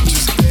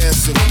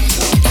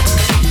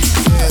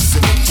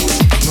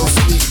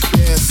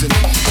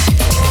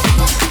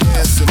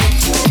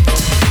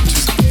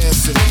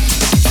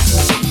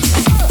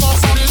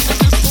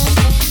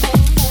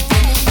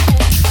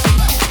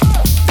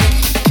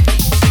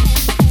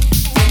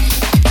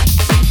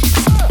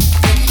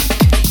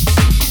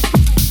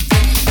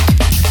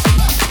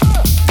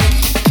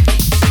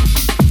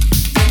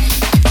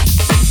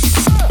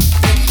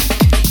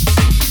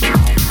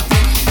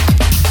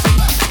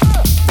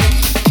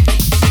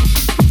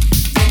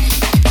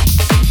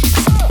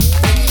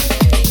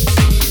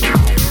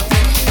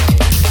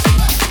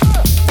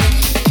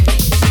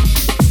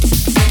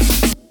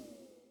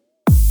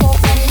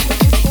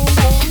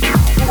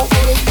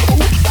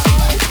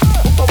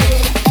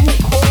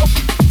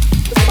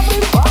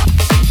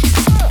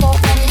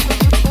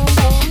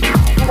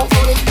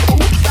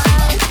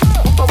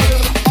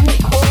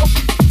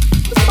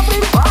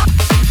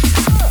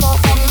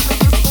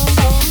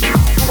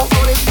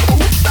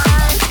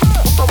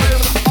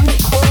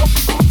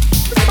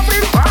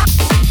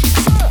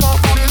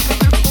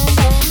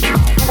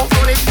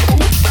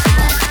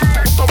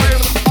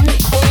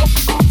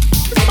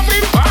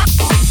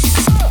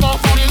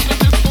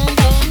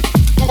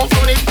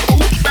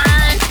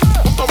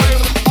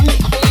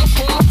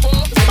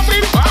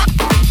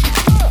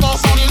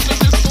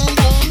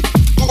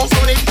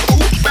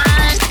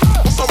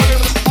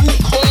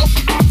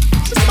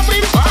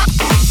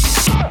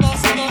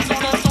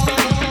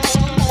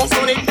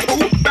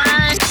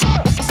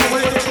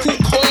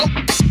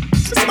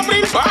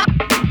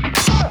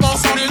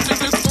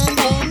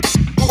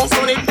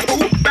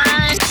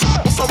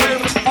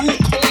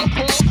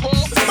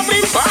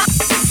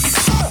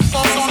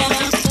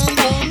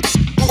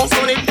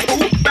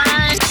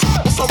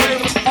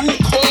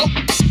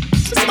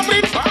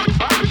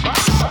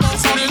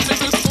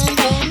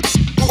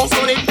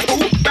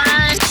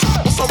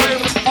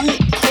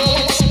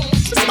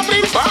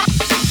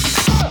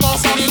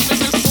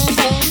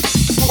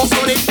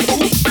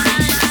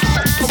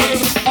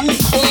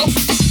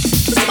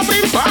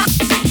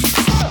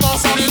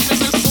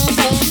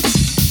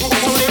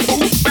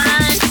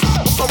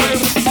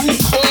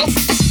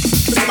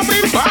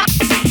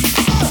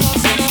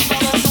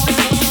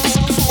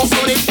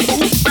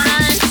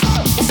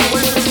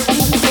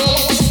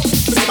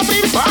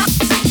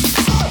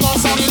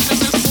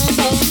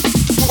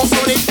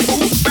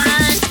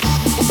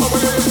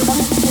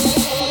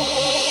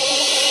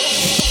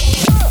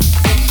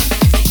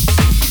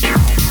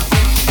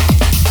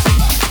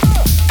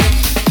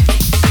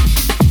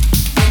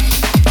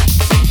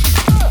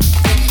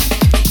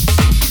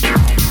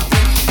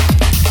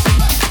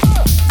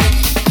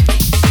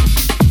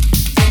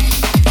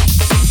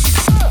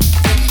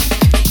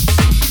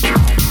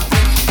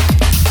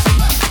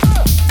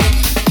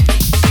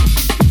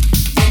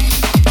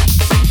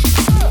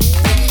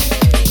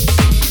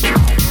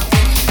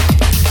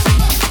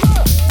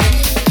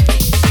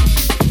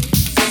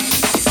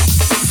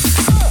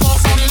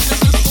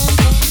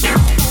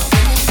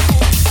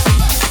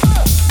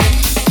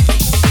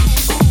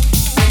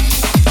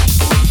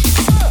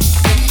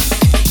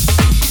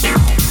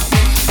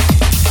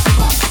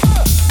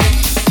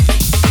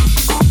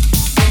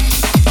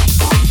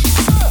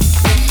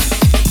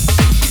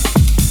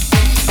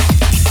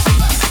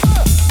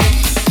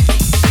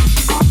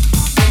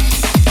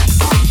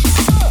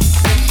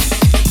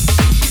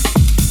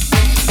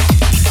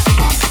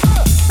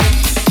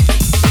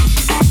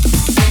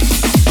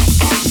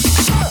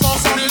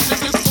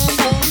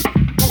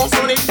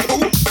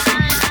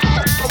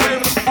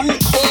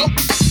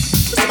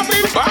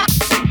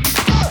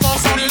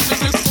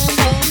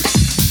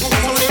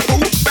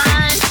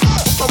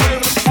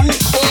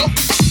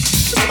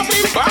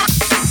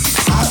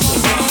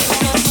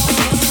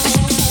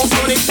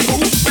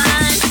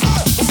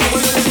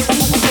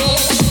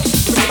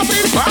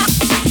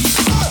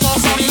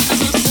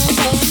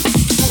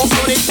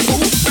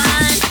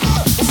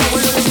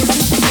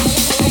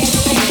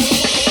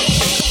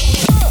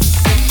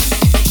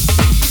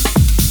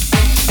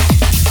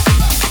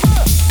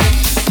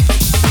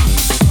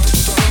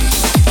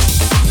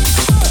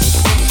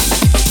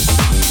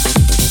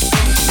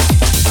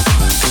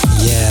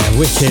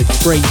 wicked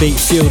breakbeat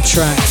fueled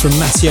track from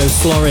Matteo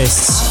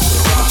Flores.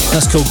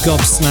 That's called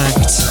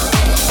Gobsmacked.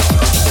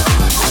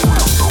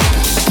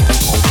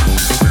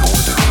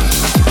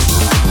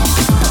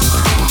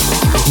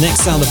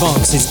 Next out of the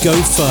box is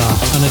Gopher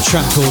and a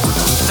track called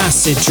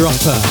Acid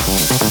Dropper.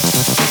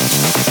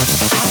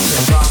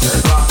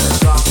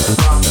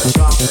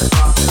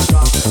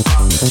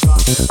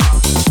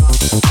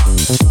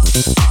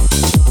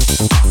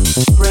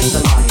 Bring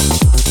the light.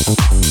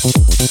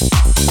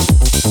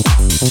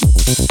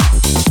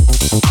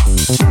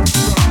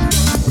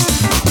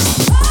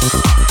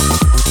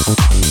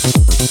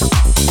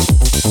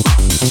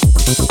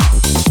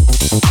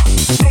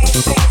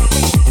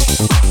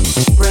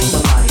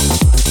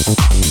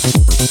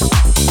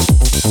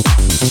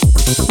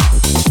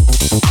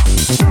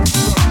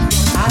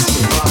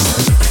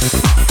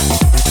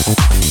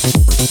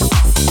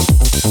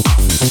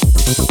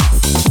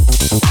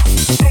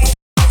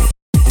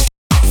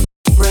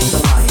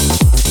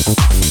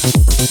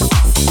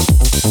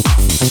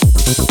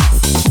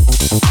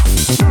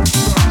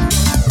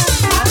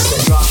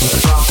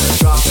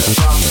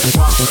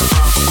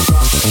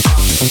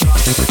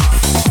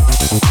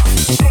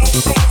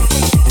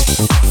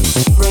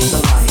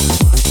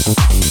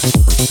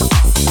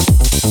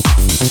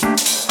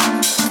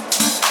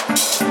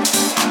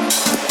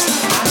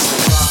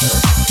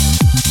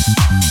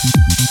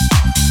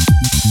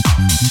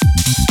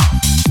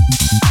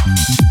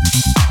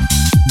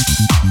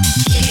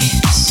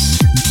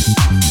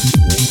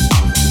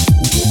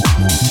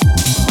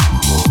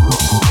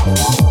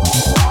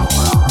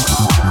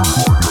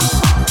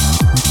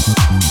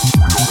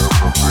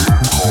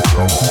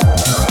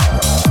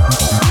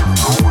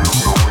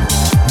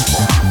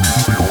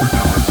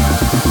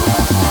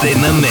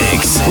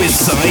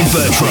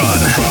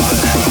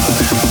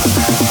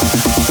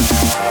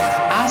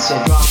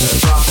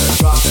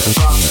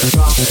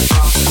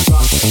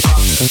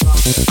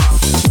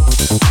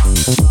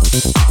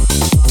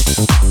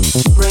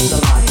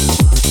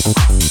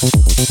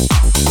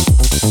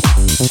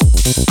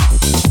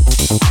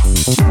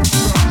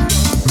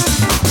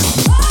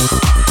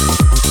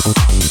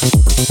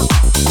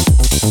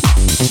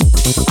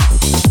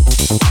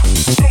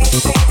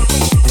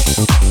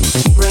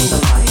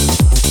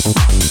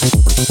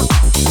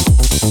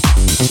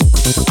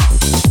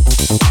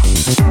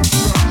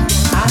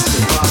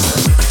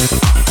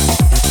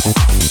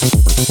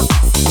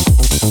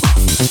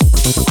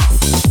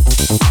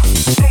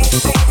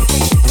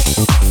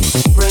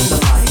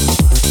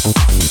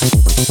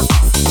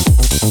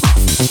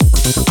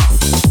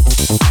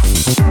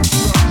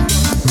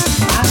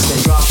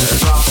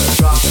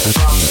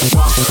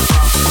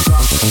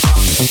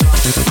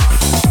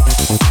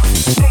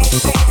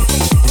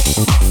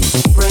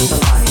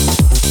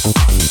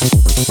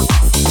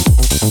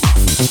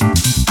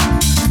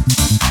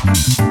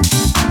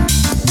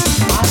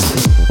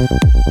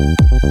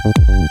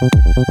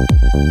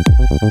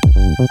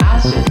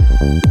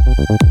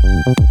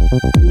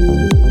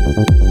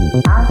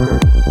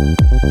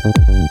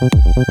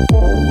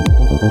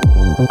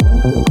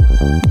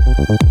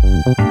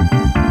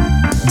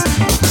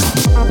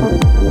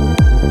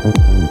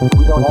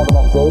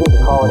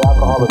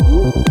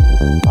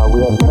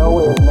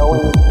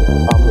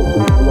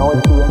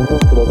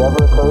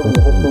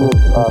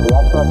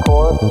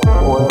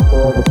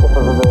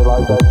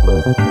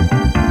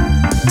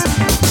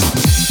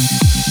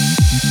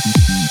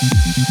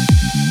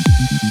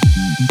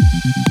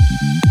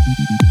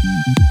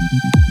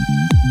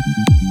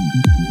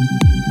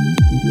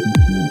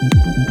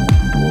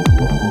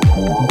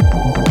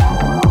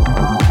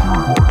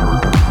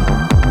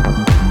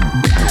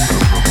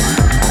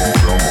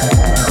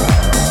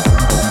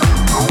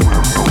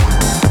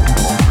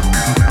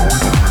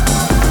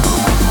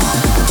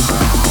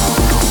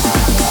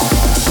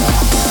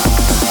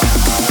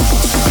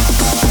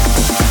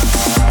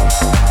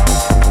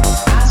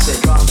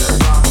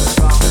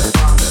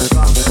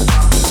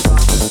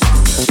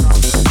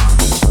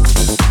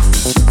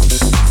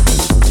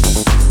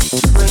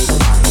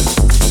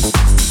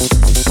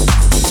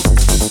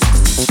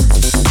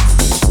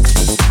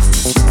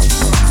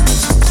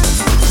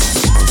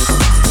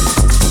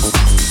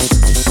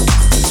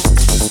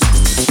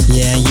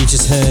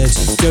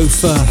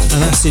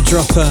 An Acid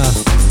Dropper,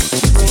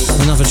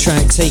 another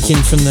track taken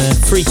from the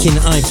Freakin'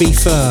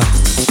 Ibiza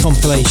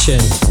compilation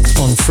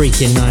on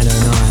Freakin'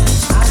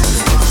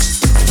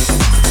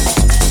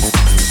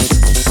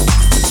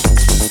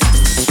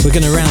 909. We're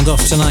going to round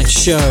off tonight's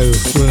show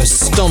with a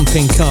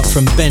stomping cut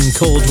from Ben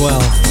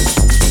Caldwell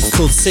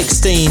called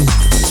 16,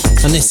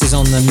 and this is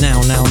on the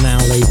Now Now Now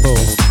label.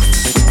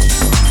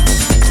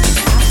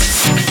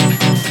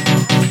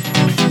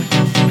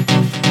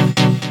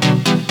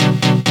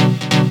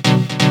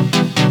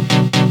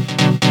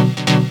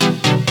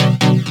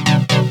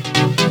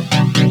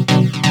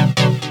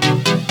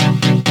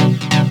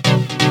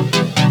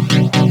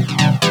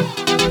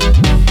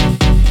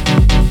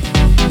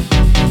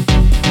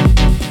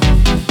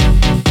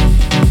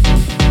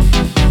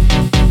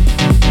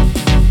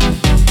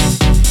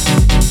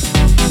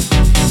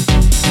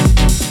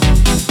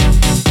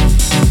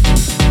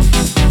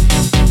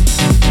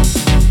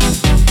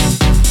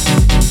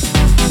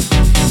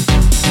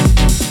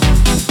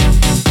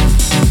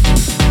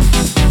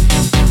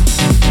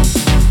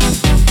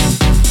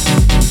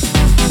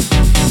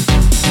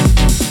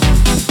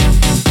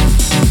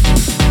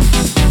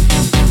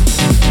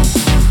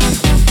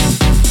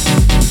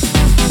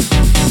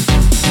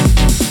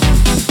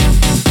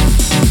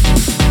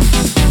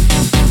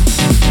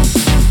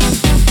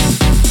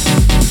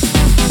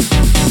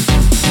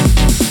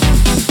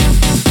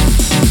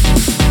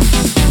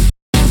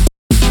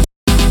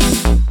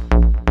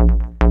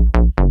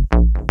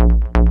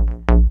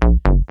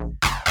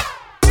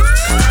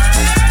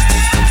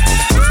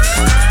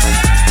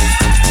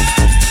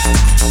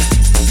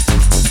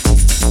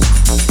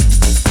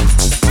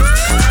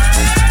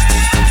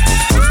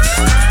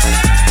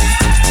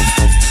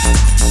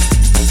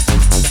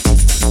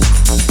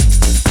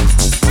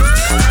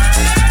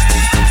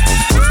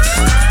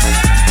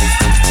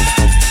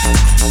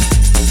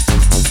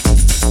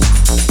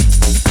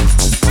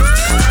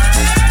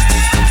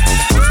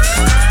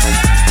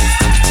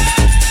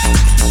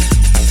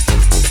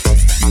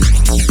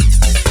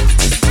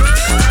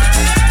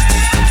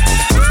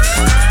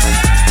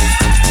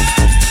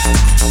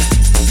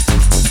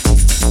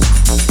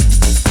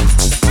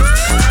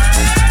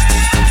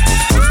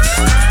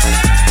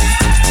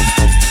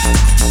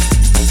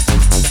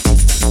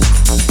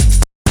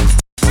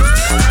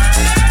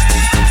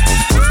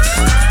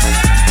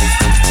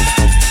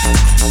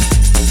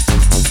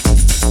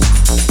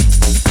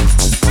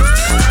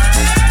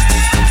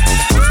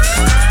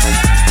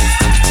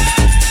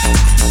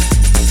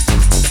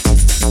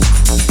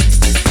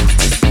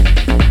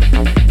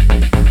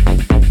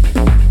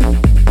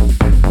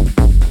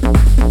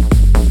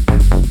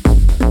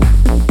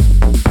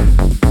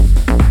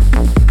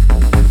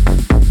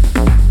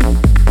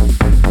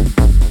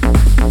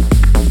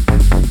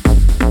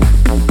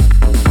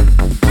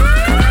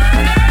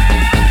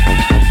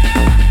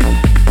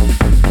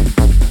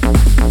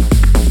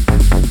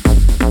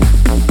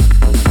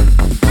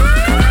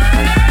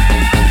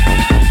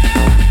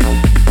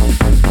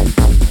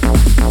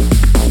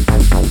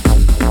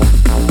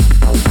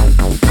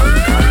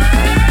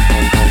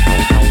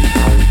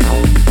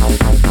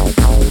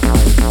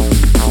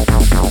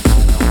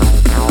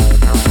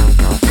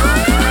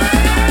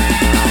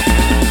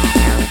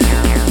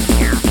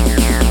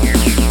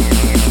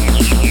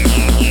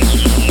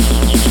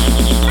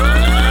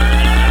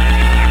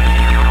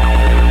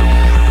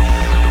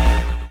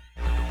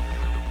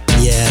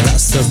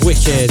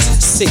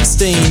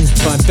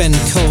 16 by Ben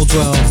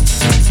Caldwell.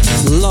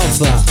 Love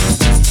that.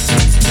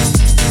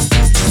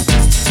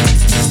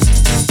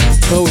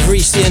 Well, we've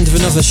reached the end of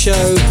another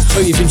show.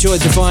 Hope you've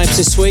enjoyed the vibes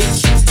this week.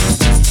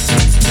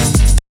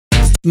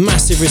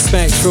 Massive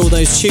respect for all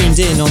those tuned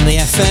in on the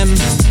FM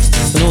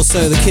and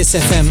also the Kiss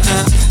FM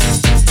app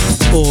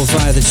or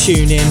via the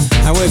TuneIn.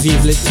 However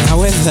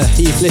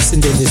you've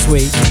listened in this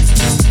week,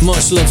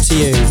 much love to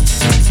you.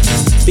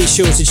 Be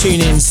sure to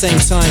tune in same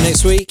time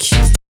next week,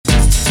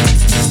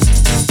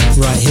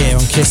 right here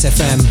on Kiss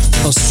FM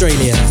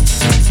Australia.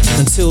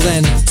 Until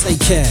then, take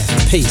care.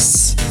 Peace.